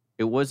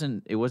it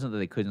wasn't that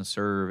they couldn't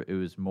serve. It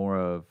was more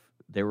of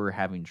they were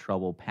having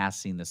trouble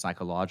passing the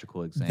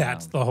psychological exam.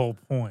 That's the whole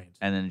point.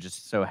 And then it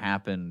just so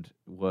happened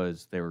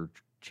was they were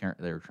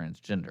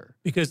transgender.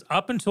 Because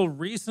up until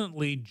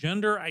recently,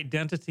 gender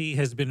identity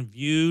has been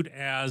viewed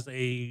as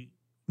a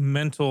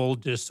mental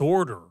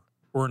disorder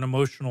or an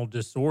emotional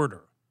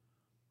disorder.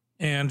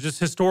 And just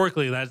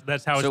historically,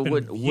 that's how it's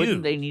been viewed.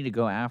 Wouldn't they need to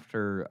go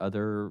after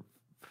other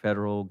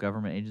federal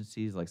government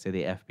agencies, like, say,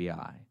 the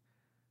FBI?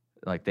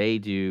 Like, they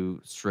do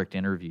strict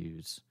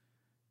interviews.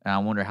 And I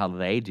wonder how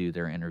they do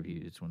their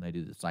interviews when they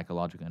do the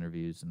psychological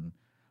interviews.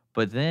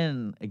 But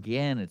then,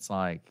 again, it's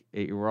like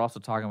we're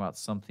also talking about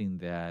something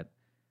that,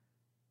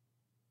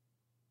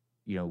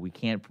 we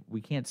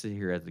can't sit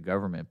here as the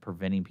government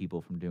preventing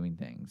people from doing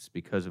things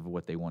because of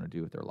what they want to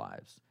do with their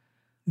lives.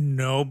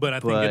 No, but I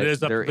think it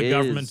is up to the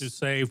government to is-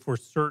 say for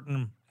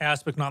certain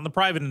aspects, not in the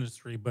private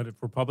industry, but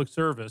for public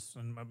service,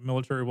 and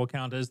military will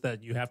count as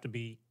that, you have to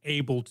be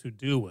able to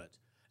do it.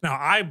 Now,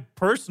 I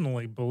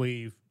personally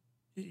believe,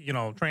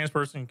 trans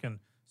person can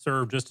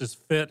serve just as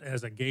fit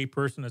as a gay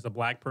person, as a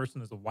black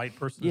person, as a white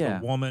person, as Yeah.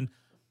 a woman.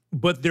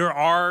 But there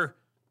are,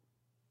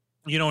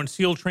 in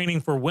SEAL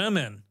training for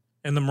women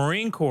in the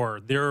Marine Corps,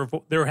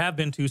 there have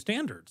been two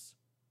standards.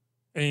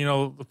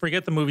 And,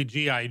 forget the movie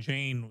G.I.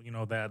 Jane,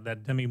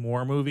 that Demi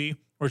Moore movie,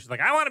 where she's like,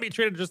 I want to be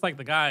treated just like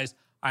the guys.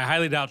 I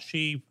highly doubt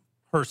she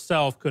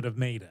herself could have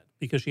made it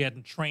because she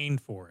hadn't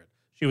trained for it.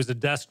 She was a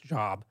desk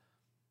job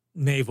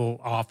naval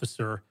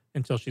officer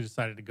until she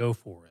decided to go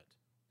for it.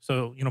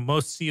 So,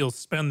 most SEALs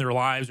spend their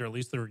lives, or at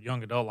least their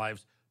young adult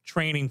lives,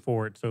 training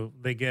for it. So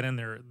they get in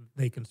there,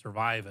 they can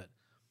survive it.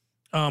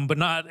 But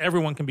not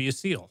everyone can be a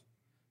SEAL.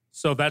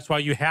 So that's why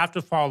you have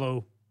to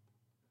follow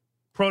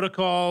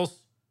protocols,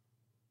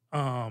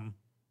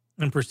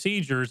 and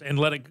procedures, and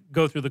let it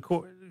go through the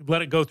court,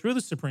 let it go through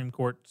the Supreme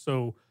Court.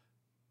 So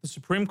the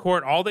Supreme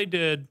Court, all they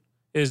did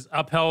is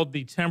upheld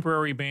the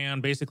temporary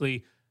ban.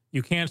 Basically,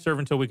 you can't serve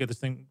until we get this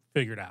thing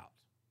figured out.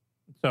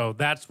 So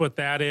that's what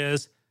that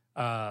is.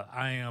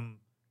 I am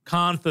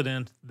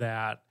confident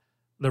that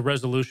the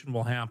resolution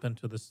will happen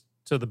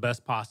to the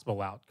best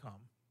possible outcome.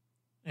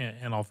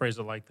 And I'll phrase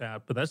it like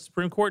that. But that's the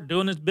Supreme Court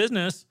doing its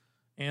business,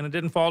 and it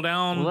didn't fall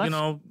down,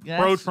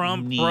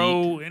 pro-Trump, neat.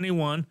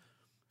 pro-anyone.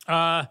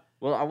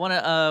 Well, I want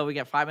to. We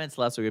got 5 minutes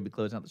left, so we're gonna be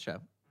closing out the show.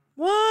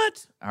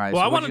 What? All right.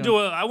 Well, so I want to do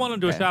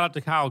a Okay. shout out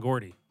to Kyle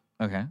Gordy.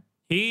 Okay.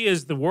 He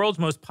is the world's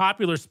most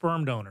popular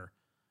sperm donor.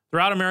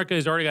 Throughout America,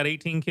 he's already got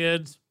 18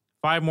 kids,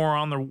 5 more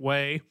on their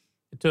way,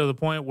 to the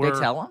point where They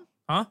tell him?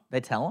 Huh?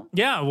 They tell him?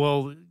 Yeah.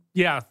 Well,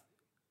 yeah.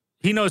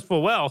 He knows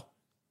full well.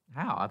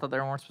 How? I thought they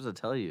weren't supposed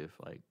to tell you if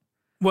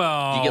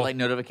Well, Do you get like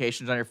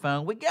notifications on your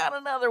phone? We got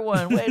another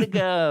one. Way to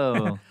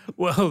go.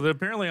 Well,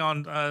 apparently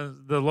on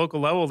the local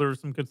level, there was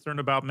some concern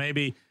about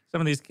maybe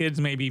some of these kids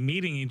may be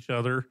meeting each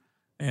other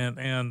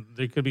and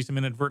there could be some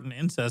inadvertent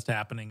incest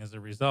happening as a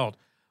result.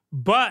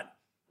 But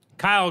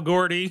Kyle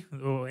Gordy,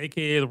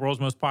 a.k.a. the world's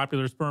most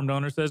popular sperm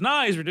donor, says,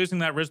 no, he's reducing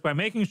that risk by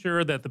making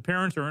sure that the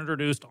parents are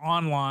introduced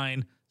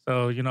online.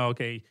 So,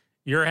 okay,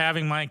 you're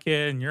having my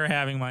kid and you're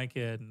having my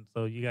kid, and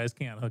so you guys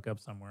can't hook up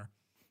somewhere.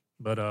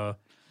 But,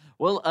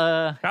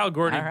 Kyle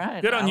Gordy, all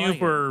right, good on you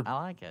for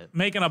I like it.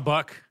 making a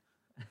buck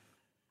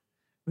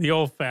the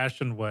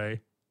old-fashioned way.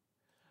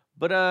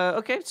 But,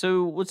 okay,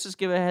 so let's just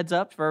give a heads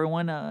up for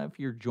everyone. If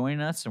you're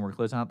joining us and we're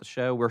closing out the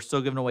show, we're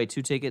still giving away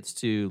 2 tickets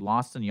to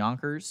Lost in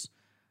Yonkers.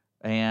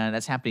 And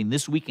that's happening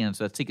this weekend.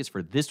 So that's tickets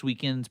for this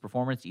weekend's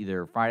performance,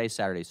 either Friday,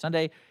 Saturday,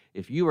 Sunday.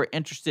 If you are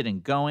interested in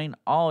going,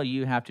 all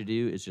you have to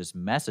do is just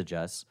message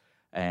us.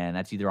 And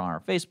that's either on our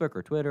Facebook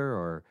or Twitter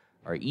or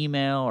our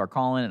email or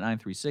call in at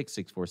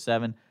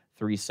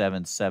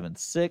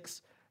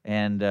 936-647-3776.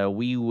 And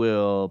we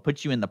will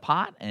put you in the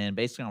pot. And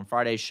basically on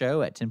Friday's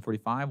show at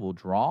 10:45, we'll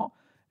draw.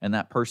 And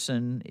that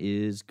person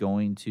is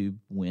going to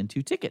win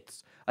 2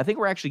 tickets. I think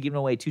we're actually giving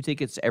away 2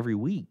 tickets every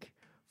week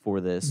for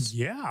this.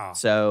 Yeah.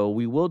 So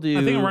we will do.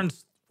 I think it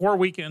runs 4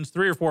 weekends,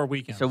 3 or 4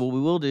 weekends. So what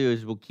we will do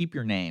is we'll keep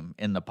your name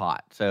in the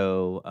pot.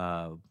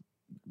 So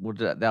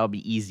that'll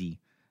be easy.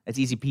 That's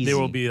easy peasy. There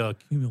will be an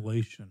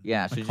accumulation.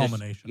 Yeah. A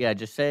culmination.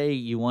 Just say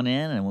you want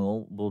in, and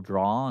we'll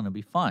draw, and it'll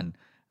be fun.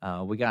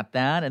 We got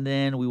that, and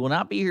then we will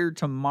not be here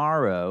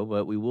tomorrow,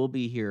 but we will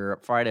be here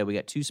Friday. We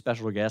got 2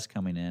 special guests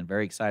coming in.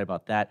 Very excited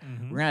about that.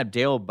 Mm-hmm. We're gonna have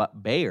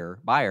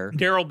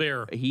Daryl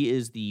Bayer. He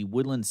is the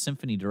Woodland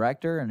Symphony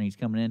director, and he's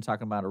coming in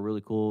talking about a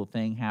really cool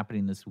thing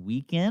happening this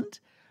weekend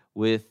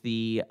with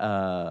the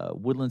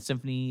Woodland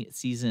Symphony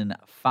Season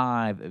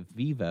 5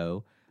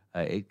 Vivo.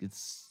 We're going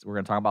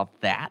to talk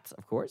about that,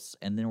 of course,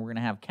 and then we're going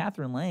to have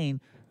Catherine Lane,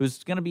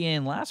 who's going to be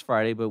in last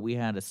Friday, but we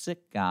had a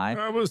sick guy.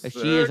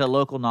 She is a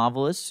local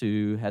novelist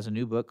who has a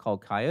new book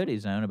called Coyote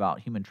Zone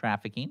about human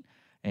trafficking,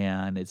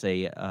 and it's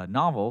a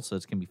novel, so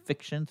it's going to be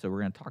fiction, so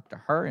we're going to talk to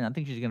her, and I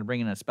think she's going to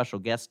bring in a special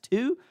guest,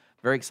 too.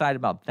 Very excited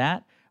about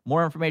that.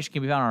 More information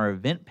can be found on our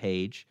event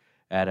page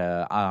at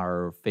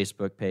our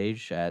Facebook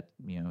page at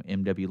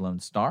MW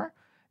Lone Star.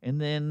 And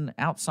then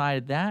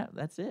outside of that,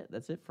 that's it.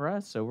 That's it for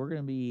us. So we're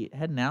going to be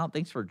heading out.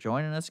 Thanks for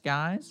joining us,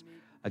 guys.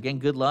 Again,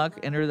 good luck.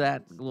 Enter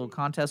that little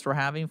contest we're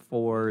having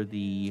for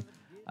the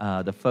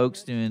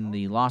folks doing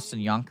the Lost in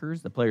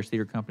Yonkers. The Players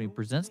Theater Company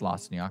presents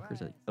Lost in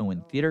Yonkers at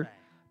Owen Theater.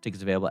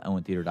 Tickets available at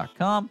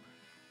owentheater.com.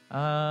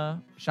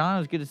 Sean, it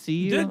was good to see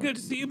you. Good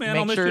to see you, man.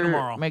 I'll miss you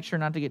tomorrow. Make sure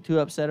not to get too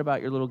upset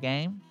about your little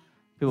game.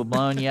 People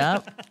blowing you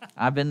up.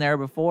 I've been there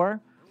before.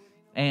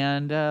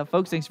 And,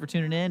 folks, thanks for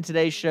tuning in.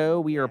 Today's show,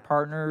 we are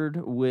partnered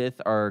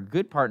with our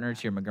good partners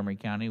here in Montgomery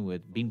County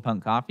with Bean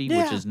Punk Coffee,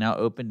 which is now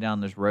open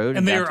down this road.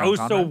 And they are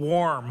so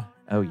warm.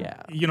 Oh,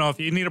 yeah. If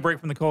you need a break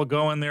from the cold,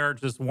 go in there.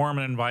 Just warm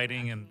and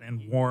inviting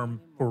and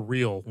warm for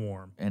real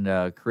warm.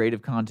 And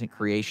Creative Content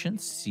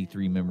Creations,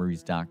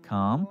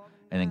 C3memories.com.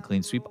 And then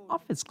Clean Sweep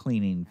Office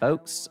Cleaning,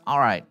 folks. All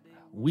right.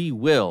 We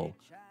will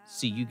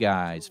see you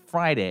guys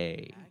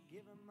Friday.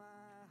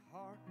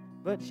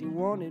 But she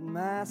wanted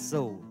my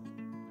soul.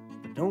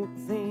 Don't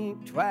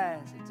think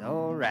twice, it's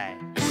alright.